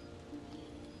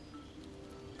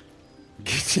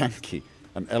 Yankee,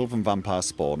 an elven vampire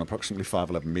spawn, approximately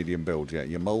 5'11", medium build. Yeah,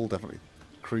 your mole definitely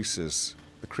creases.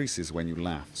 The creases when you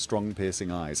laugh. Strong,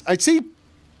 piercing eyes. I see.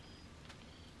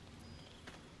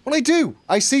 Well, I do.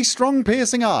 I see strong,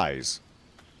 piercing eyes.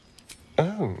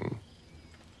 Oh.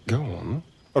 Go on.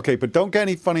 Okay, but don't get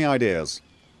any funny ideas.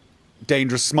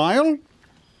 Dangerous smile?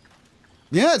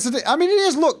 Yeah, I mean, it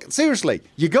is. Look, seriously,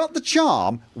 you got the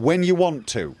charm when you want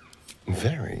to.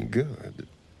 Very good.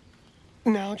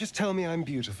 Now just tell me I'm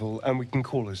beautiful and we can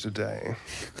call it a day.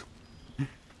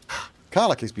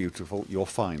 Karlach is beautiful. You're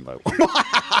fine, though.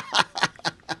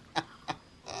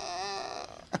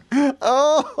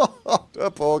 Oh,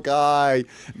 the poor guy.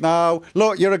 No,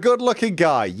 look, you're a good-looking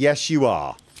guy. Yes, you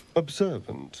are.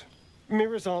 Observant.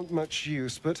 Mirrors aren't much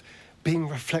use, but being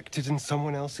reflected in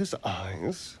someone else's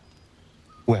eyes?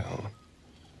 Well,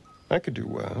 I could do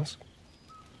worse.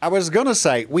 I was going to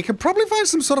say, we could probably find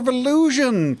some sort of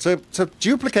illusion to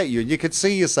duplicate you and you could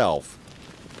see yourself.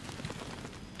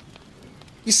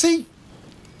 You see,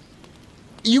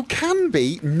 you can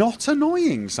be not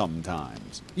annoying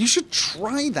sometimes. You should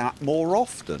try that more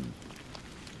often.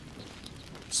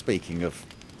 Speaking of...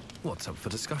 What's up for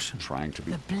discussion? Trying to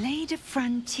be... The Blade of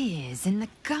Frontiers in the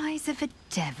guise of a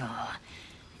devil.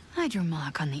 I'd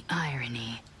remark on the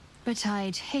irony, but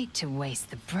I'd hate to waste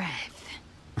the breath.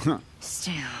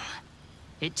 Still,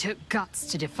 it took guts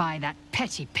to defy that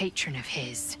petty patron of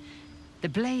his. The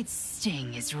Blade's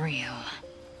sting is real.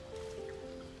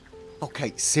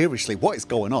 Okay, seriously, what is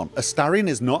going on? Astarion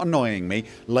is not annoying me.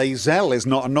 Lae'zel is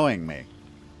not annoying me.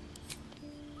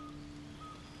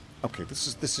 Okay, this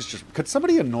is just... Could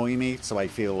somebody annoy me so I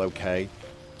feel okay?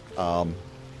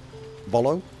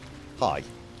 Volo? Hi.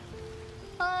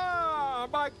 Ah,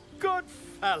 my good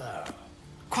fellow.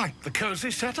 Quite the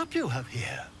cozy setup you have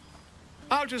here.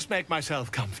 I'll just make myself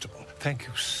comfortable. Thank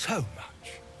you so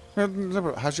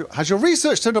much. Has your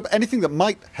research turned up anything that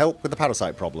might help with the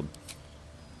parasite problem?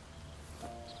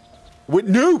 Wait,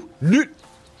 no! No!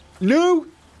 No!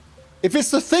 If it's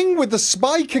the thing with the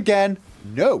spike again,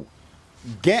 no.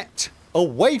 Get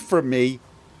away from me,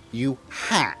 you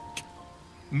hack.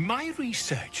 My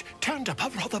research turned up a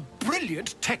rather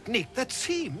brilliant technique that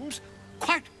seems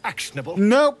quite actionable.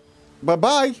 No.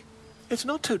 Bye-bye. It's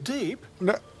not too deep.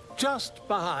 No. Just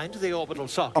behind the orbital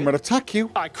socket. I'm going to attack you.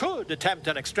 I could attempt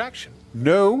an extraction.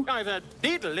 No. I've a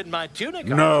needle in my tunic.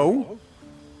 No.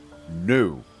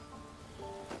 No.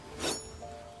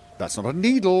 That's not a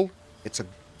needle. It's a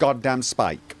goddamn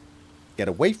spike. Get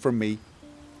away from me.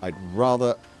 I'd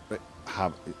rather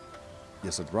have...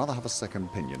 Yes, I'd rather have a second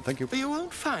opinion. Thank you. You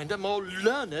won't find a more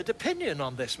learned opinion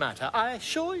on this matter, I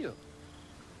assure you.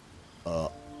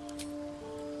 All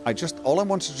I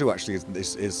wanted to do actually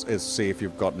is see if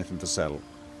you've got anything to sell.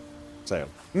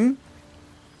 Hmm?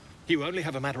 You only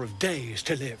have a matter of days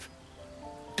to live.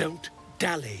 Don't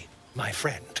dally, my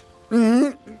friend.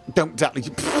 Don't dally.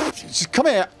 Just come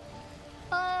here.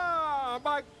 Ah,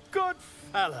 my good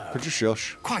fellow. Could you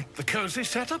shush? Quite the cozy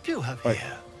setup you have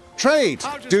here. Trade.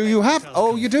 Do you have...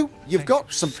 Oh, you do. You've got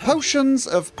you some so potions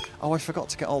of... Oh, I forgot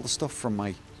to get all the stuff from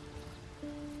my...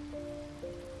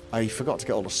 I forgot to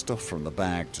get all the stuff from the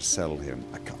bag to sell him.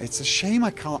 It's a shame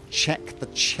I can't check the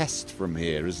chest from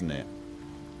here, isn't it?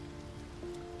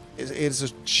 It's a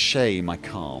shame I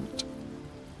can't.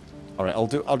 All right,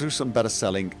 I'll do some better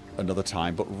selling another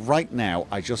time. But right now,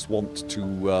 I just want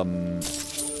to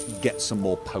get some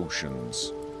more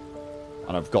potions,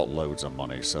 and I've got loads of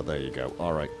money. So there you go.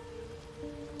 All right.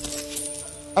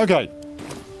 Okay.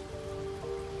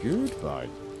 Goodbye.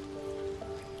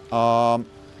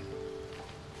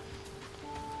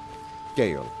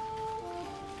 Gale.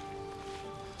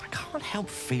 I can't help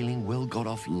feeling Will got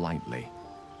off lightly.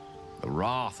 The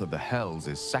wrath of the Hells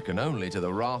is second only to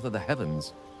the wrath of the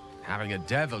heavens. Having a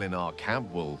devil in our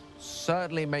camp will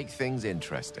certainly make things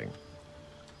interesting.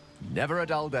 Never a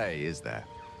dull day, is there?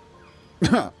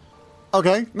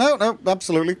 Okay. No,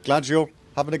 absolutely. Glad you're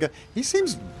having a go. He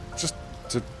seems just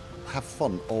to have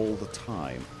fun all the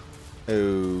time.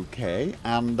 Okay,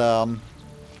 and,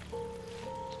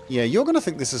 yeah, you're going to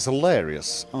think this is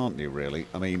hilarious, aren't you, really?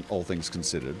 I mean, all things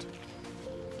considered.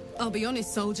 I'll be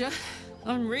honest, soldier.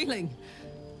 I'm reeling.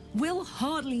 Will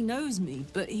hardly knows me,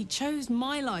 but he chose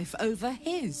my life over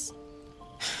his.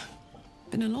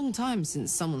 Been a long time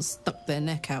since someone stuck their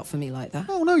neck out for me like that.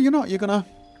 Oh, no, you're not. You're going to...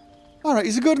 All right,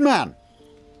 he's a good man.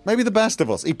 Maybe the best of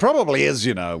us. He probably is,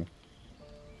 you know.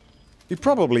 He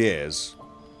probably is.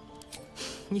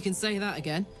 You can say that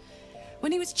again.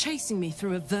 When he was chasing me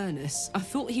through Avernus, I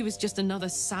thought he was just another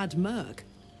sad merc.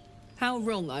 How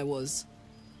wrong I was.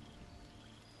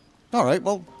 All right,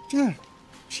 well, yeah.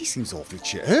 She seems awfully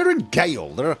chill. Her and Gale,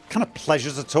 they're a kind of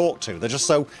pleasure to talk to. They're just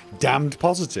so damned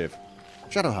positive.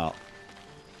 Shadowheart.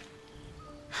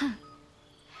 Huh.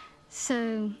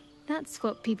 So, that's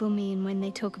what people mean when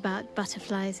they talk about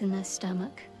butterflies in their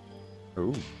stomach.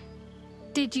 Ooh.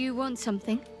 Did you want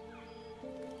something?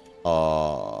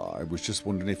 I was just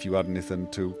wondering if you had anything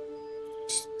to...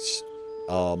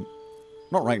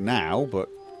 not right now, but...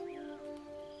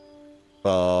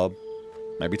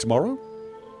 maybe tomorrow?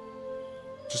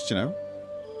 Just, you know.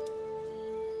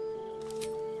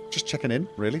 Just checking in,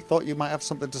 really. Thought you might have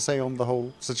something to say on the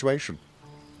whole situation.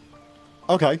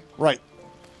 Okay, right.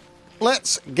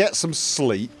 Let's get some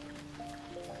sleep.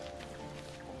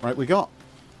 Right, we got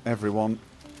everyone.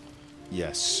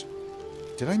 Yes.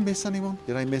 Did I miss anyone?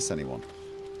 Did I miss anyone?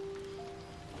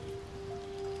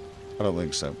 I don't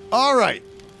think so. All right.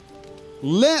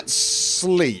 Let's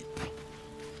sleep.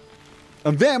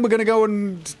 And then we're going to go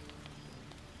and...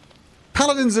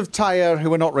 Paladins of Tyre,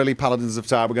 who are not really Paladins of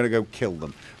Tyre, we're going to go kill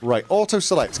them. Right,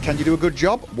 auto-select. Can you do a good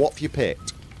job? What have you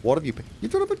picked? What have you picked?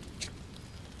 You've done a good...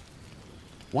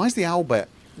 Why is the owlbear...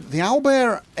 The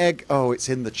owlbear egg... Oh, it's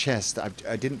in the chest.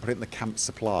 I didn't put it in the camp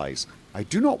supplies. I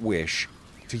do not wish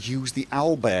to use the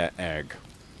owlbear egg.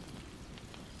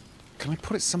 Can I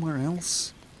put it somewhere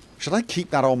else? Should I keep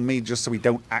that on me just so we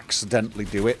don't accidentally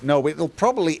do it? No, it'll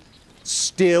probably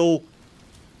still...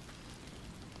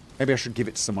 Maybe I should give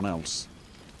it to someone else.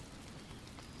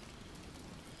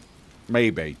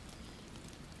 Maybe.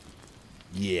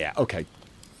 Yeah, okay.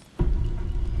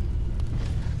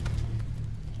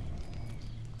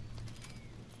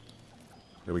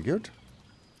 Are we good?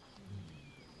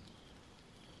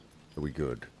 Are we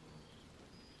good?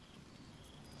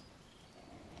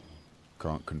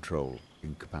 Can't control.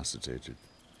 Incapacitated.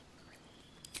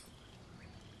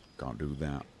 Can't do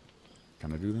that.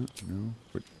 Can I do that? No.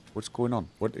 What's going on?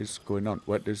 What is going on?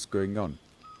 What is going on?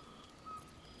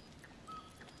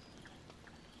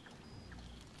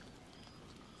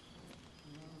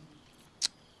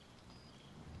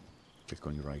 Click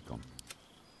on your icon.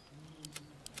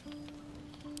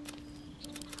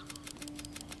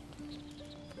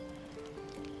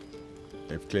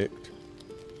 They've clicked.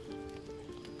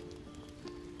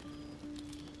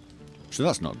 So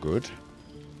that's not good.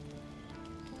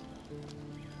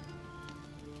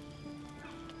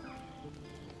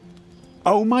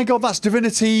 Oh my god, that's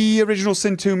Divinity Original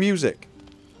Sin 2 music.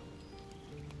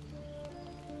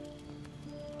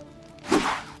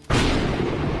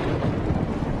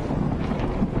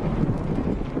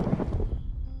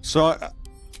 So,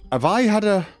 have I had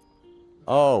a...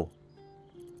 Oh.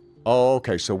 Oh,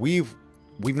 okay, so we've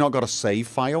not got a save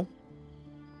file.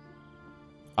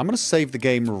 I'm going to save the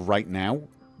game right now,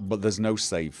 but there's no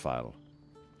save file.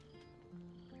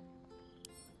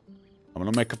 I'm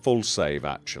going to make a full save,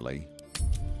 actually.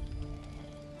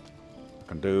 I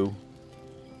can do...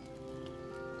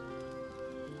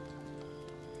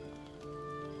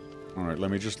 Alright,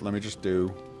 let me just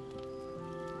do...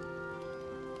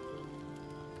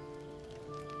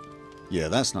 Yeah,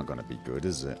 that's not going to be good,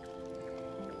 is it?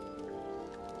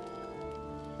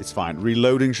 It's fine.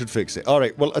 Reloading should fix it.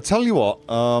 Alright, well, I tell you what.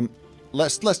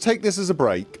 Let's take this as a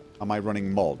break. Am I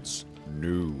running mods?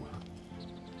 No.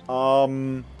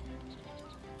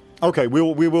 Okay,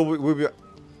 we'll be...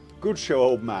 Good show,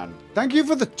 old man. Thank you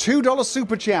for the $2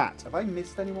 super chat. Have I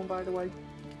missed anyone, by the way?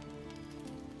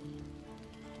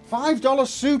 $5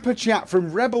 super chat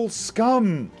from Rebel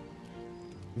Scum.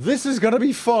 This is going to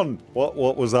be fun. What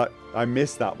was that? I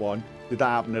missed that one. Did that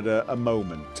happen at a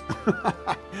moment?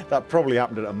 That probably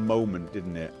happened at a moment,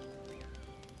 didn't it?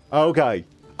 Okay.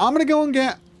 I'm going to go and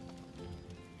get...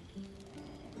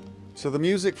 So the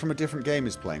music from a different game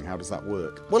is playing. How does that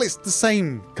work? Well, it's the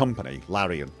same company,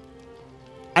 Larian.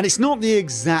 And it's not the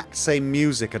exact same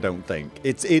music, I don't think.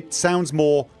 It sounds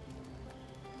more...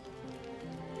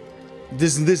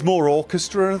 There's more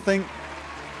orchestra, I think.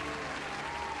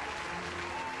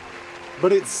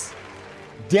 But it's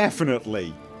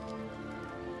definitely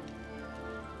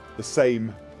the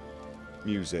same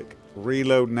music.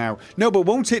 Reload now. No, but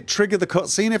won't it trigger the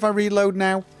cutscene if I reload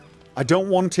now? I don't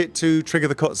want it to trigger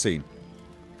the cutscene.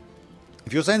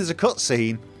 If you're saying there's a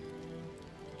cutscene...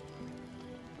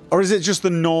 Or is it just the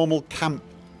normal camp?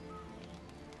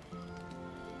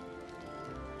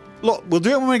 Look, we'll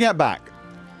do it when we get back.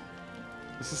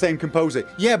 It's the same composer.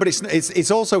 Yeah, but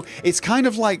it's also... It's kind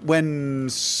of like when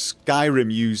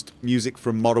Skyrim used music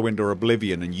from Morrowind or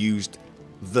Oblivion and used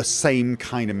the same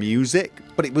kind of music,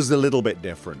 but it was a little bit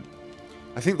different.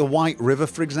 I think the White River,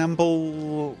 for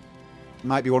example,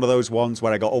 might be one of those ones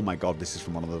where I go, oh my god, this is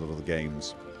from one of the other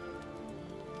games.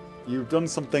 You've done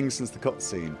something since the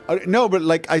cutscene. No, but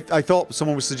like, I thought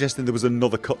someone was suggesting there was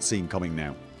another cutscene coming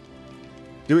now.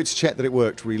 Do it to check that it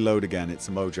worked. Reload again. It's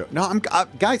a mojo. No,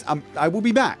 guys, I will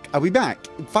be back. I'll be back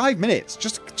in 5 minutes.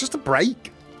 Just a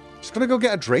break. Just gonna go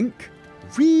get a drink.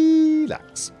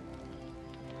 Relax.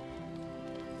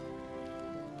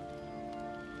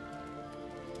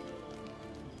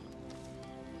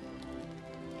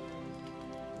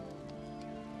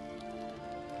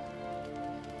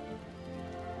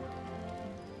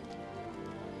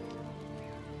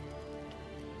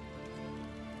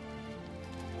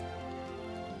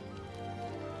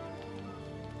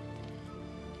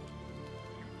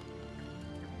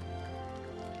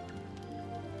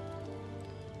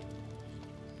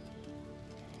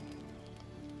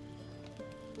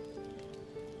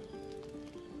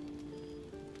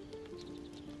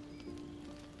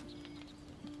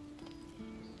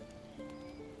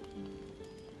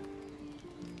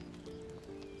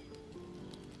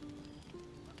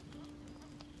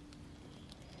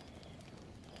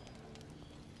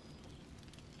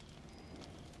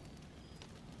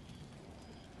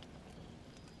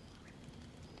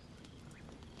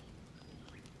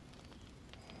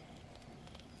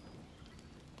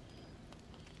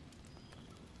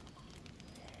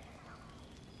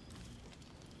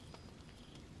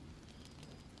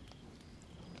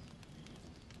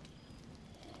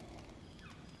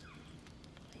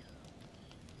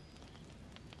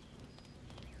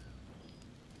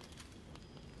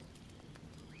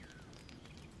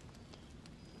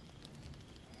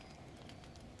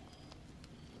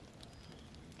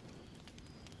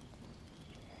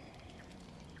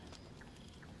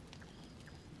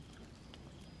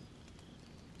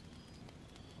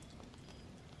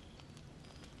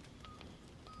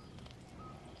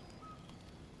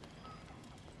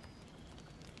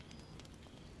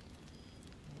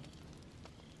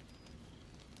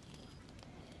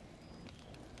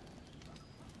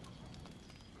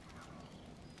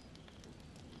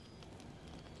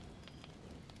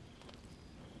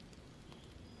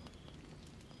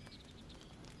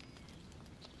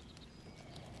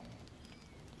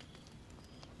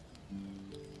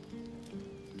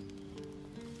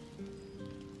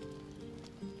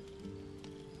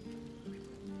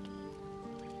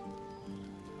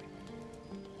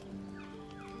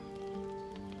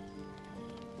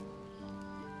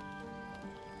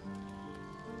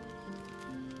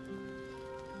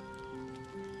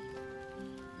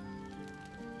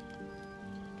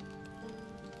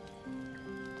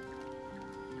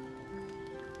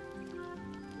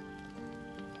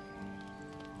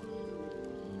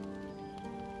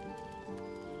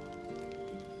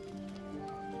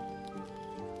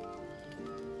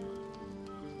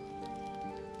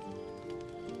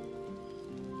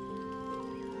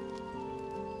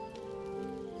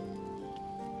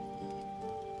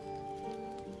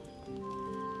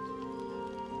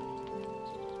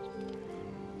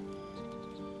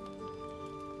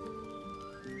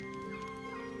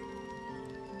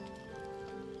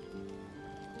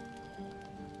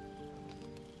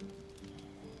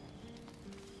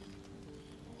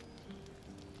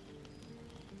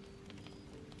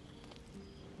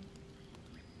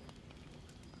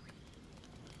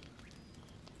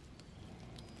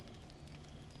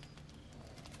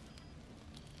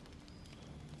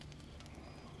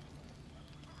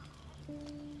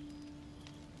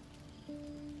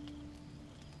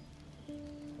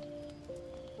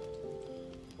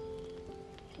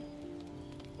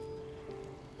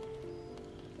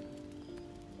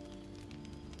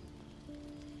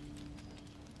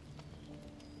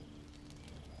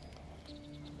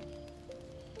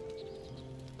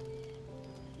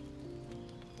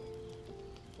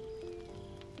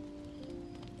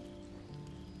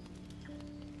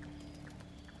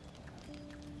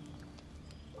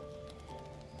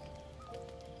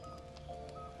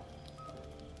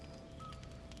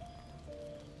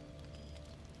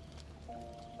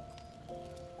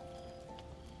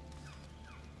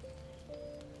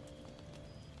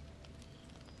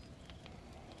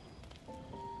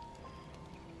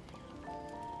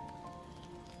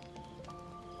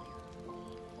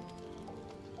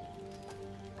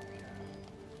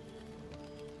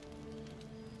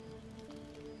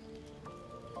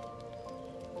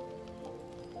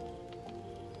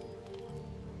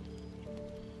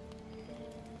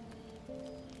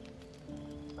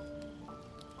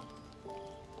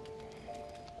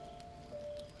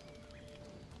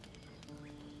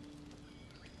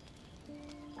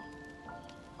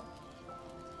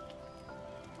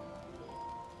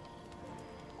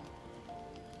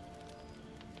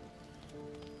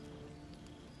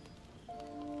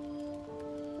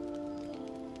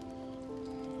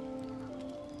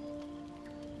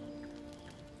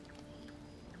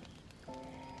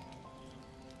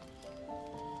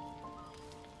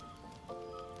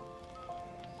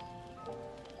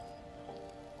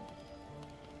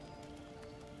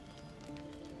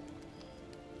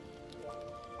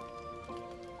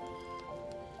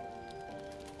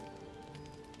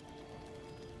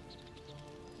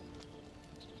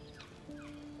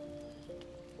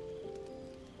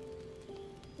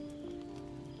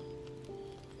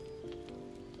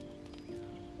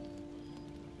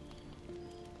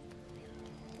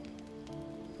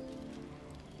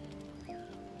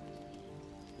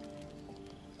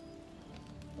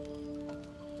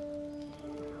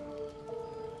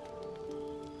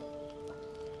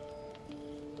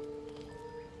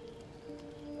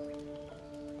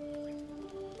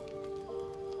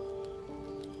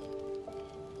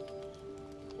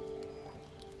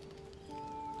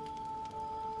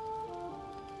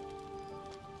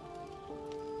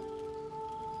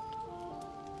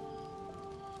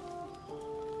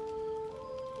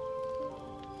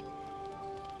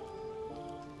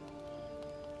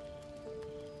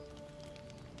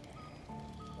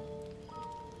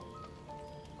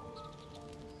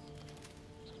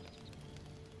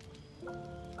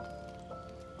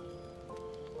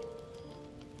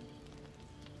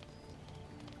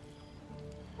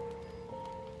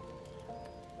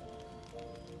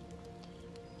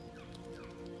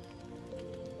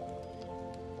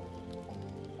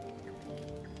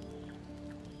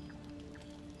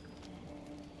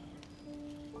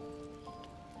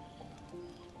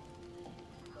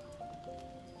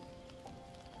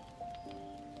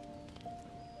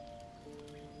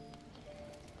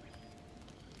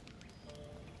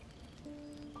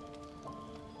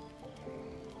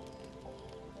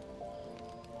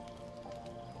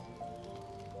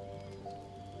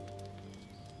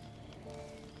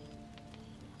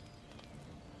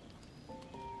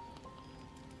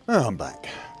 Oh, I'm back.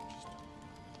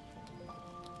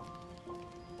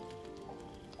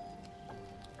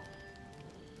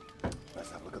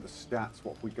 Let's have a look at the stats,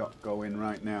 what we got going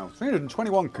right now.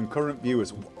 321 concurrent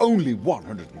viewers, only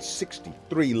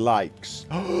 163 likes.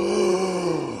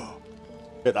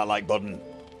 Hit that like button.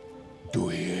 Do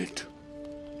it.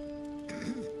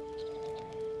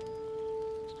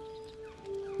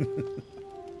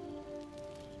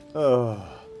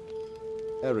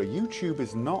 Error. YouTube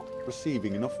is not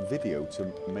receiving enough video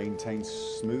to maintain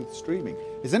smooth streaming.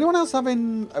 Is anyone else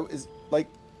having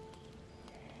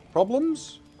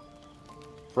problems?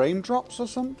 Frame drops or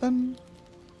something?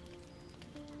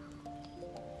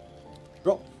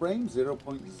 Drop frame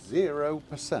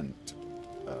 0.0%.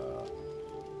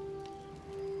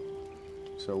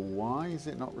 So why is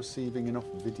it not receiving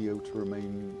enough video to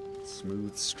remain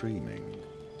smooth streaming?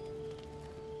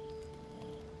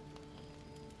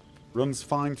 Runs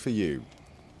fine for you.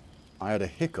 I had a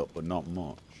hiccup, but not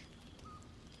much.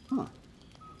 Huh.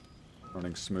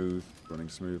 Running smooth,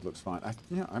 looks fine.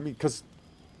 Yeah, I mean, because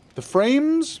the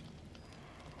frames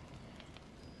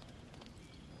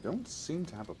don't seem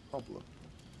to have a problem.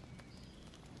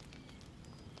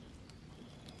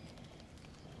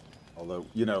 Although,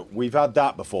 you know, we've had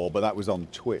that before, but that was on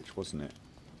Twitch, wasn't it?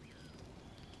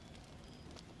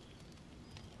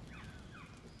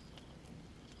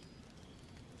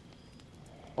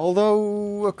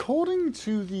 Although, according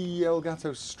to the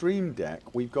Elgato Stream Deck,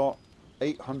 we've got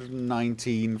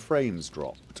 819 frames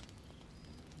dropped.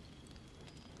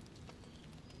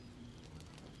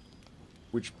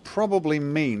 Which probably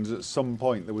means at some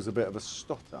point there was a bit of a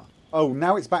stutter. Oh,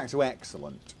 now it's back to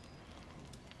excellent.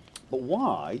 But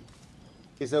why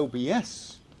is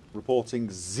OBS reporting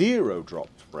 0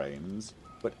 dropped frames,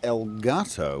 but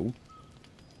Elgato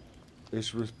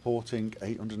is reporting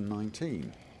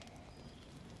 819?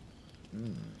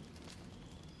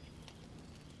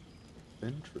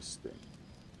 Interesting.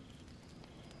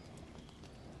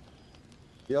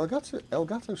 The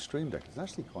Elgato Stream Deck is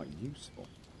actually quite useful.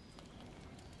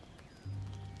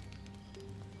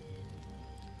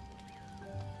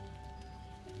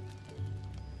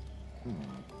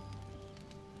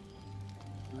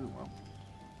 Oh well.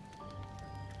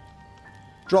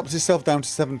 Drops itself down to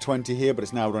 720 here, but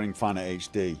it's now running fine at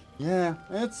HD. Yeah,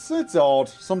 it's odd.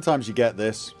 Sometimes you get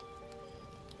this.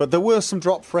 But there were some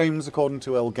drop frames according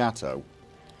to Elgato.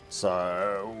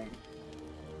 So...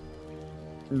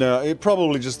 no, it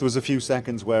probably just... there was a few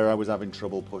seconds where I was having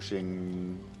trouble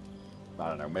pushing... I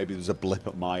don't know, maybe there's a blip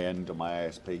at my end on my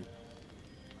ASP.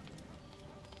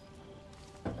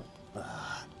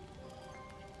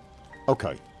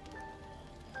 Okay.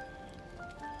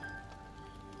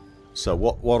 So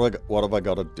what have I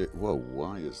got to do? Whoa,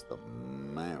 why is the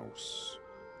mouse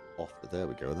off? There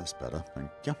we go, that's better,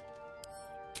 thank you.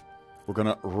 We're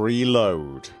going to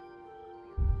reload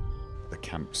the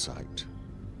campsite.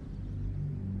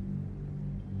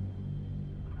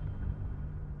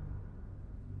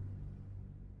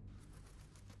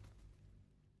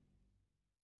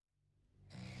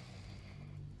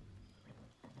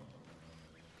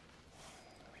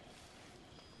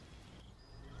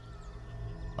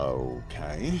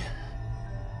 Okay.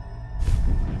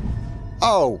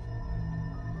 Oh!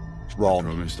 It's wrong. I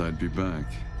promised I'd be back.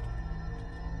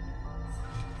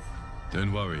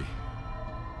 Don't worry.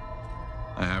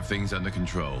 I have things under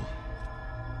control.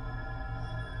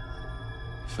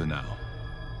 For now.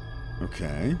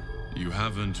 Okay. You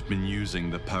haven't been using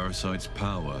the parasite's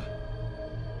power.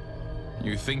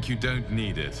 You think you don't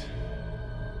need it.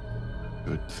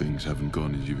 But things haven't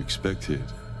gone as you expected.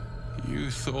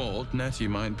 You thought Nettie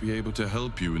might be able to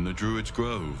help you in the Druid's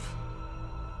Grove.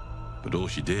 But all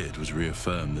she did was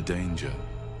reaffirm the danger.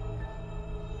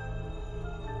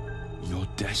 You're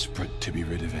desperate to be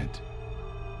rid of it.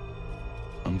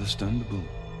 Understandable.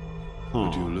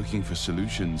 But you're looking for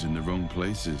solutions in the wrong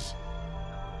places.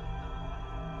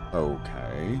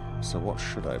 Okay, so what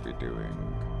should I be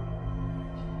doing?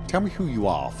 Tell me who you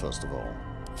are, first of all.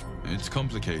 It's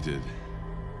complicated,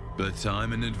 but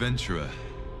I'm an adventurer.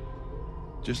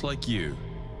 Just like you.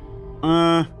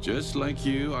 Just like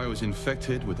you, I was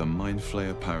infected with a Mind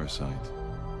Flayer parasite.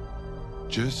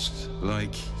 Just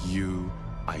like you,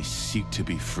 I seek to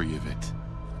be free of it.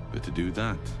 But to do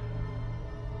that,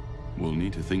 we'll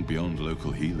need to think beyond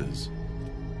local healers.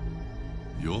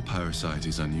 Your parasite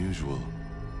is unusual.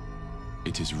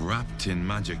 It is wrapped in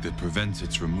magic that prevents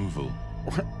its removal.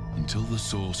 Until the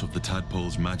source of the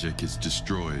tadpole's magic is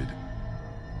destroyed,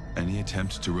 any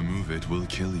attempt to remove it will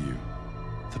kill you.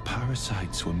 The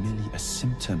parasites were merely a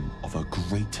symptom of a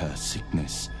greater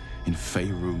sickness in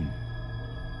Faerun.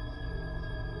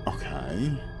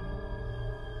 Okay.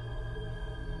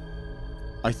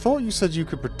 I thought you said you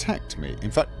could protect me.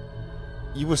 In fact,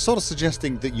 you were sort of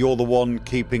suggesting that you're the one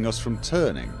keeping us from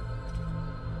turning.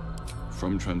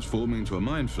 From transforming to a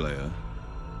mind flayer?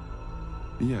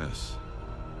 Yes.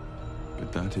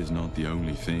 But that is not the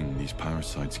only thing these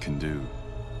parasites can do.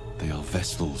 They are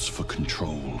vessels for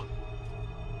control.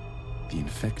 The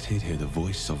infected hear the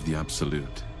voice of the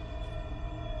Absolute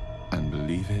and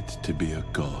believe it to be a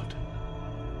god.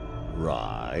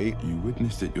 Right. You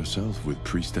witnessed it yourself with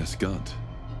Priestess Gut.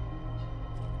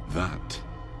 That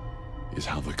is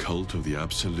how the cult of the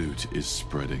Absolute is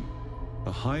spreading.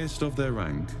 The highest of their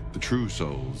rank, the True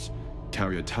Souls,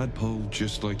 carry a tadpole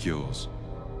just like yours.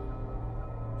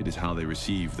 It is how they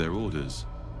receive their orders.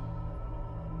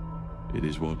 It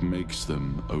is what makes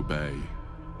them obey.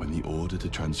 When the order to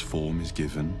transform is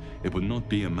given, it will not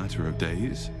be a matter of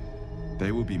days.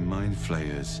 They will be mind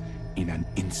flayers in an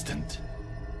instant.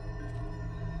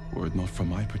 Were it not for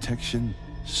my protection,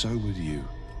 so would you.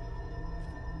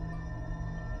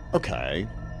 Okay.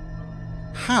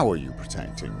 How are you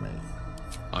protecting me?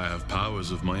 I have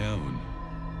powers of my own.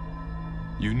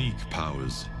 Unique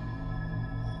powers.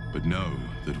 But know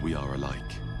that we are alike.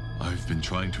 I've been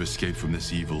trying to escape from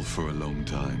this evil for a long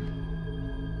time.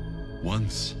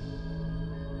 Once,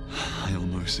 I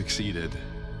almost succeeded.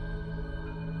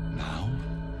 Now,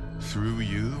 through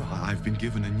you, I've been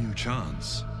given a new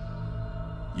chance.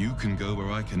 You can go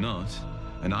where I cannot,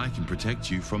 and I can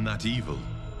protect you from that evil.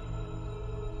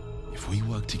 If we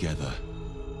work together,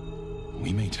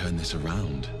 we may turn this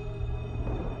around.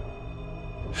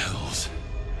 Hells,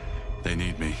 they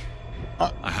need me.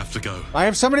 I have to go. I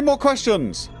have so many more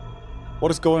questions.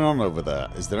 What is going on over there?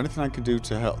 Is there anything I can do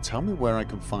to help? Tell me where I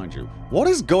can find you. What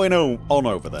is going on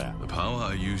over there? The power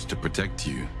I used to protect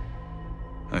you,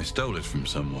 I stole it from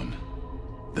someone.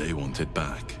 They want it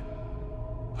back.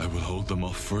 I will hold them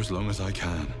off for as long as I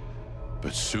can,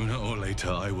 but sooner or later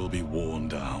I will be worn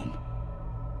down.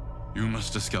 You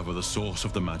must discover the source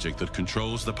of the magic that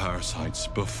controls the parasites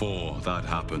before that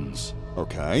happens.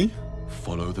 Okay.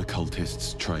 Follow the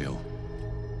cultists' trail.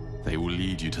 They will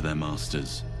lead you to their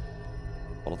masters.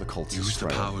 Follow the cultists' Use the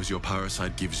trail. powers your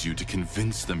parasite gives you to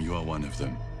convince them you are one of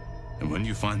them. And when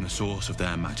you find the source of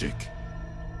their magic,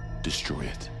 destroy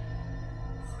it.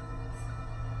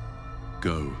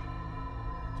 Go.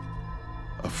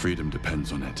 Our freedom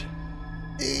depends on it.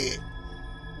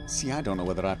 See, I don't know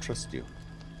whether I trust you.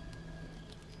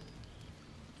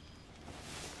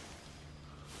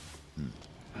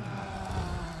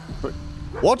 But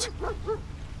what?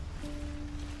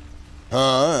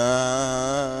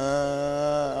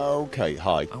 Okay,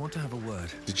 hi. I want to have a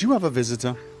word. Did you have a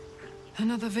visitor?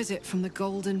 Another visit from the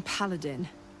Golden Paladin.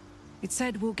 It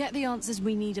said we'll get the answers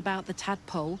we need about the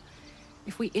tadpole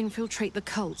if we infiltrate the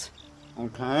cult.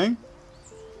 Okay.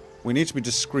 We need to be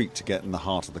discreet to get in the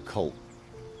heart of the cult.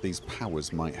 These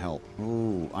powers might help.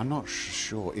 Ooh, I'm not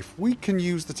sure. If we can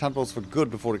use the tadpoles for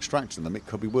good before extracting them, it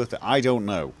could be worth it. I don't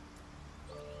know.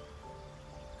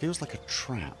 Feels like a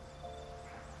trap.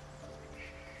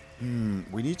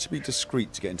 We need to be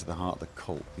discreet to get into the heart of the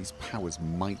cult. These powers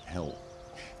might help.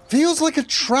 Feels like a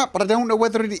trap, but I don't know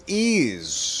whether it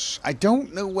is. I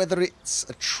don't know whether it's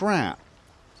a trap.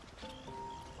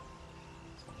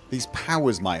 These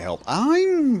powers might help.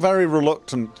 I'm very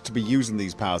reluctant to be using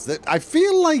these powers. I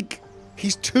feel like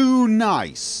he's too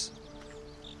nice.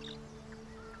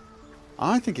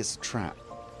 I think it's a trap,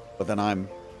 but then I'm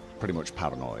pretty much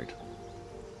paranoid.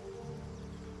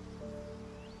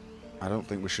 I don't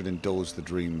think we should indulge the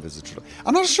dream visitor.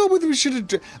 I'm not sure whether we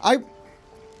should. I'm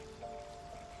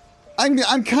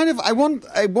kind of. I want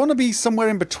to be somewhere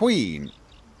in between.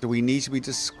 Do we need to be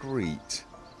discreet?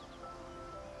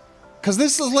 Because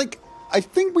this is like, I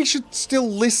think we should still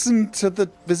listen to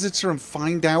the visitor and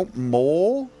find out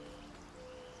more.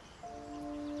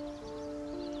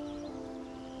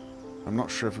 I'm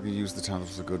not sure if we can use the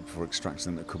tadpoles for good before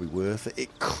extracting them. It could be worth it.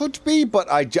 It could be, but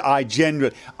I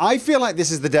genuinely... I feel like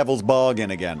this is the devil's bargain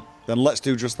again. Then let's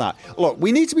do just that. Look,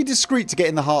 we need to be discreet to get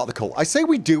in the heart of the cult. I say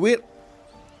we do it.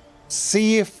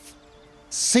 See if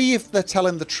they're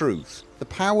telling the truth. The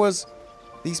powers...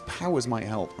 These powers might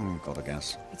help. Oh, God, I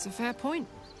guess. It's a fair point.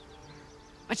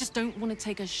 I just don't want to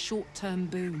take a short-term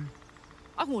boon.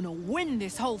 I want to win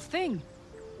this whole thing.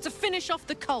 To finish off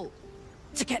the cult.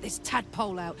 To get this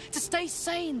tadpole out. To stay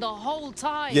sane the whole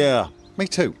time. Yeah, me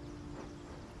too.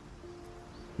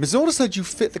 Mizora said you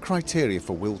fit the criteria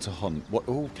for will to hunt. What?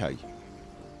 Okay.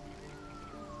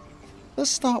 Let's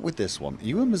start with this one.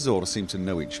 You and Mizora seem to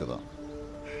know each other.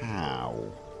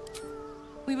 How?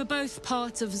 We were both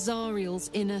part of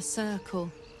Zariel's inner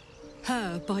circle.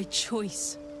 Her by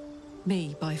choice.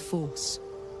 Me by force.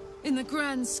 In the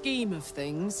grand scheme of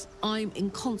things, I'm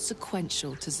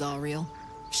inconsequential to Zariel.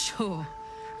 Sure,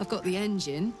 I've got the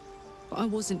engine, but I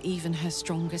wasn't even her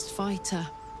strongest fighter.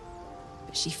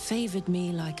 But she favored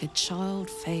me like a child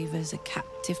favors a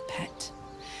captive pet.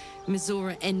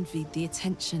 Mizora envied the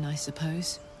attention, I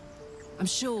suppose. I'm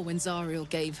sure when Zariel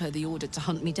gave her the order to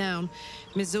hunt me down,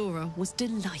 Mizora was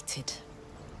delighted.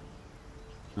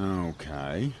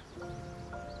 Okay.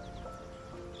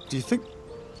 Do you think...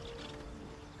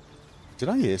 Did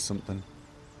I hear something?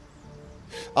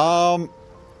 Do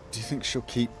you think she'll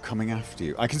keep coming after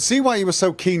you? I can see why you were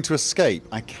so keen to escape.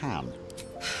 I can.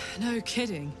 No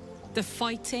kidding. The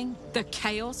fighting, the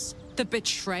chaos, the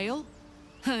betrayal.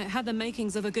 It had the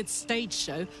makings of a good stage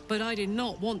show, but I did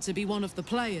not want to be one of the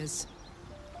players.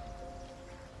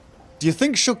 Do you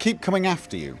think she'll keep coming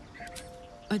after you?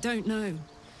 I don't know.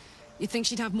 You'd think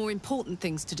she'd have more important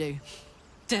things to do.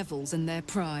 Devils and their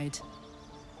pride.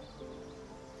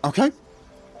 Okay.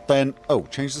 Then... Oh,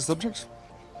 change the subject?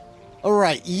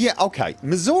 Alright, yeah, okay.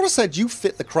 Mizora said you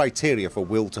fit the criteria for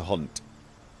will to hunt.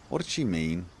 What did she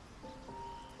mean?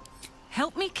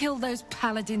 Help me kill those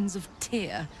paladins of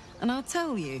Tyr, and I'll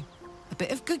tell you. A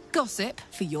bit of good gossip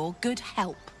for your good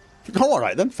help. Oh,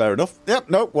 alright then, fair enough. Yep,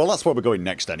 no, well that's where we're going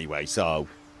next anyway, so...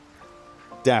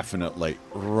 Definitely.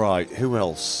 Right, who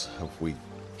else have we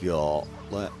got?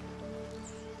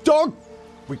 Dog!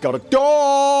 We got a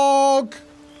dog!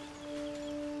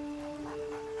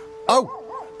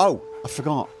 Oh, I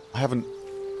forgot. I haven't...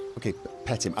 Okay,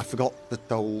 pet him. I forgot the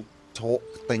whole talk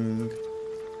thing.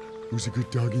 Who's a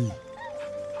good doggy?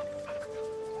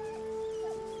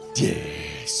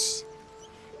 Yes.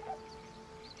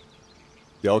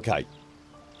 Okay.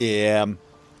 Yeah,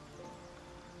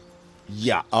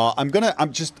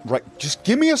 just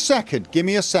give me a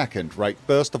second. Right,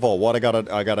 first of all, what I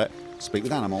gotta speak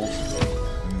with animals.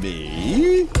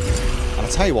 Me? And I'll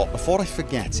tell you what, before I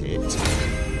forget it...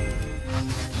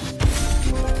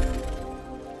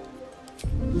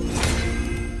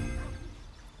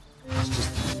 Let's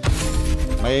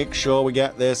just make sure we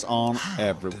get this on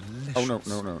every... Oh, no.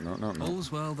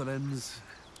 All's well that ends...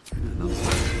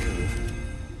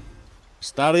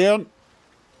 Stallion.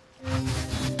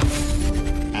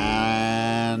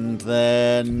 And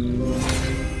then...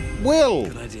 Will.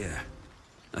 Good idea,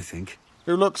 I think.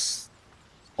 Who looks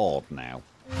odd now.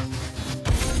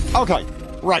 Okay,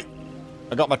 right.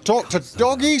 I got my talk to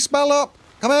doggy spell up.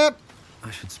 Come here.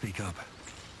 I should speak up.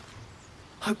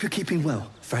 Hope you're keeping well,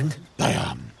 friend. I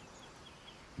am.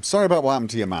 I'm sorry about what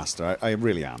happened to your master. I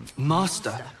really am.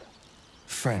 Master?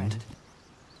 Friend?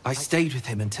 I stayed with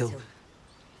him until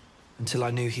I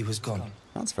knew he was gone.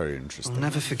 That's very interesting. I'll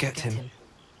never forget him.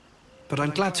 But I'm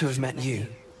glad to have met you.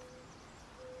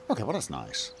 Okay, well that's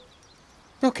nice.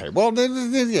 Okay, well,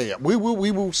 yeah. We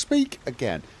will speak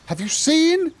again. Have you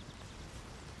seen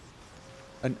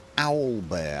an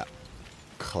owlbear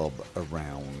cub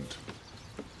around?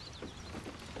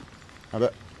 Have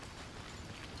it?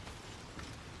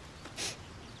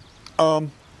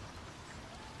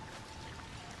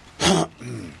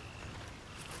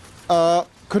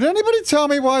 Could anybody tell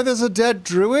me why there's a dead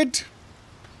druid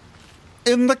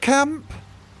in the camp?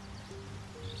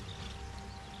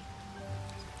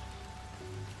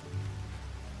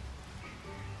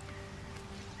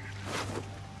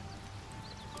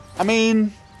 I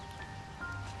mean,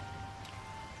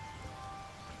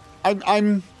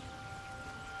 I'm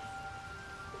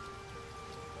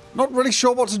not really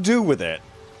sure what to do with it.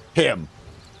 Him.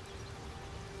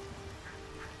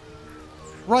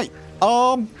 Right.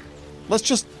 Let's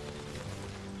just...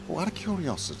 Oh, out of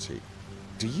curiosity,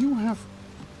 do you have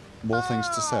more things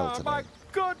to sell today? My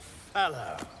good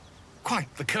fellow.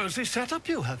 Quite the cozy setup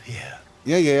you have here.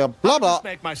 Yeah. Blah, blah. I'll just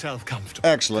make myself comfortable.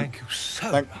 Excellent. Thank you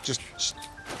so much. Just...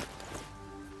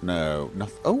 No.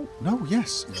 Oh, no,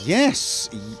 yes. Yes!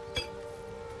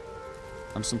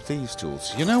 And some thieves'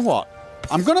 tools. You know what?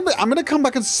 I'm gonna come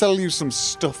back and sell you some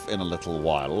stuff in a little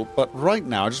while, but right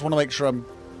now I just want to make sure I'm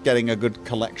getting a good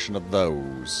collection of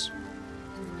those.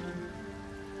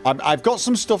 I've got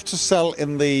some stuff to sell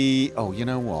in the... Oh, you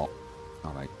know what?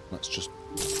 Alright, let's just...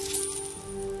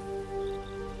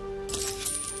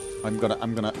 I'm gonna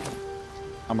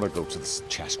go to this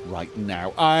chest right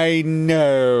now. I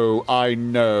know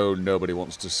nobody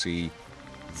wants to see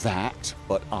that,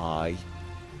 but I...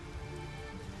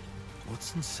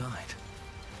 What's inside?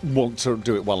 Want to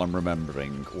do it while I'm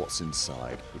remembering what's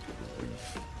inside.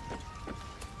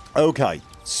 Okay,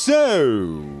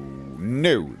 so...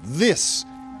 No, this...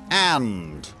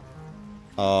 And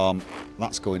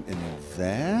that's going in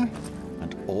there,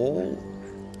 and all.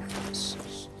 That's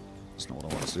not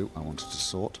what I wanted to do. I wanted to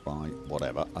sort by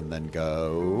whatever, and then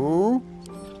go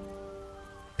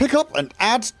Pick up and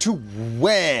add to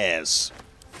wares.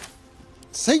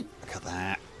 See? Look at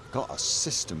that. Got a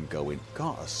system going.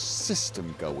 Got a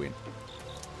system going.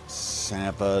 Let's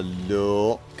have a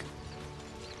look.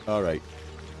 Alright.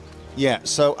 Yeah,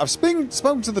 so I've spoken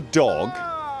to the dog.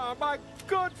 Ah, my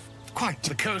God. Quite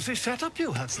the cozy setup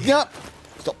you have. Yep.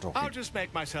 Stop talking. I'll just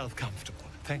make myself comfortable.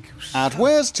 Thank you. Add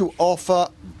wares to offer,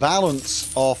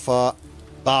 balance offer,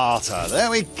 barter.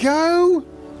 There we go.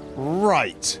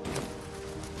 Right.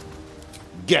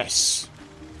 Guess.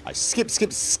 I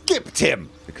skipped him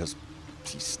because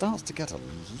he starts to get a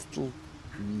little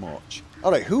much.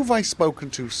 Alright, who have I spoken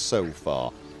to so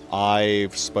far?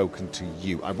 I've spoken to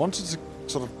you. I wanted to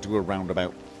sort of do a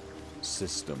roundabout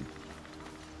system.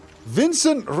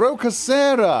 Vincent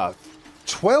Rocasera,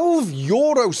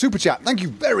 €12 super chat. Thank you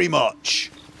very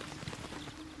much.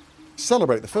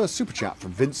 Celebrate the first super chat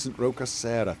from Vincent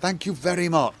Rocasera. Thank you very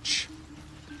much.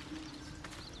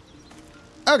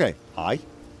 Okay, hi.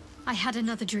 I had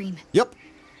another dream. Yep.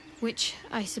 Which,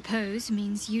 I suppose,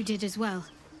 means you did as well.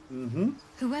 Mm-hmm.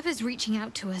 Whoever's reaching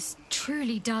out to us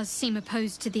truly does seem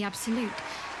opposed to the Absolute,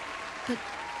 but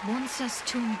wants us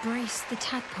to embrace the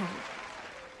tadpole.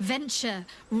 Venture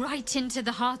right into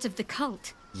the heart of the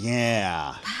cult.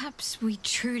 Yeah. Perhaps we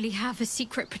truly have a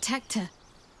secret protector.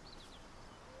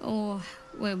 Or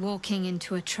we're walking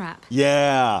into a trap.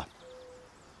 Yeah.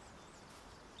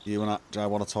 Do I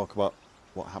want to talk about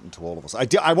what happened to all of us?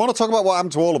 I want to talk about what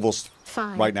happened to all of us.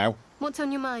 Fine. Right now. What's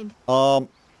on your mind?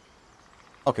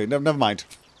 Okay, never mind.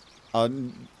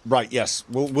 Right, yes.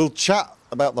 We'll chat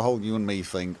about the whole you and me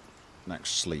thing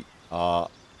next sleep. Right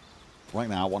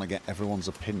now, I want to get everyone's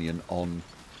opinion on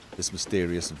this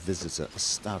mysterious visitor,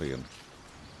 Astarion.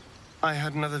 I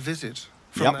had another visit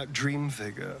from that dream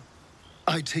figure.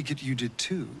 I take it you did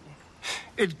too.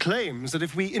 It claims that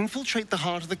if we infiltrate the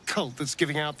heart of the cult that's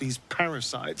giving out these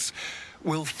parasites,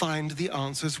 we'll find the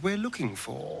answers we're looking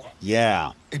for.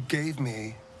 Yeah. It gave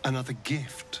me another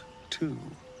gift, too.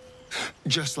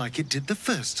 Just like it did the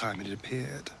first time it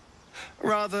appeared.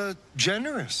 Rather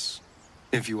generous,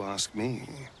 if you ask me.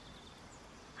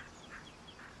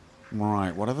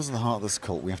 Right, whatever's the heart of this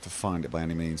cult, we have to find it by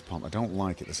any means possible. I don't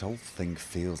like it. This whole thing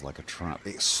feels like a trap.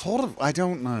 It's sort of... I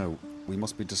don't know. We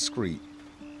must be discreet.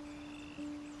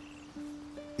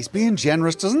 He's being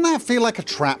generous. Doesn't that feel like a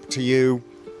trap to you?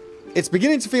 It's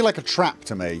beginning to feel like a trap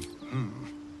to me.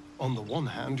 On the one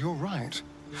hand, you're right.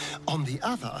 On the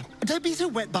other, don't be so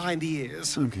wet behind the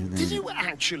ears. Okay, then. Did you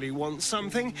actually want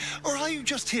something, or are you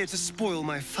just here to spoil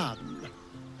my fun?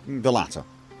 The latter.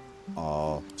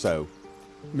 So,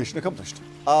 mission accomplished.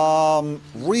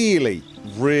 Really,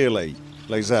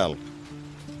 Lae'zel.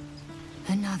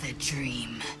 Another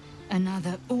dream.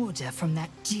 Another order from that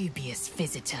dubious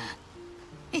visitor.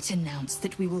 It announced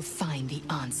that we will find the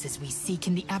answers we seek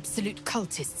in the Absolute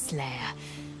Cultist's lair,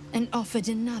 and offered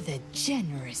another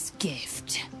generous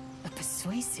gift. A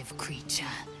persuasive creature.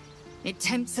 It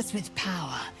tempts us with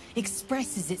power,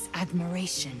 expresses its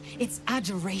admiration, its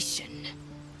adoration.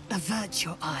 Avert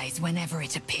your eyes whenever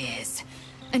it appears,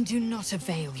 and do not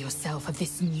avail yourself of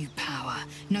this new power,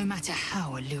 no matter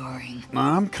how alluring.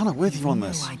 I'm kind of with you on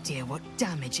this. No idea what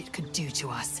damage it could do to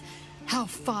us. How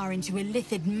far into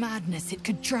illithid madness it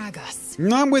could drag us.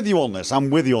 No, I'm with you on this. I'm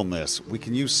with you on this. We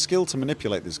can use skill to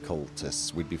manipulate these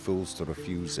cultists. We'd be fools to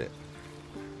refuse it.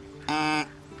 I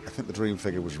think the dream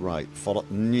figure was right. Follow...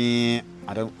 Nah,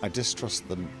 I distrust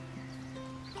them.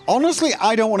 Honestly,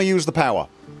 I don't want to use the power.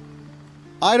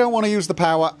 I don't want to use the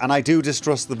power, and I do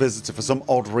distrust the visitor for some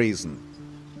odd reason.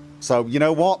 So, you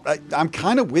know what? I'm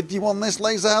kind of with you on this,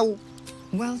 Lae'zel.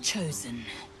 Well chosen.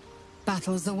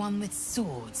 Battles are won with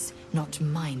swords, not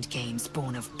mind games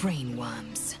born of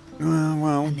brainworms.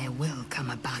 Well... And there will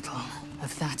come a battle.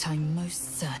 Of that I'm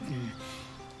most certain.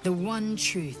 The one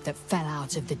truth that fell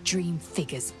out of the dream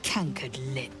figure's cankered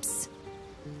lips.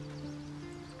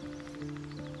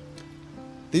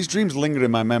 These dreams linger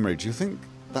in my memory. Do you think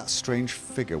that strange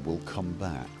figure will come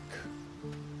back?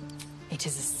 It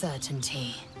is a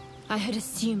certainty. I had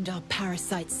assumed our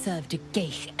parasites served a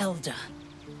Geich elder,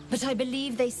 but I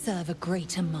believe they serve a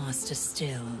greater master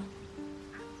still.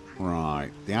 Right.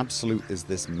 The Absolute is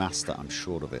this master, I'm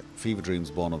sure of it. Fever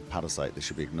dreams born of parasite, they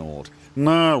should be ignored.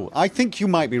 No, I think you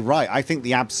might be right. I think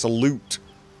the Absolute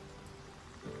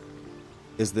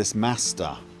is this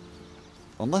master.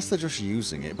 Unless they're just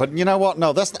using it. But you know what?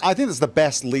 No, I think that's the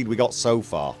best lead we got so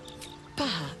far.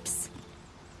 Perhaps.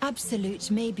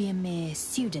 Absolute may be a mere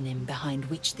pseudonym behind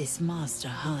which this master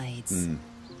hides.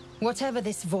 Whatever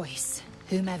this voice,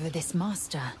 whomever this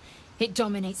master, it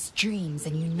dominates dreams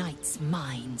and unites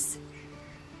minds.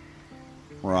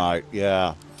 Right,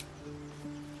 yeah.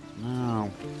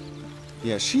 No.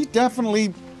 Yeah, she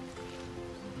definitely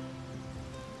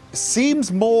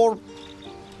seems more,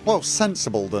 well,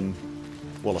 sensible than,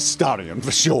 well, Astarion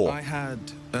for sure. I had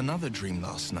another dream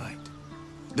last night.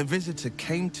 The visitor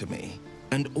came to me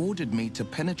and ordered me to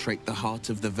penetrate the heart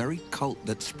of the very cult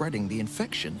that's spreading the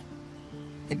infection.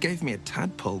 It gave me a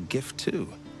tadpole gift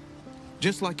too,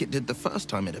 just like it did the first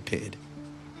time it appeared.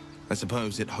 I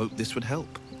suppose it hoped this would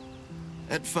help.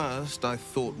 At first, I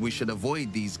thought we should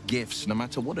avoid these gifts no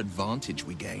matter what advantage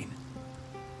we gain.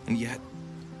 And yet,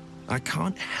 I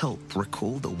can't help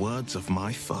recall the words of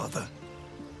my father.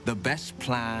 The best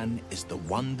plan is the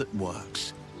one that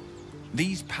works.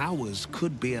 These powers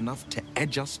could be enough to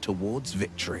edge us towards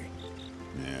victory.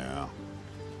 Yeah.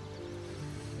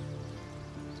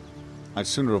 I'd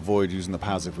sooner avoid using the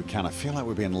powers if we can. I feel like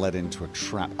we're being led into a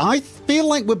trap. I feel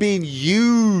like we're being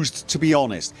used, to be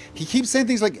honest. He keeps saying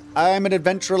things like, I'm an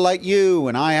adventurer like you,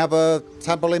 and I have a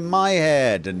tadpole in my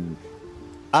head, and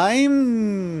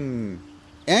I'm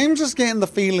just getting the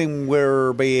feeling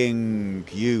we're being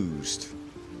used.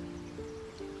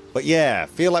 But yeah,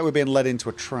 feel like we're being led into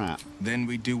a trap. Then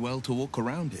we do well to walk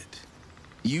around it.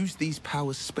 Use these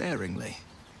powers sparingly,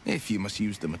 if you must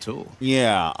use them at all.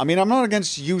 Yeah, I mean, I'm not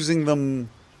against using them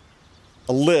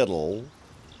a little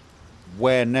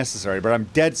where necessary, but I'm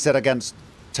dead set against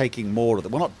taking more of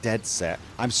them. Well, not dead set.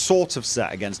 I'm sort of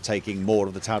set against taking more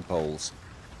of the tadpoles.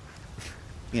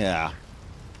 Yeah.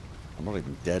 I'm not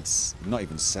even not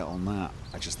even set on that.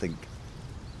 I just think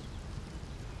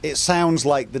it sounds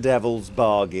like the devil's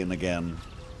bargain again.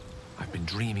 I've been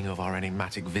dreaming of our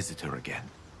enigmatic visitor again.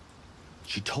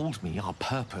 She told me our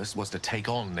purpose was to take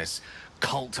on this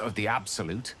cult of the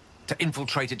Absolute, to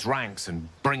infiltrate its ranks and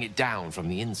bring it down from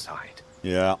the inside.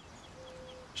 Yeah.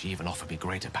 She even offered me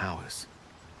greater powers.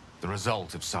 The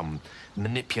result of some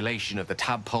manipulation of the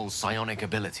tadpole's psionic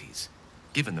abilities.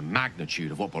 Given the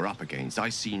magnitude of what we're up against, I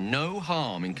see no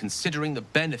harm in considering the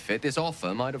benefit this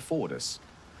offer might afford us.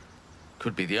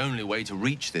 Could be the only way to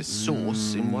reach this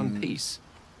source in one piece.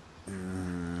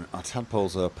 Our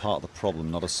tadpoles are part of the problem,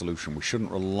 not a solution. We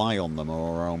shouldn't rely on them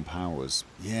or our own powers.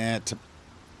 Yeah,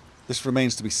 this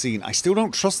remains to be seen. I still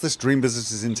don't trust this dream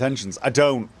visitor's intentions. I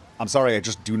don't. I'm sorry, I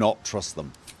just do not trust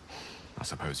them. I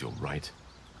suppose you're right.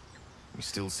 We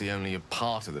still see only a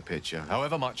part of the picture,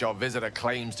 however much our visitor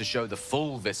claims to show the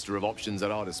full vista of options at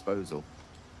our disposal.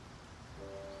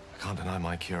 I can't deny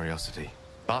my curiosity,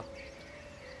 but,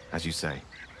 as you say,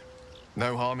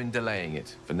 no harm in delaying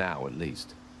it, for now at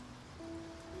least.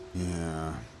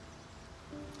 Yeah.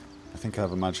 I think I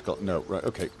have a magical... No, right,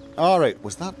 okay. Alright,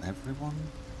 was that everyone?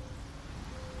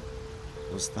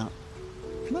 Was that...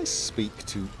 Can I speak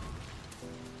to...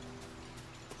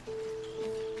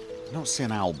 I don't see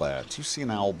an owlbear. Do you see an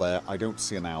owlbear? I don't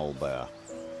see an owlbear.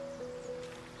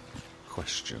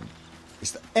 Question.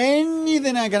 Is there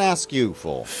anything I can ask you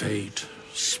for? Fate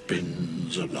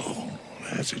spins along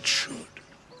as it should.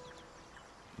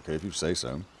 Okay, if you say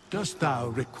so. Dost thou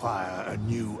require a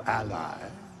new ally?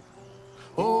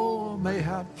 Or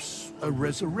mayhaps a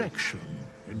resurrection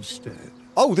instead?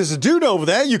 Oh, there's a dude over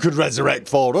there you could resurrect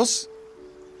for us.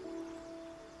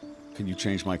 Can you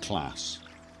change my class?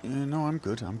 No, I'm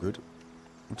good, I'm good.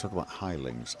 We'll talk about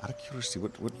hirelings. Out of curiosity,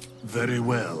 what... Very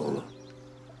well.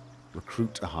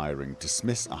 Recruit a hiring.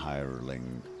 Dismiss a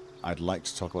hireling. I'd like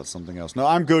to talk about something else. No,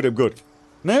 I'm good, I'm good.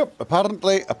 Nope,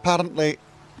 apparently...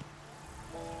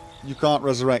 You can't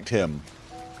resurrect him.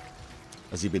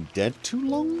 Has he been dead too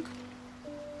long?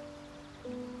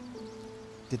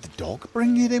 Did the dog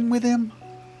bring it in with him?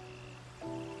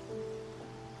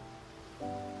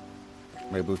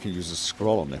 Maybe we can use a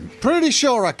scroll on him. Pretty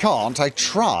sure I can't. I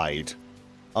tried.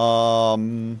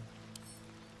 Can't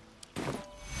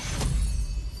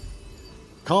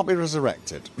be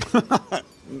resurrected.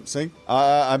 See?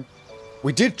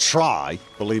 We did try,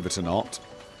 believe it or not.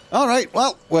 Alright,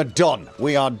 well, we're done.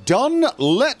 We are done.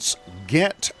 Let's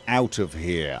get out of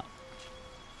here.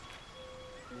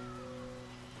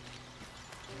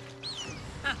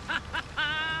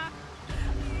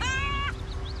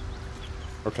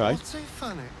 Okay. What's so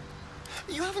funny?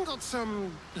 You haven't got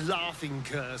some laughing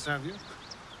curse, have you?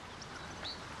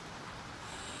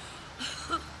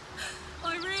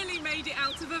 I really made it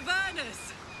out of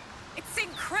Avernus. It's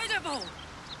incredible.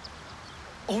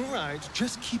 All right,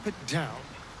 just keep it down.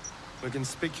 We're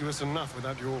conspicuous enough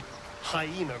without your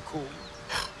hyena call.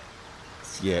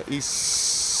 Yeah, he's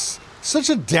such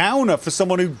a downer for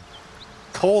someone who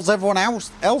calls everyone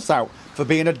else out for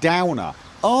being a downer.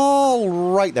 All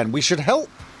right, then. We should help.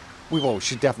 We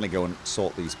should definitely go and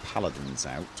sort these paladins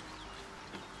out.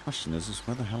 Question is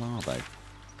where the hell are they?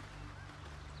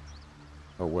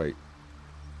 Oh, wait.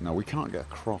 No, we can't get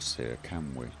across here,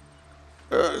 can we?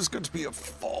 There's going to be a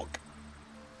fog.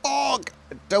 Fog!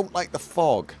 I don't like the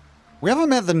fog. We haven't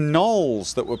met the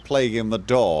gnolls that were plaguing the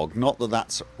dog. Not that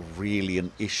that's really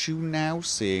an issue now,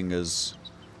 seeing as...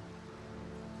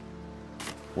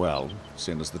 well,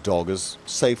 seeing as the dog is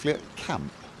safely at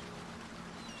camp.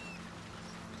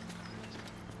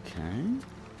 Okay.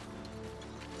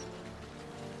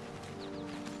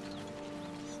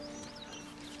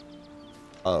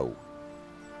 Oh.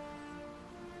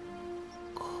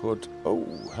 Oh,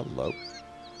 hello.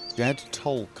 Dead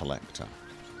toll collector.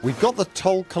 We've got the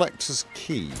toll collector's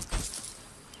key.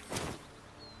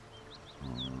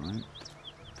 Alright.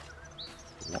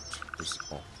 What was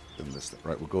off in this?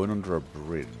 Right, we're going under a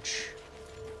bridge.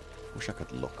 Wish I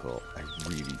could look up. I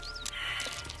really...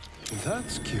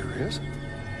 That's curious.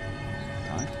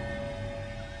 Right.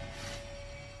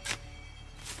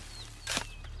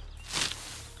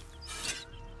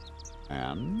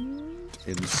 And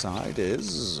inside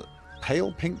is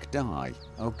pale pink dye.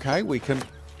 Okay, we can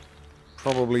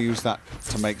probably use that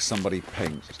to make somebody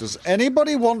pink. Does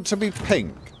anybody want to be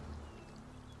pink?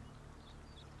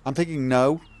 I'm thinking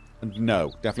no, and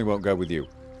no. Definitely won't go with you.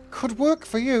 Could work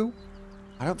for you.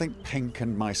 I don't think pink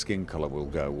and my skin colour will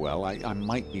go well. I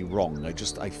might be wrong.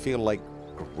 I feel like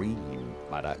green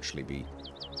might actually be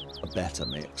a better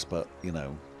mix, but, you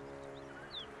know.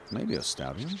 Maybe a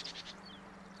stallion.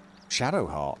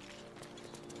 Shadowheart.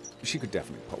 She could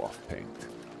definitely pull off pink.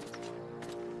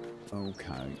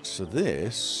 Okay, so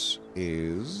this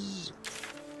is...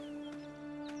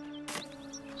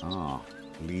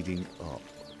 leading up.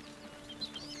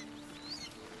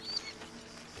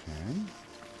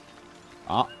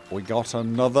 Okay. We got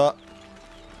another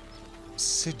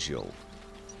sigil.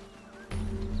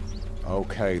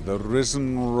 Okay, the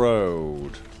Risen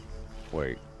Road.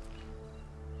 Wait.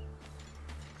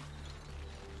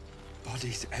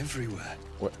 Bodies everywhere.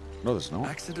 What? No, there's not.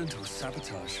 Accident or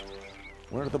sabotage?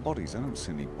 Where are the bodies? I don't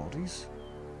see any bodies.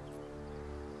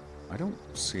 I don't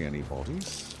see any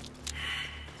bodies.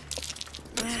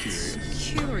 That's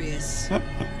curious.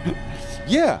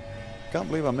 Yeah! Can't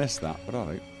believe I missed that, but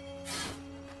alright.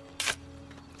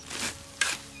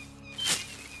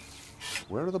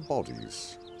 Where are the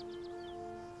bodies?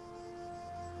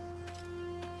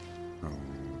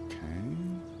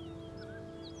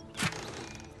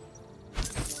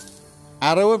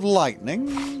 Arrow of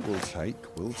lightning. We'll take.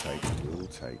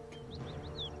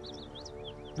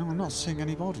 No, I'm not seeing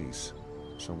any bodies.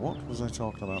 So what was I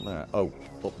talking about there? Oh,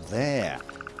 up there.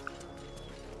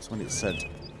 That's when it said,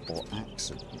 or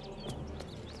accident.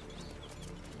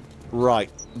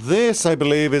 Right. This, I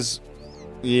believe, is...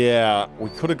 yeah,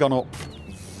 we could have gone up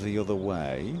the other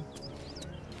way.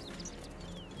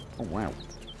 Oh, wow.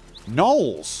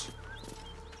 Gnolls!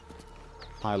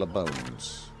 Pile of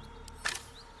bones.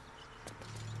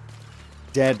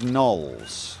 Dead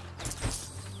gnolls.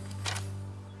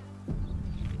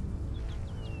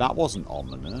 That wasn't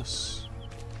ominous.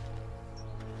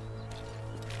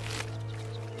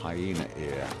 Hyena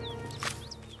ear.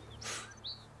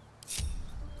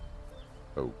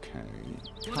 Okay.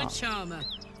 What a charmer.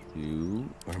 You.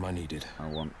 Where am I needed? I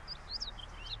want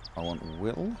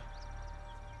Will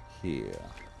here.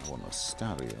 I want a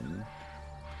stallion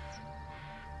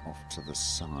off to the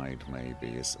side,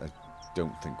 maybe. I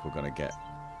don't think we're going to get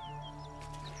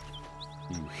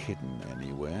you hidden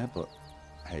anywhere, but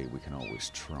hey, we can always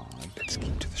try. Let's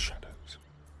keep to the shadows.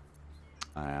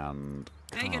 And...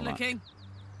 hey, good looking.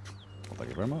 Well, thank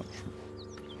you very much.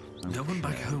 Okay. No one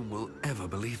back home will ever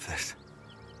believe this.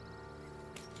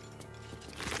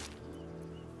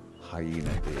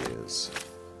 Hyena ears.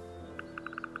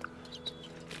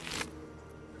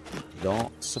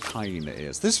 Lots of hyena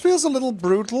ears. This feels a little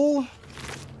brutal.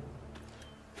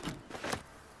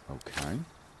 Okay.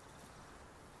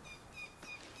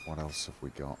 What else have we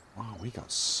got? Wow, we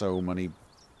got so many.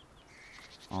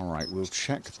 Alright, we'll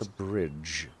check the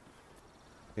bridge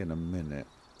in a minute.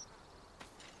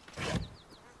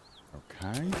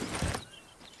 Okay.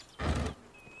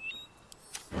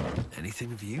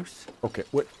 Anything of use? Okay,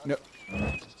 wait, no.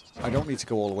 I don't need to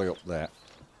go all the way up there.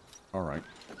 Alright.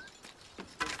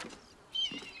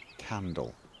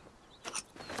 Candle.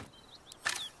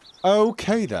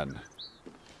 Okay then.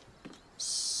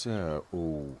 So,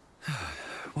 ooh.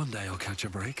 One day I'll catch a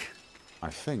break. I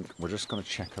think we're just going to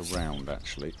check around,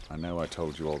 actually. I know I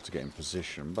told you all to get in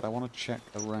position, but I want to check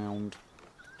around.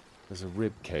 There's a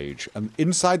rib cage. And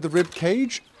inside the rib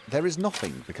cage, there is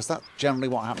nothing, because that's generally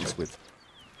what happens with...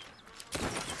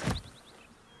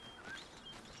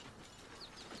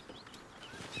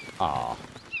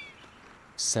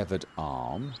 severed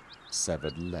arm,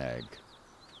 severed leg.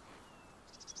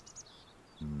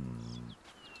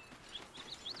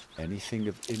 Anything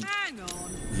of in... Hang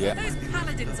on. Yeah. Those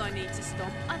paladins I need to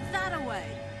stop are that away.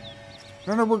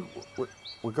 No,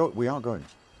 we are going.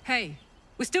 Hey,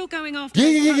 we're still going after Yeah,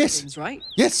 those yeah, paladins, yes. right?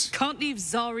 Yes. Can't leave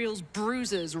Zariel's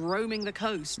bruisers roaming the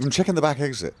coast. I'm checking the back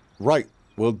exit. Right.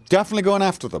 We're definitely going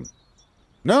after them.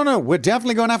 No, we're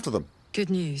definitely going after them. Good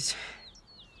news.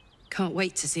 Can't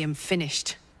wait to see him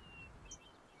finished.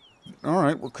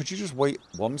 Alright, well, could you just wait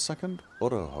 1 second?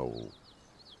 Auto hole.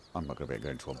 I'm not going to be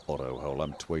going to an auto hole.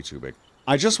 I'm way too big.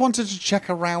 I just wanted to check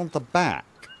around the back.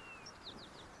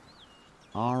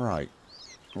 Alright.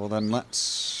 Well, then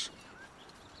let's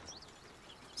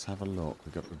have a look.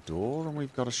 We've got the door and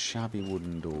we've got a shabby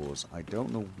wooden doors. I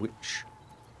don't know which...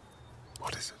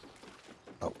 What is it?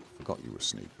 Oh, forgot you were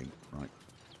sneaking. Right.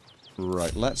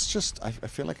 Right, let's just... I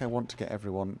feel like I want to get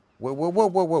everyone...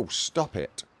 Whoa, stop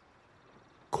it.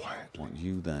 Quiet. I want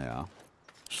you there.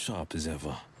 Sharp as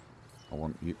ever. I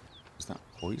want you... Is that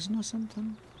poison or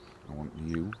something? I want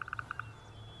you.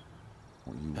 I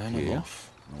want you Hang here. off.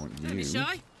 I want Don't be you.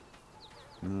 shy.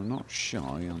 No, I'm not shy.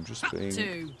 I'm just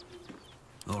being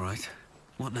All right.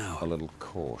 What now? a little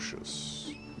cautious.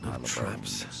 No Malibu.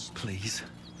 traps, please.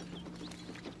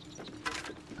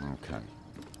 Okay.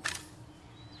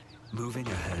 Moving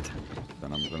ahead.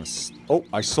 Then I'm gonna... Oh,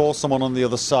 I saw someone on the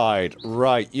other side.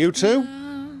 Right, you two?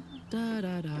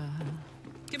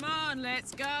 Come on,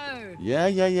 let's go. Yeah.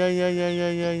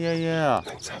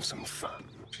 Let's have some fun.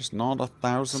 Just not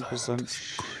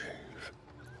 1000%.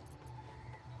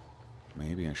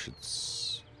 Maybe I should...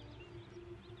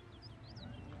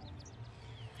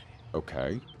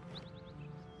 Okay.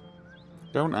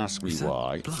 Don't ask me Is that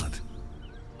why. blood?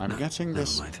 I'm getting Never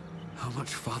this mind. How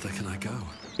much farther can I go?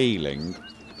 feeling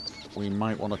we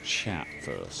might want to chat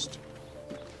first.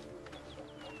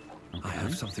 Okay. I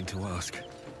have something to ask.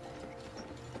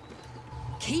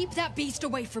 Keep that beast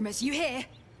away from us, you hear?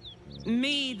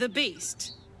 Me, the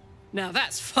beast. Now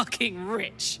that's fucking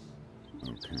rich.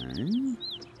 Okay.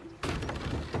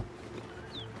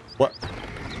 What?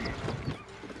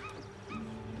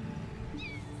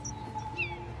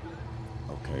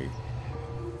 Okay.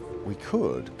 We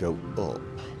could go up.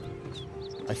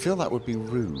 I feel that would be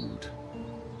rude.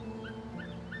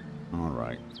 All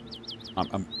right.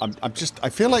 I'm just... I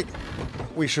feel like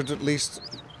we should at least...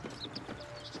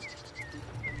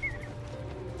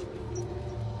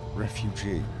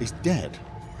 Refugee. He's dead.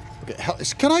 Okay,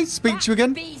 can I speak to you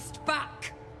again? Beast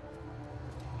back.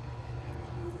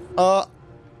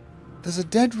 There's a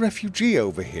dead refugee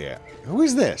over here. Who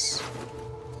is this?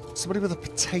 Somebody with a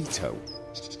potato.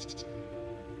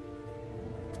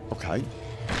 Okay.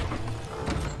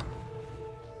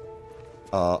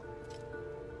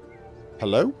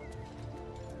 Hello?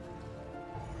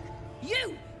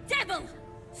 You devil!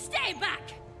 Stay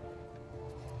back!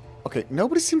 Okay,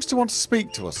 nobody seems to want to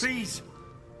speak to us. Please,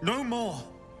 no more.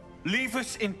 Leave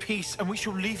us in peace and we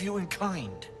shall leave you in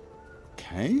kind.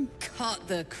 Okay. Cut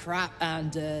the crap,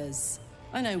 Anders.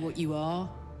 I know what you are.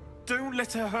 Don't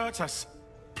let her hurt us.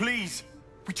 Please,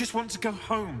 we just want to go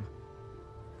home.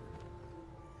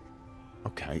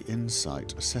 Okay,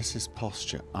 insight. Assess his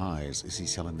posture. Eyes. Is he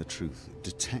telling the truth?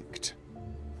 Detect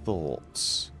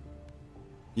thoughts.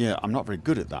 Yeah, I'm not very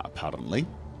good at that, apparently.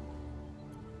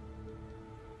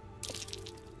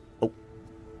 Oh.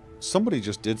 Somebody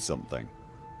just did something.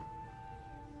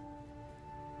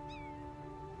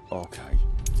 Okay.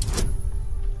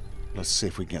 Let's see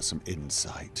if we can get some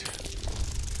insight.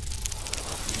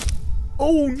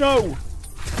 Oh, no!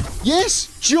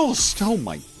 Yes! Just! Oh,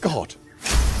 my God.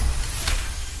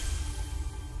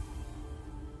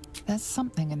 There's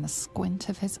something in the squint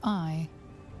of his eye.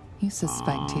 You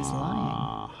suspect he's lying.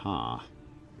 Uh-huh.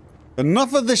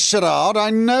 Enough of this charade. I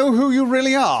know who you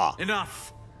really are.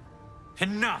 Enough.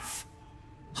 Enough.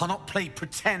 I'll not play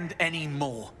pretend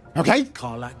anymore. Okay.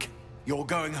 Karlach, you're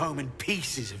going home in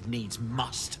pieces if needs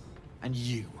must. And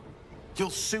you'll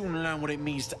soon learn what it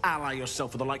means to ally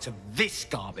yourself with the likes of this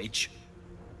garbage.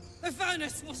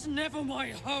 Avernus was never my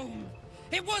home.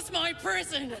 It was my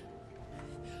prison.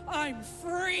 I'm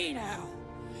free now.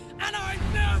 And I'm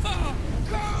never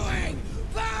going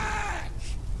back!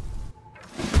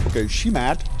 Okay, is she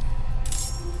mad?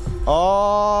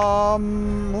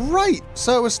 Right.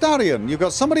 So, Astarion, you've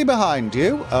got somebody behind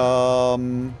you.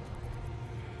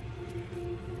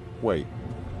 Wait.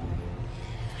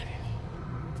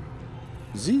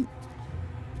 Z.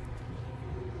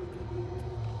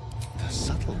 The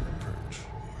subtle approach.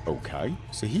 Okay,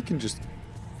 so he can just...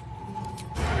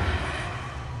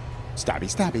 Stabby,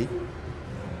 stabby.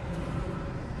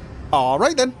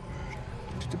 Alright then.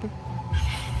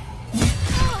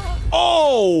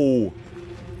 Oh!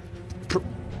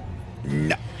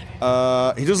 No.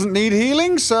 He doesn't need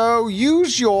healing, so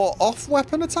use your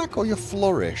off-weapon attack or your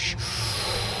flourish.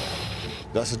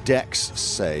 That's a dex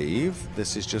save.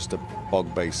 This is just a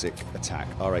bog basic attack.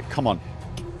 Alright, come on.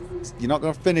 You're not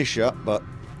going to finish it, but...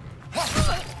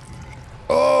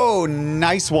 Oh,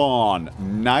 nice one.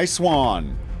 Nice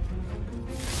one.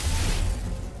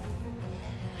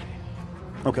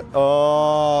 Okay.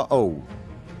 Oh.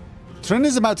 Trin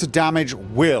is about to damage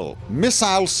Will.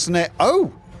 Missile snare.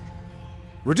 Oh!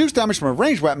 Reduce damage from a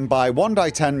ranged weapon by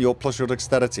 1d10 plus your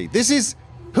dexterity. This is...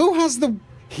 Who has the...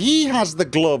 He has the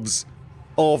gloves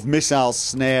of missile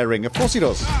snaring. Of course he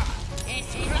does.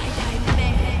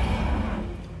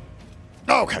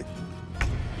 Okay.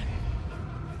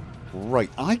 Right.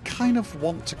 I kind of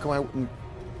want to go out and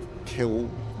kill...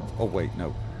 Oh, wait.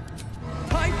 No.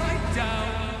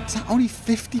 Is that only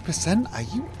 50%? Are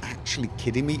you actually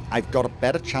kidding me? I've got a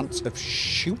better chance of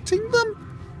shooting them?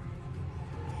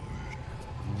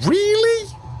 Really?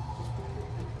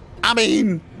 I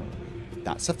mean,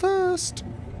 that's a first.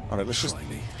 All right, let's just...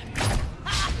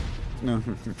 No.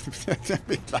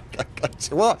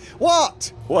 What?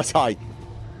 What? Was I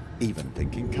even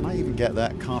thinking? Can I even get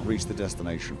there? Can't reach the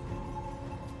destination.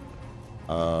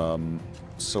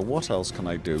 So what else can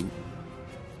I do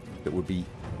that would be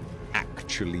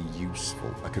actually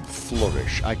useful? I could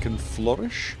flourish. I can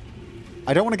flourish?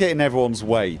 I don't want to get in everyone's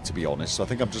way, to be honest, so I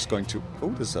think I'm just going to... Oh,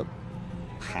 there's a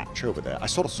hatch over there. I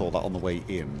sort of saw that on the way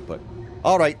in, but...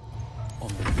 Alright. On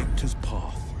the victor's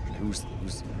path. Who's...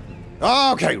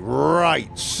 Okay,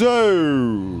 right. So...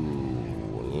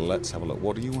 Let's have a look.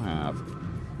 What do you have?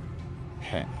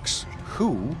 Hex.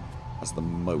 Who has the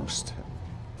most?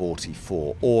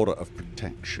 44. Aura of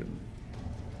Protection.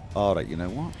 Alright, you know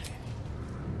what?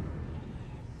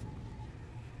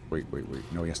 Wait.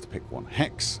 No, he has to pick one.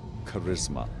 Hex.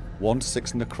 Charisma.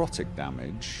 1-6 necrotic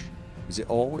damage. Is it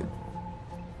always...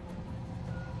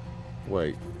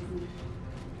 Wait.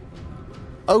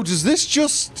 Oh, does this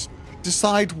just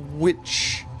decide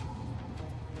which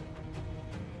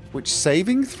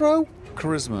saving throw?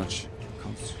 Charisma.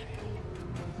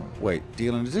 Wait,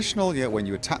 deal an additional, yeah, when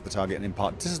you attack the target and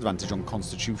impart disadvantage on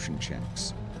constitution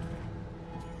checks.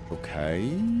 Okay.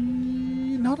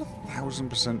 Not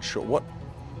 1,000% sure. What?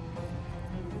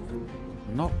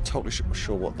 Not totally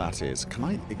sure what that is. Can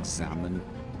I examine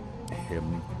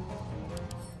him?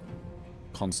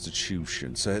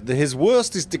 Constitution. So his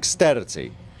worst is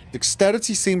dexterity.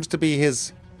 Dexterity seems to be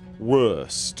his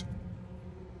worst.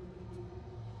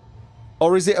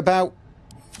 Or is it about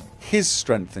his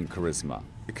strength and charisma?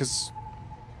 Because...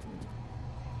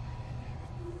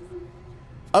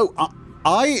 Oh,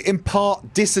 I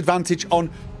impart disadvantage on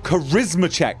charisma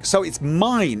check. So it's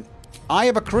mine. I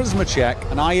have a charisma check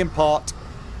and I impart...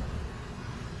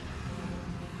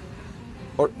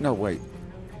 Or, no, wait.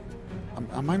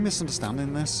 Am I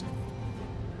misunderstanding this?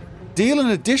 Deal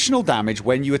an additional damage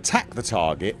when you attack the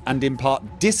target and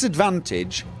impart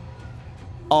disadvantage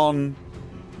on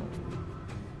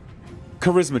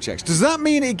charisma checks. Does that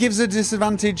mean it gives a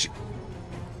disadvantage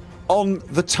on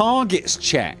the target's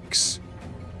checks?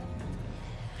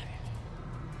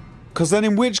 Because then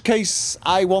in which case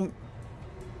I want...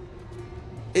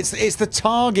 It's the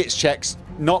target's checks,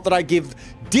 not that I give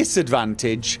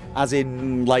disadvantage, as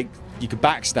in, like, you could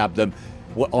backstab them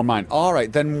on mine.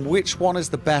 Alright, then which one is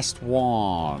the best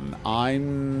one?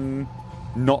 I'm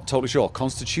not totally sure.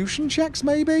 Constitution checks,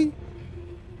 maybe?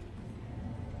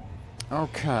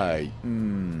 Okay.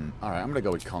 Alright, I'm going to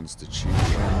go with Constitution.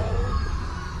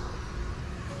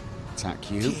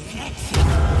 Attack you.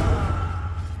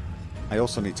 I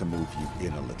also need to move you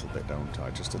in a little bit, don't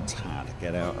I? Just a tad.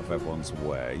 Get out of everyone's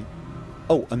way.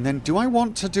 Oh, and then do I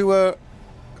want to do a...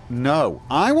 No.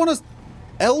 I want to...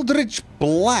 Eldritch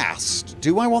Blast.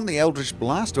 Do I want the Eldritch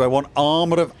Blast? Do I want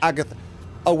Armor of Agatha?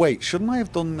 Oh, wait. Shouldn't I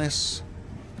have done this?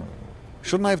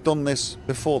 Shouldn't I have done this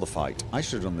before the fight? I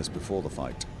should have done this before the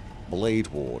fight. Blade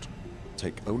Ward.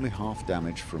 Take only half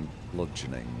damage from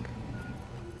bludgeoning.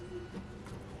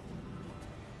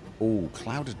 Oh,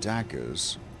 Cloud of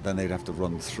Daggers. Then they'd have to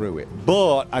run through it.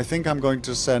 But I think I'm going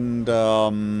to send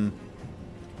Karlach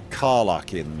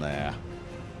in there.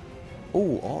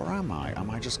 Oh, or am I?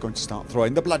 Am I just going to start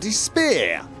throwing the bloody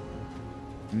spear?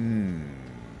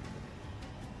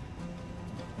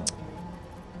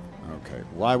 Okay,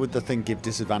 why would the thing give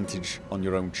disadvantage on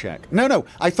your own check? No,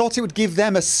 I thought it would give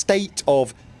them a state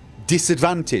of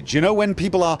disadvantage. You know when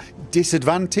people are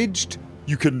disadvantaged,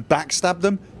 you can backstab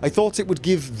them? I thought it would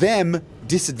give them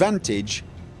disadvantage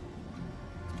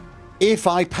if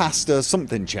I passed a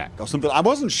something check or something. I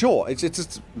wasn't sure. It's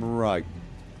just... Right.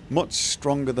 Much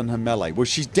stronger than her melee. Well,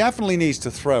 she definitely needs to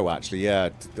throw, actually. Yeah,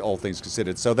 all things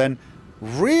considered. So then,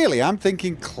 Really? I'm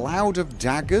thinking Cloud of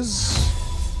Daggers?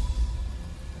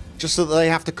 Just so that they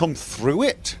have to come through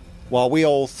it while we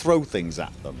all throw things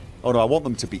at them. Oh no, I want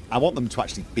them to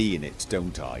actually be in it,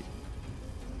 don't I?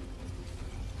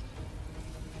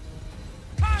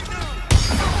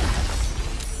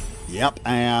 Yep,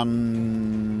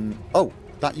 and oh,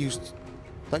 that used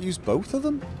both of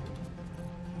them?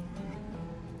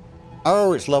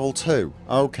 Oh, it's level 2.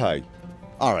 Okay.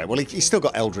 Alright, well, he's still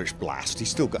got Eldritch Blast. He's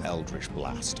still got Eldritch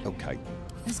Blast. Okay.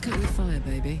 Let's go with fire,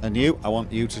 baby. And you, I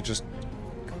want you to just...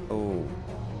 Oh.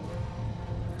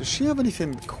 Does she have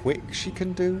anything quick she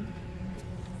can do?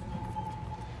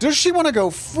 Does she want to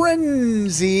go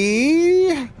Frenzy?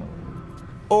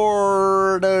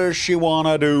 Or does she want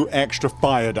to do extra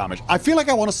fire damage? I feel like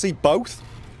I want to see both.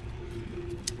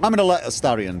 I'm going to let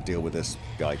Astarion deal with this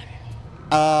guy.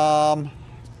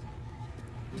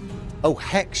 Oh,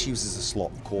 Hex uses a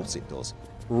slot. Of course it does.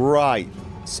 Right.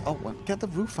 So, oh, well, get the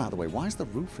roof out of the way. Why is the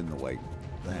roof in the way?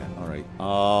 There. All right.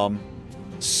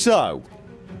 So,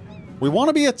 we want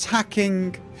to be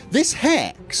attacking this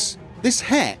Hex. This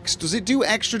Hex, does it do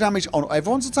extra damage on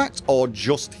everyone's attacks or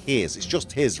just his? It's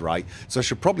just his, right? So I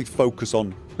should probably focus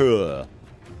on her.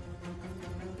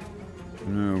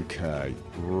 Okay.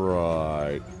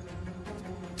 Right.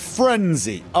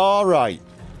 Frenzy. All right.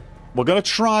 We're going to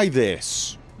try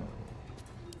this.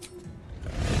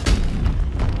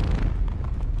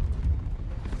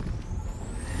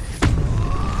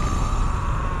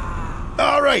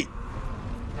 All right.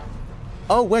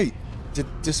 Oh, wait.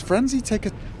 Does Frenzy take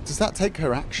a... Does that take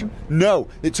her action? No,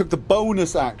 it took the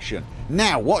bonus action.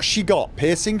 Now, what's she got?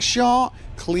 Piercing Shot,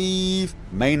 Cleave,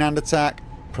 Main Hand Attack,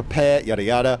 Prepare, yada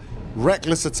yada.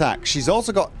 Reckless Attack. She's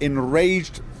also got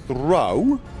Enraged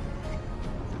Throw.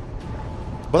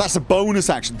 But that's a bonus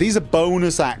action. These are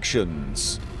bonus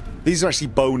actions. These are actually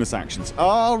bonus actions.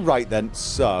 Alright then,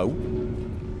 so...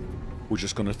 We're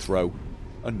just going to throw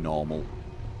a normal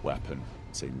weapon.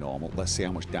 Say normal. Let's see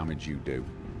how much damage you do.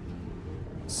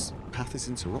 Path is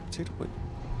interrupted. Wait.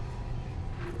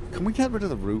 Can we get rid of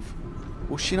the roof?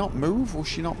 Will she not move? Will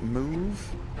she not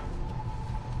move?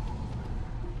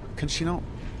 Can she not?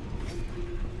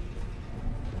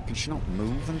 Can she not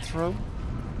move and throw?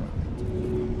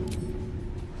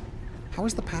 How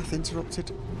is the path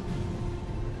interrupted?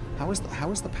 How is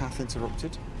the path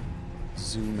interrupted?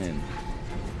 Zoom in.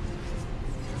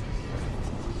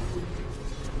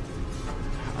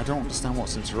 I don't understand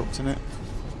what's interrupting it.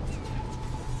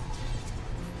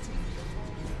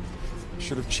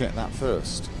 Should have checked that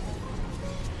first.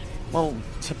 Well,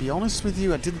 to be honest with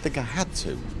you, I didn't think I had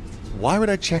to. Why would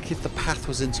I check if the path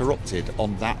was interrupted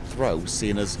on that throw,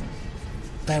 seeing as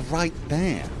they're right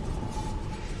there?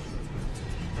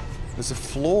 There's a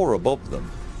floor above them,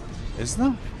 isn't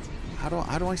there? How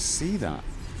do I see that?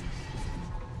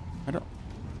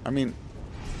 I mean,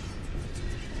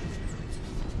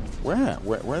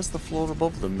 where's the floor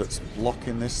above them that's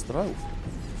blocking this throw?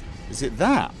 Is it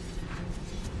that?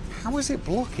 How is it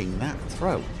blocking that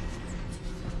throw?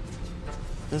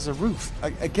 There's a roof. I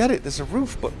get it, there's a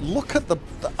roof, but look at the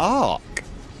arc.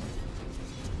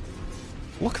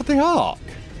 Look at the arc.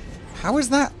 How is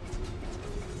that?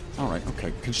 Alright,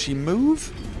 okay. Can she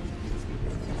move?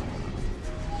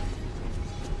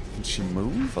 Can she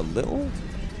move a little?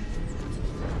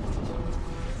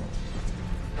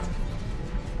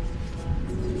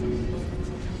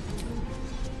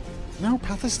 No,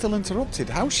 path is still interrupted.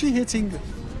 How is she hitting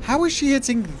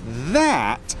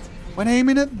that when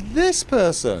aiming at this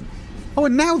person? Oh,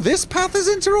 and now this path is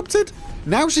interrupted?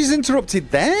 Now she's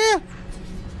interrupted there?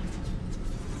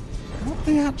 What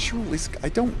the actual is... I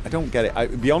don't get it.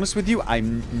 To be honest with you,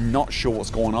 I'm not sure what's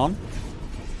going on.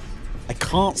 I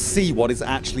can't see what is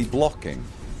actually blocking.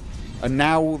 And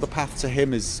now the path to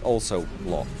him is also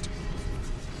blocked.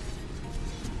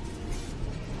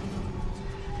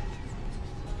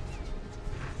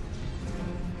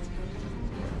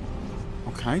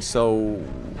 Okay, so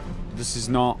this is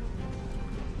not...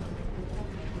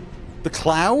 The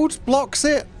cloud blocks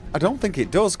it? I don't think it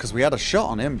does, because we had a shot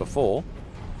on him before.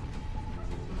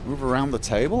 Move around the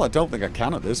table? I don't think I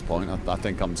can at this point. I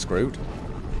think I'm screwed.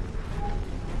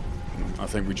 I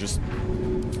think we just...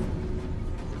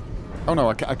 Oh no,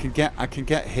 I can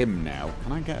get him now.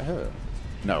 Can I get her?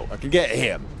 No, I can get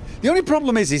him. The only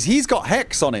problem is he's got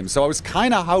Hex on him, so I was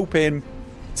kind of hoping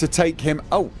to take him...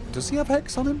 Oh, does he have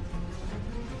Hex on him?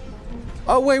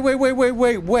 Oh,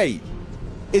 wait.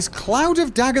 Is Cloud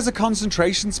of Daggers a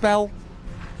concentration spell?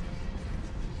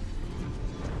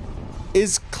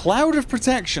 Is Cloud of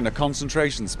Protection a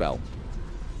concentration spell?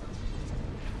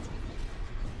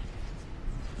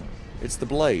 It's the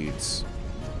blades.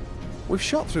 We've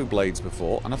shot through blades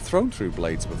before, and I've thrown through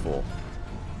blades before.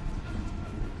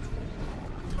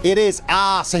 It is.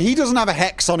 Ah, so he doesn't have a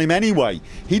hex on him anyway.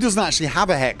 He doesn't actually have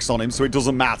a hex on him, so it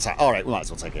doesn't matter. All right, we might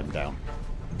as well take him down.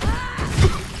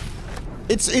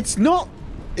 It's not...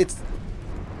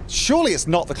 Surely it's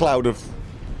not the cloud of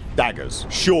daggers.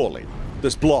 Surely.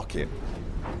 That's blocking.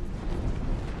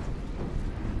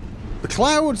 The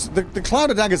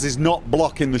cloud of daggers is not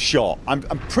blocking the shot. I'm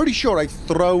pretty sure I've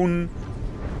thrown...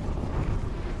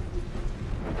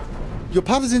 Your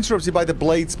path is interrupted by the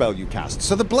blade spell you cast.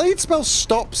 So the blade spell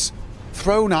stops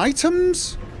thrown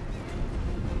items?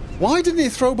 Why didn't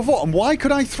it throw before? And why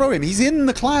could I throw him? He's in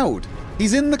the cloud.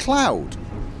 He's in the cloud.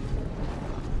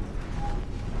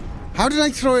 How did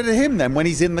I throw it at him then when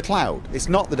he's in the cloud? It's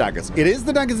not the daggers. It is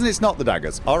the daggers and it's not the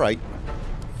daggers. Alright.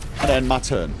 And then my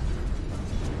turn.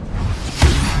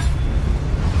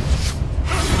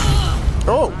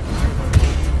 Oh!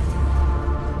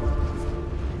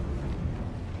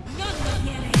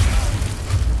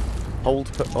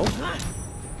 Hold. Oh.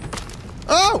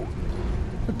 Oh!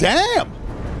 Damn!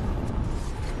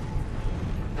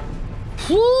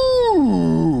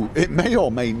 Whew! It may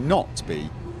or may not be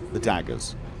the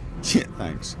daggers. Yeah,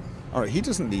 thanks. Alright, he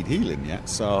doesn't need healing yet,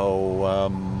 so...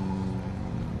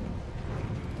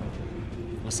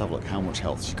 let's have a look. How much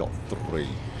health? She got 3.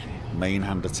 Main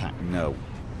hand attack, no.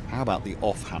 How about the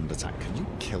off-hand attack? Can you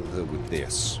kill her with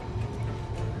this?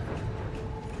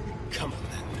 Come on,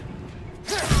 then.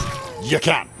 You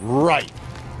can. Right.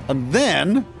 And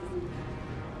then...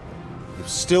 You've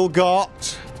still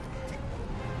got...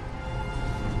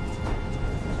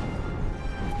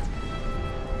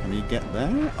 Can he get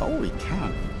there? Oh, he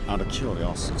can. Out of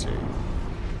curiosity.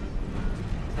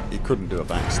 He couldn't do a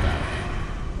backstab.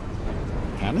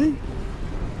 Can he?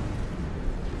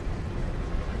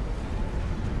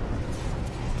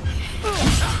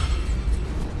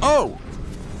 Oh!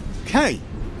 Okay.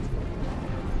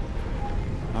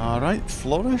 Alright,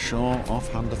 flourish or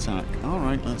offhand attack.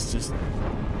 Alright, let's just...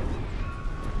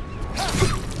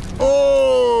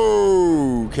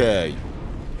 Okay.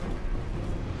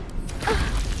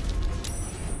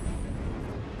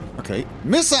 Okay,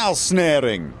 missile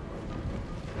snaring!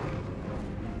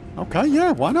 Okay,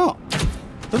 yeah, why not?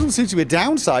 Doesn't seem to be a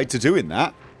downside to doing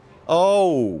that.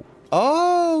 Oh.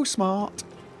 Oh, smart.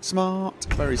 Smart.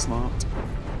 Very smart.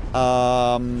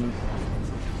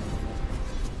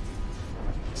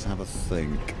 Let's have a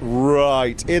think.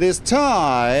 Right, it is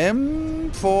time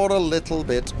for a little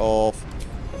bit of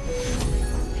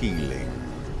healing.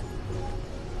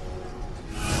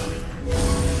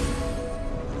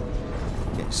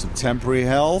 Get some temporary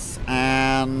health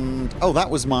and... Oh, that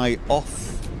was my off...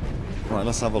 Right,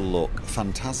 let's have a look.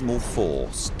 Phantasmal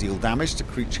Force. Deal damage to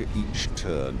creature each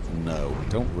turn. No,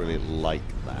 don't really like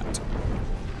that.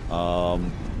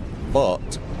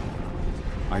 But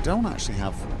I don't actually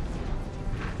have...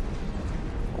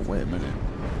 Oh, wait a minute.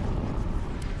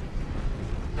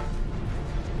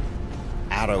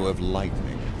 Arrow of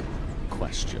Lightning?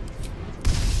 Question.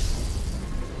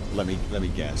 Let me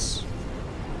guess.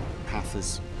 Path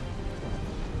is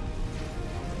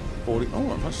 40.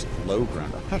 Oh, I'm actually low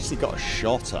ground. I've actually got a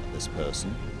shot at this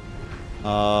person.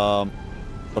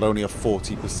 But only a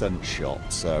 40%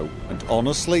 shot, so... And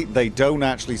honestly, they don't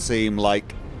actually seem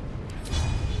like...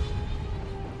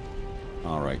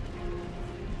 Alright.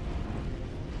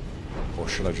 Or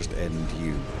should I just end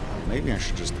you? Maybe I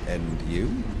should just end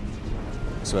you?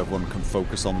 So everyone can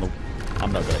focus on the...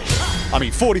 I'm not gonna hit. I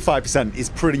mean, 45% is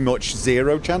pretty much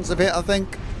 0 chance of hit, I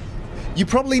think. You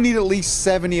probably need at least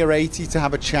 70 or 80 to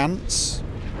have a chance.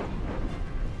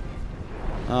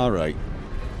 Alright.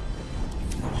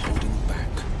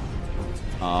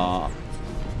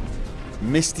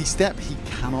 Misty Step he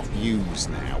cannot use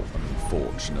now,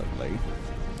 unfortunately.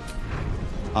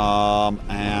 And...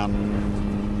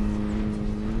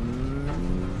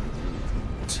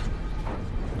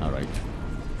 Alright.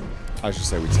 I should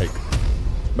say we take...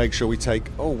 Make sure we take...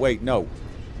 Oh, wait, no.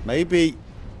 Maybe...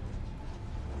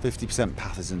 50%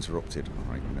 path is interrupted.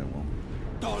 Alright, you know what?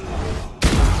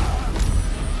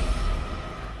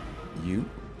 You...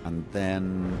 And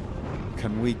then,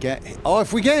 can we get... Oh,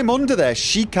 if we get him under there,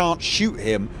 she can't shoot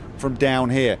him from down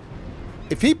here.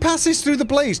 If he passes through the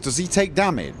blaze, does he take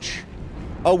damage?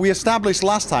 Oh, we established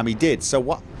last time he did. So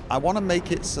what... I want to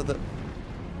make it so that...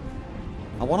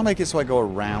 I want to make it so I go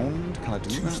around. Can I do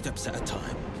that? 2 steps at a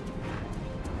time.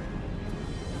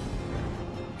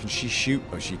 Can she shoot?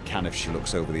 Oh, she can if she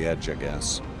looks over the edge, I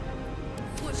guess.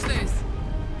 What's this?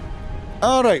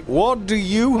 Alright, what do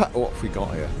you... What have we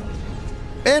got here?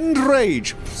 End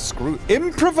rage. Screw.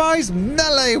 Improvised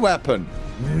melee weapon.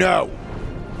 No.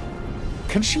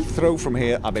 Can she throw from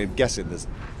here? I mean, I'm guessing there's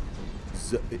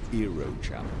zero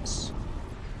chance.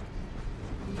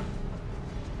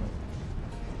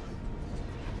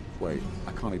 Wait,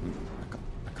 I can't even.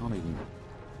 I can't even.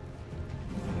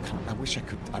 I wish I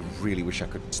could. I really wish I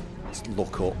could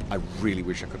look up. I really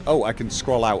wish I could. Oh, I can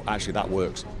scroll out. Actually, that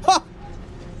works. Ha!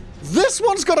 This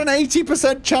one's got an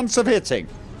 80% chance of hitting.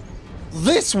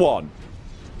 This one.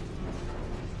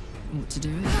 What to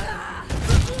do?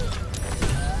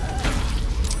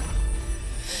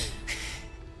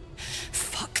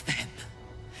 Fuck them.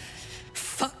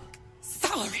 Fuck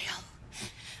Thariel.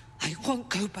 I won't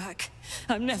go back.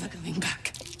 I'm never going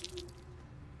back.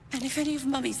 And if any of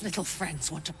Mummy's little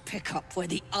friends want to pick up where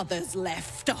the others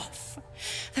left off,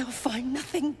 they'll find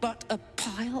nothing but a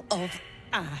pile of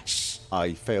ash.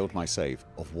 I failed my save.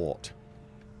 Of what?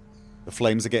 The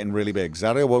flames are getting really big.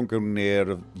 Zariel won't go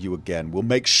near you again. We'll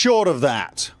make sure of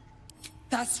that.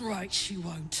 That's right, she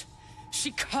won't.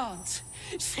 She can't.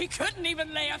 She couldn't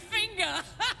even lay a finger.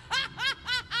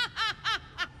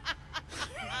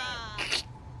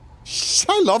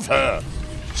 I love her.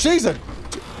 She's a...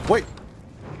 Wait.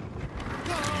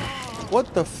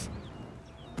 What the f...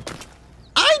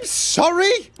 I'm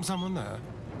sorry? Someone there?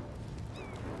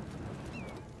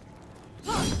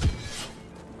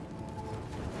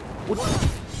 What?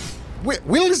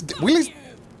 Will is...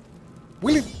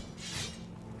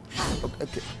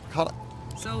 Okay, can't I...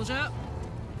 Soldier.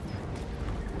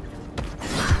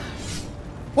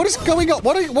 What is going on?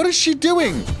 What is she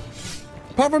doing?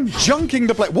 Apart from junking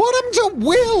the place. What happened to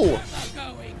Will?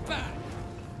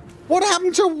 What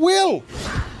happened to Will?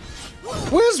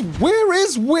 Where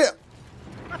is Will?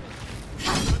 That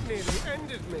nearly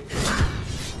ended me.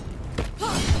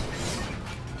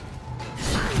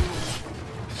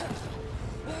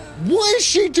 What is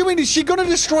she doing? Is she going to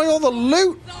destroy all the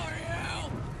loot?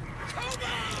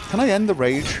 Can I end the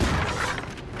rage?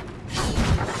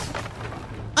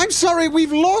 I'm sorry,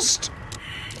 we've lost.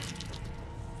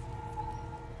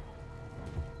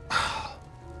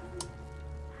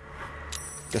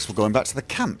 Guess we're going back to the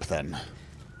camp then.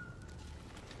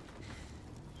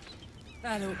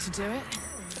 That ought to do it.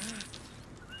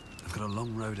 I've got a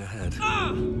long road ahead.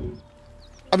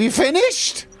 Have you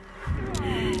finished?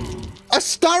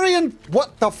 Astarion!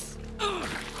 What the f...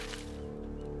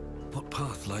 What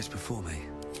path lies before me?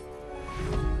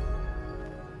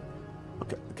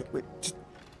 Okay, wait. Just...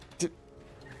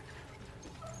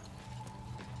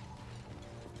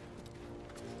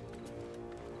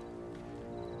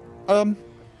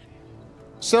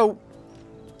 So...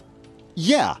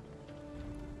 Yeah.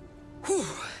 Whew.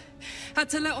 Had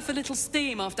to let off a little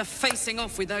steam after facing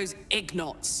off with those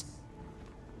ignots.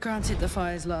 Granted, the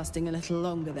fire's lasting a little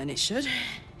longer than it should.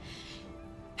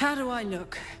 How do I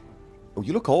look? Oh,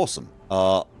 you look awesome.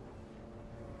 Hot.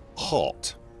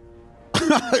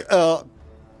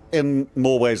 In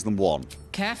more ways than one.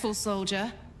 Careful,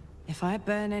 soldier. If I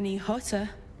burn any hotter,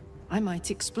 I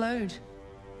might explode.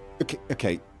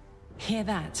 Okay. Hear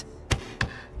that?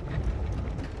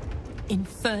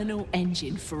 Infernal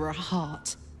engine for a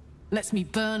heart. Lets me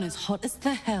burn as hot as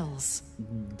the hells.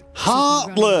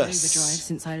 Heartless! Overdrive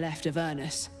since I left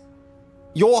Avernus.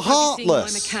 You're Won't be seeing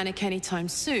heartless! my mechanic anytime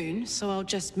soon, so I'll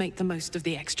just make the most of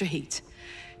the extra heat.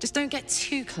 Just don't get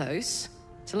too close,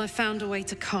 till I've found a way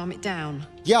to calm it down.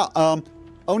 Yeah,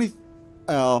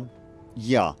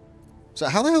 yeah. So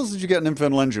how the hell did you get an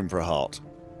infernal engine for a heart?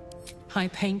 High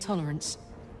pain tolerance,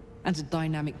 and a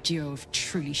dynamic duo of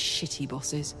truly shitty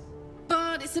bosses.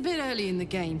 But it's a bit early in the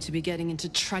game to be getting into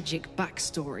tragic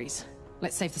backstories.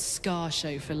 Let's save the Scar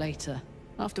show for later,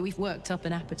 after we've worked up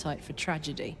an appetite for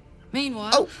tragedy.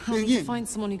 Meanwhile, I'll need to find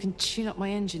someone who can tune up my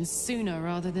engine sooner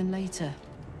rather than later.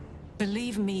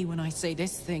 Believe me when I say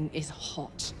this thing is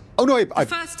hot. Oh no, the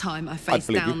first time I faced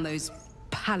down those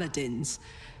paladins,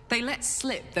 they let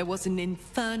slip there was an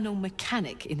infernal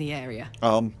mechanic in the area.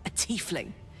 A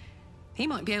tiefling. He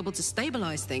might be able to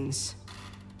stabilize things,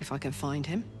 if I can find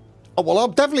him. Oh, well, I'll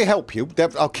definitely help you.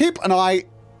 I'll keep an eye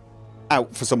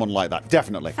out for someone like that,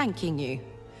 definitely. Thanking you.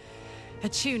 A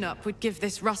tune-up would give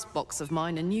this rust box of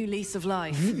mine a new lease of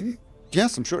life.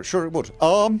 Yes, I'm sure it would.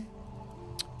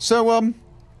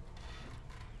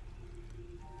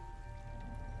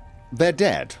 They're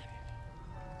dead.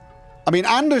 I mean,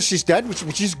 Anders is dead,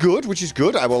 which is good.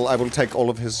 I will take all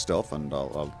of his stuff, and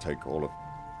I'll take all of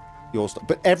your stuff.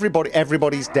 But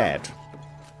everybody's dead.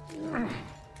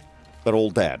 They're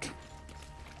all dead.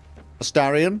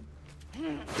 Astarion,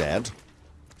 dead.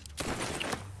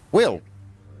 Will,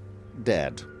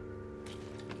 dead.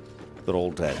 They're all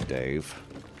dead, Dave.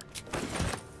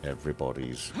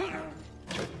 Everybody's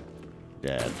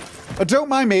dead. Don't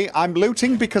mind me, I'm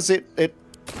looting because it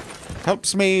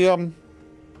Helps me,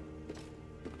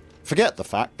 forget the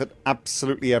fact that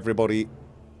absolutely everybody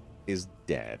is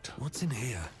dead. What's in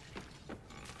here?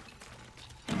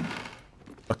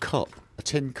 A cup. A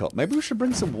tin cup. Maybe we should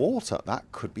bring some water.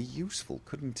 That could be useful,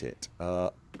 couldn't it?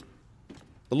 The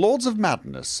Lords of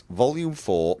Madness, Volume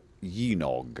 4,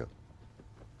 Yenog.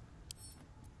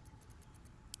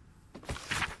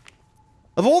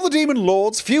 Of all the demon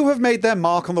lords, few have made their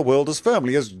mark on the world as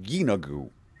firmly as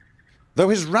Yenog. Though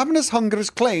his ravenous hunger is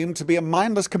claimed to be a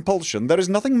mindless compulsion, there is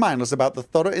nothing mindless about the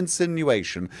thorough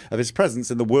insinuation of his presence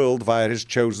in the world via his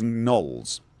chosen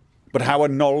gnolls. But how are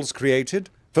gnolls created?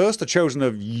 First, the chosen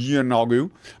of Yenog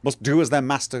must do as their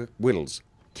master wills.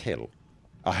 Kill.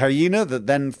 A hyena that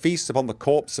then feasts upon the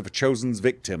corpse of a chosen's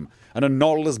victim, and a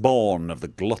gnoll is born of the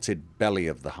glutted belly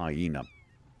of the hyena.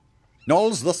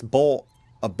 Gnolls thus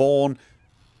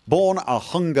are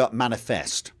hunger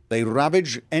manifest. They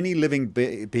ravage any living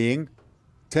being,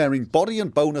 tearing body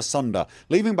and bone asunder,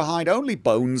 leaving behind only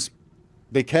bones.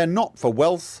 They care not for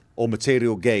wealth or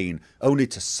material gain, only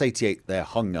to satiate their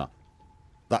hunger.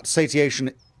 That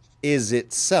satiation is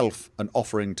itself an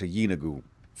offering to Yenog,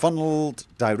 funneled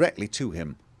directly to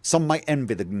him. Some might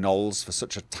envy the gnolls for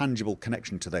such a tangible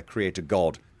connection to their creator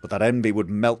god, but that envy would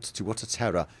melt to utter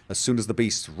terror as soon as the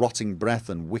beast's rotting breath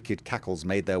and wicked cackles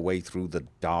made their way through the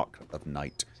dark of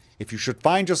night. If you should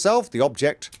find yourself the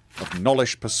object of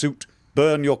gnollish pursuit,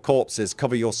 burn your corpses,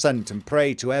 cover your scent, and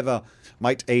pray to whoever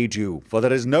might aid you, for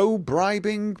there is no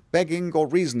bribing, begging, or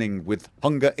reasoning with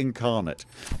hunger incarnate.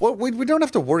 Well, we don't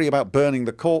have to worry about burning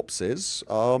the corpses,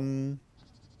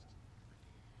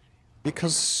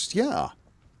 because, yeah.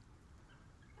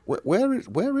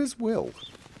 Where is Will?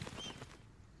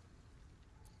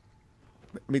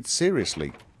 I mean,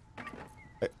 seriously.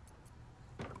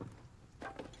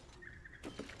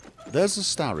 There's a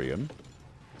Starion.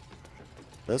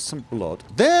 There's some blood.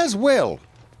 There's Will!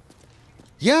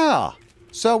 Yeah!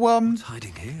 So, What's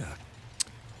hiding here?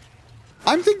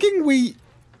 I'm thinking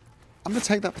I'm gonna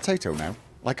take that potato now,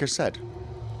 like I said.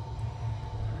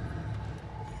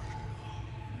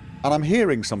 And I'm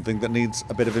hearing something that needs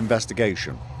a bit of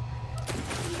investigation.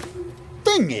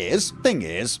 Thing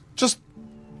is, just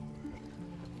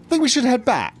think we should head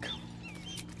back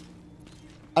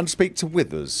and speak to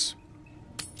Withers.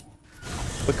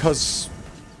 Because,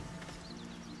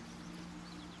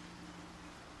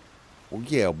 well,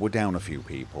 yeah, we're down a few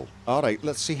people. Alright,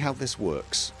 let's see how this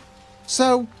works.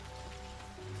 So,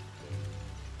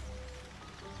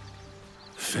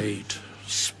 fate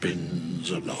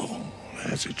spins along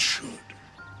as it should.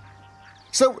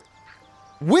 So,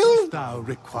 will thou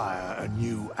require a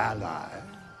new ally?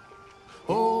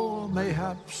 Or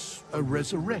mayhaps a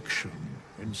resurrection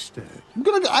instead?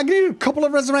 I need a couple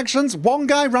of resurrections. One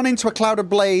guy ran into a cloud of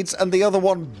blades and the other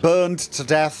one burned to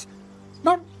death.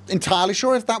 Not entirely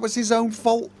sure if that was his own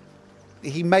fault.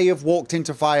 He may have walked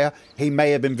into fire. He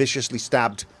may have been viciously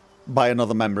stabbed by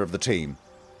another member of the team.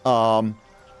 One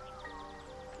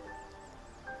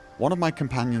of my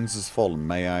companions has fallen.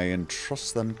 May I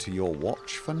entrust them to your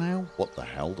watch for now? What the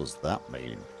hell does that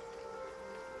mean?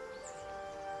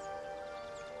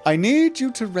 I need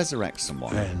you to resurrect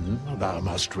someone. Then thou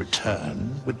must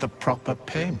return with the proper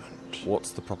payment. What's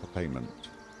the proper payment?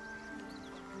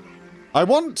 I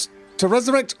want to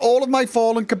resurrect all of my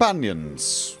fallen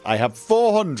companions. I have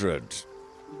 400.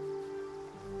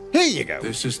 Here you go.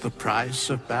 This is the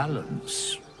price of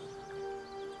balance.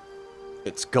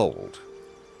 It's gold.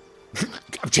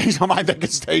 I've changed my mind. They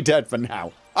can stay dead for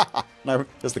now. No,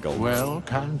 there's the gold. Well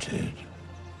counted.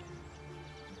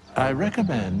 I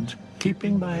recommend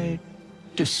keeping my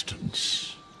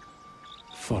distance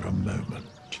for a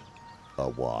moment.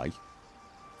 Why?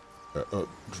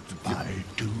 By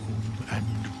doom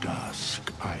and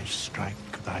dusk, I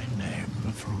strike thy name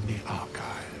through the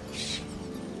archives.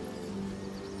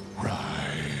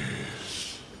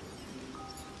 Rise.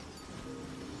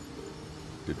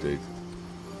 Good day.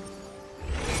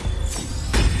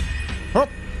 Hup!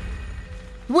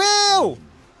 Will!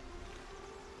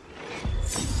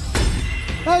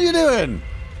 How you doing?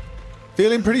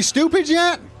 Feeling pretty stupid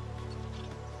yet?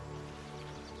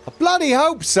 I bloody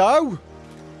hope so.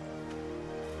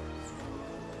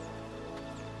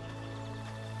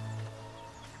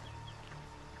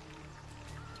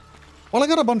 Well, I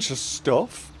got a bunch of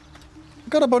stuff.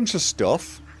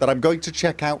 That I'm going to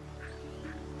check out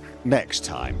next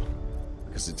time.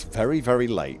 Because it's very, very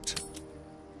late.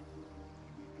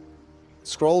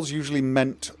 Scrolls usually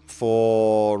meant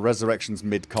for resurrections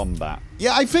mid-combat.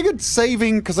 Yeah, I figured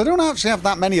saving, because I don't actually have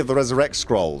that many of the resurrect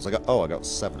scrolls. I got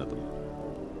 7 of them.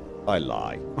 I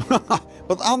lie.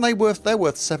 But aren't they worth, they're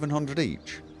worth 700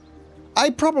 each. I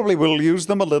probably will use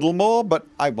them a little more, but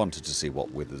I wanted to see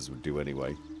what Withers would do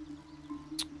anyway.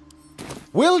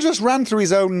 Will just ran through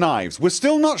his own knives. We're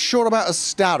still not sure about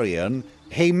Astarion.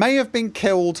 He may have been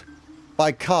killed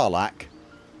by Karlach,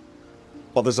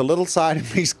 but there's a little side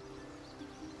of me's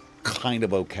kind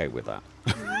of okay with that.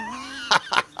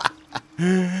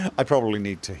 I probably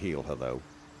need to heal her, though.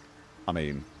 I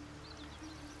mean,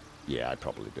 yeah, I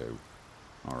probably do.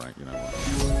 Alright, you know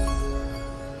what?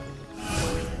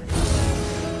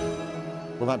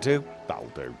 Will that do? That'll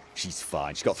do. She's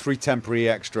fine. She's got 3 temporary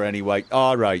extra anyway.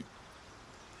 Alright.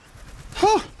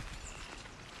 Huh!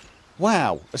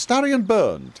 Wow. Astarion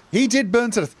burned. He did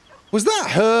burn to death. Was that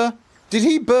her? Did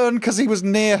he burn because he was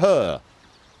near her?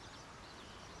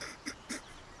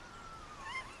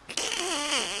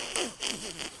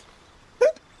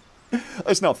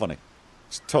 It's not funny.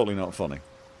 It's totally not funny.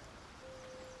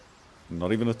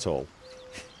 Not even at all.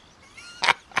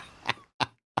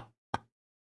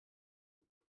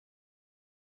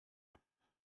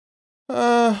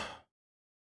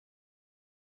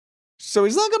 So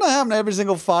is that going to happen every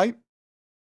single fight?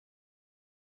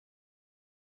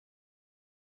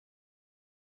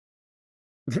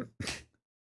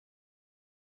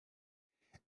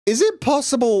 Is it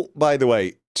possible, by the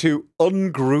way, to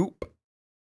ungroup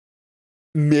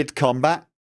mid-combat?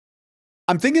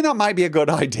 I'm thinking that might be a good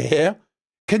idea.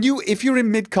 Can you, if you're in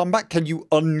mid-combat, can you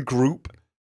ungroup?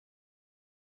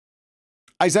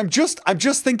 I'm just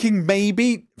thinking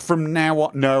maybe from now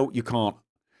on. No, you can't.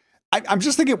 I'm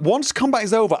just thinking once combat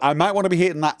is over, I might want to be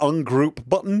hitting that ungroup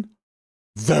button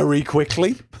very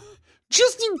quickly.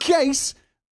 Just in case.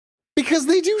 Because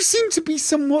they do seem to be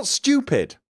somewhat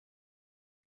stupid.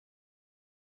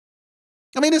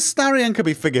 I mean, Astarion could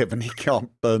be forgiven. He got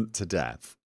burnt to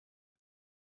death.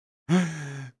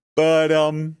 But,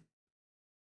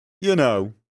 you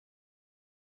know.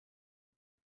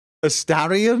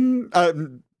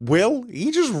 Astarion, Will,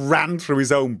 he just ran through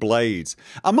his own blades.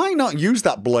 I might not use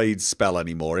that blade spell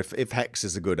anymore if Hex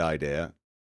is a good idea.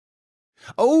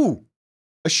 Oh,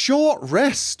 a short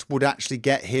rest would actually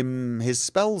get him his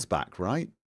spells back, right?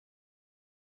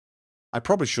 I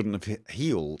probably shouldn't have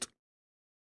healed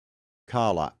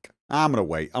Karlach. I'm going to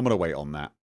wait. I'm going to wait on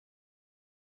that.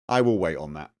 I will wait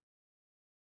on that.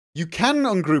 You can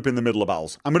ungroup in the middle of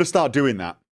battles. I'm going to start doing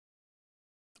that.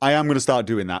 I am going to start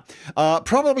doing that.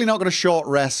 Probably not going to short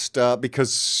rest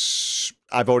because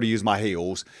I've already used my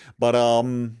heals. But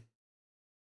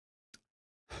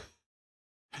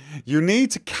you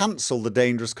need to cancel the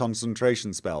dangerous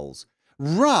concentration spells.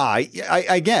 Right,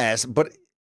 I guess. But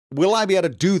will I be able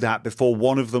to do that before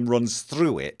one of them runs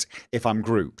through it if I'm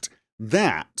grouped?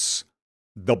 That's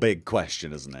the big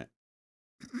question, isn't it?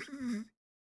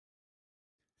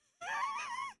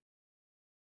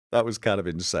 That was kind of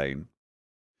insane.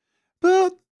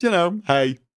 But, you know,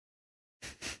 hey.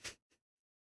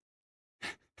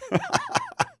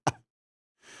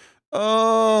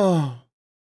 Oh.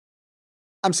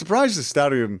 I'm surprised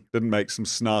Astarion didn't make some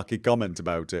snarky comment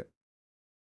about it.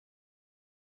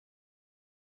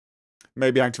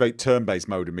 Maybe activate turn-based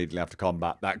mode immediately after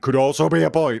combat. That could also be a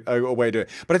point, a way to do it.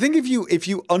 But I think if you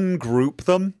ungroup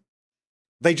them,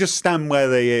 they just stand where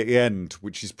they end,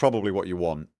 which is probably what you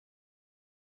want.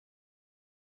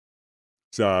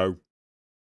 So,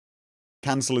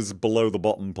 cancel is below the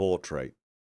bottom portrait.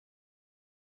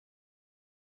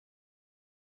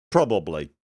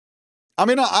 Probably. I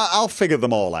mean, I'll figure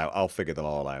them all out. I'll figure them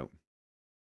all out.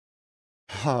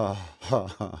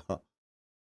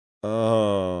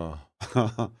 Oh.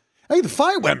 Hey, the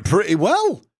fight went pretty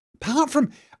well. Apart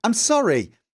from, I'm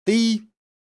sorry, the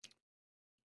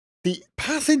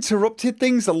path interrupted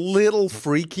thing's a little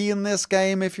freaky in this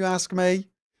game, if you ask me.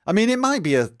 I mean, it might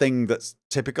be a thing that's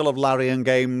typical of Larian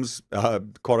games.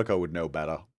 Quorico would know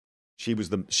better. She was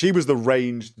the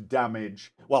ranged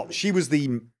damage. Well, she was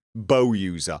the bow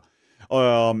user.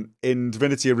 In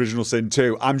Divinity Original Sin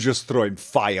 2, I'm just throwing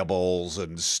fireballs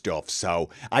and stuff, so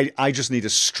I just need a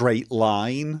straight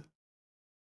line.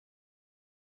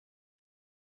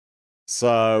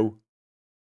 So,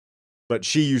 but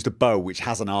she used a bow which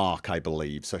has an arc, I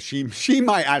believe. So she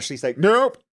might actually say,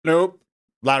 nope,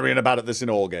 Larian about at this in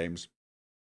all games.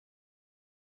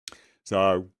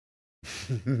 So,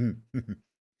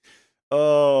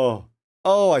 oh,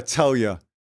 I tell you,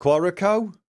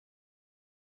 Quorico,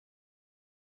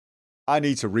 I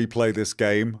need to replay this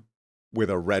game with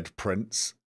a red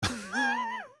prince.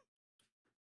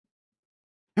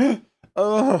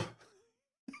 Oh.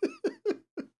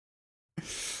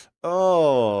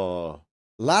 Oh.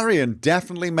 Larian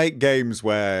definitely make games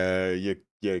where you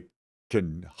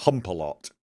can hump a lot.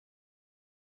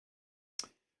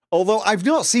 Although I've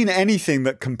not seen anything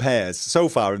that compares so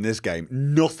far in this game.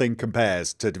 Nothing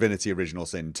compares to Divinity Original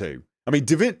Sin 2. I mean,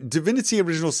 Divinity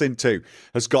Original Sin 2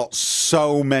 has got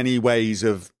so many ways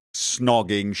of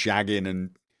snogging, shagging,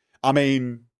 and I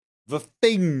mean, the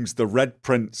things the Red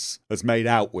Prince has made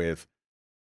out with,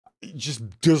 it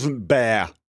just doesn't bear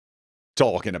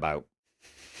talking about.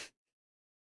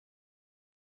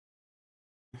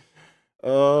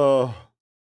 Oh.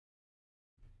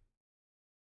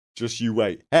 Just you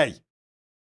wait. Hey.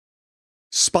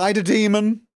 Spider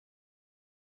Demon.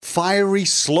 Fiery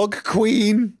Slug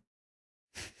Queen.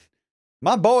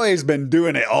 My boy's been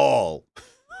doing it all.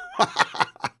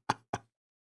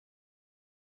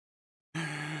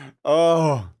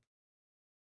 Oh.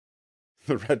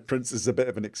 The Red Prince is a bit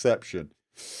of an exception.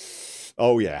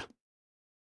 Oh, yeah.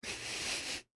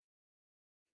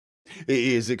 It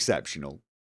is exceptional.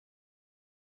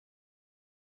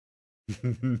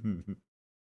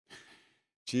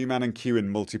 G-Man and Q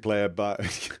in multiplayer,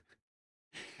 but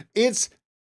it's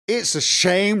a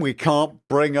shame we can't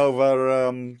bring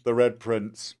over the Red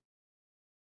Prince.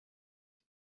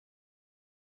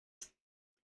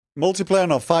 Multiplayer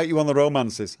and I'll fight you on the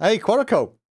romances. Hey,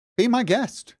 Quarico, be my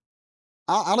guest.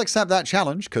 I'll accept that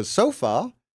challenge, because so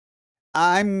far,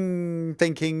 I'm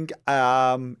thinking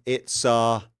it's,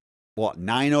 what,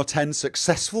 9 or 10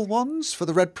 successful ones for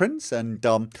the Red Prince, and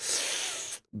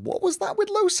what was that with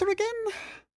Losa again?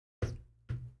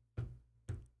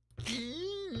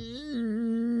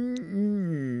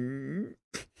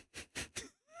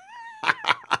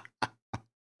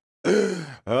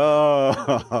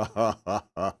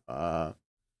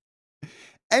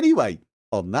 Anyway,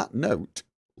 on that note,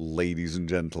 ladies and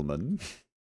gentlemen,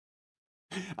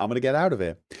 I'm going to get out of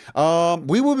here.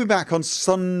 We will be back on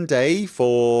Sunday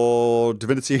for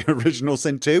Divinity Original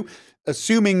Sin 2,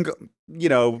 assuming, you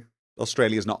know,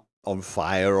 Australia's not on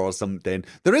fire or something.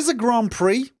 There is a Grand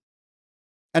Prix,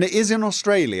 and it is in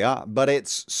Australia, but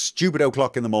it's stupid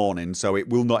o'clock in the morning, so it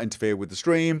will not interfere with the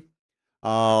stream.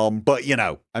 But, you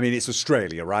know, I mean, it's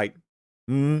Australia, right?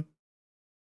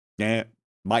 Yeah,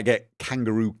 might get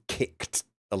kangaroo kicked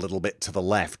a little bit to the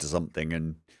left or something,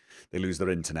 and they lose their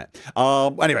internet.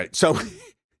 Anyway, so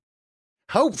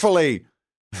hopefully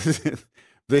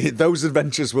those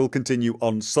adventures will continue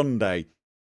on Sunday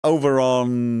over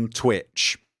on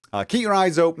Twitch. Keep your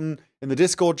eyes open in the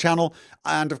Discord channel.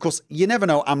 And of course, you never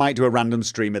know, I might do a random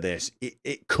stream of this.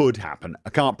 It could happen. I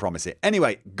can't promise it.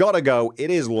 Anyway, gotta go.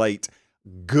 It is late.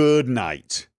 Good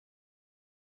night.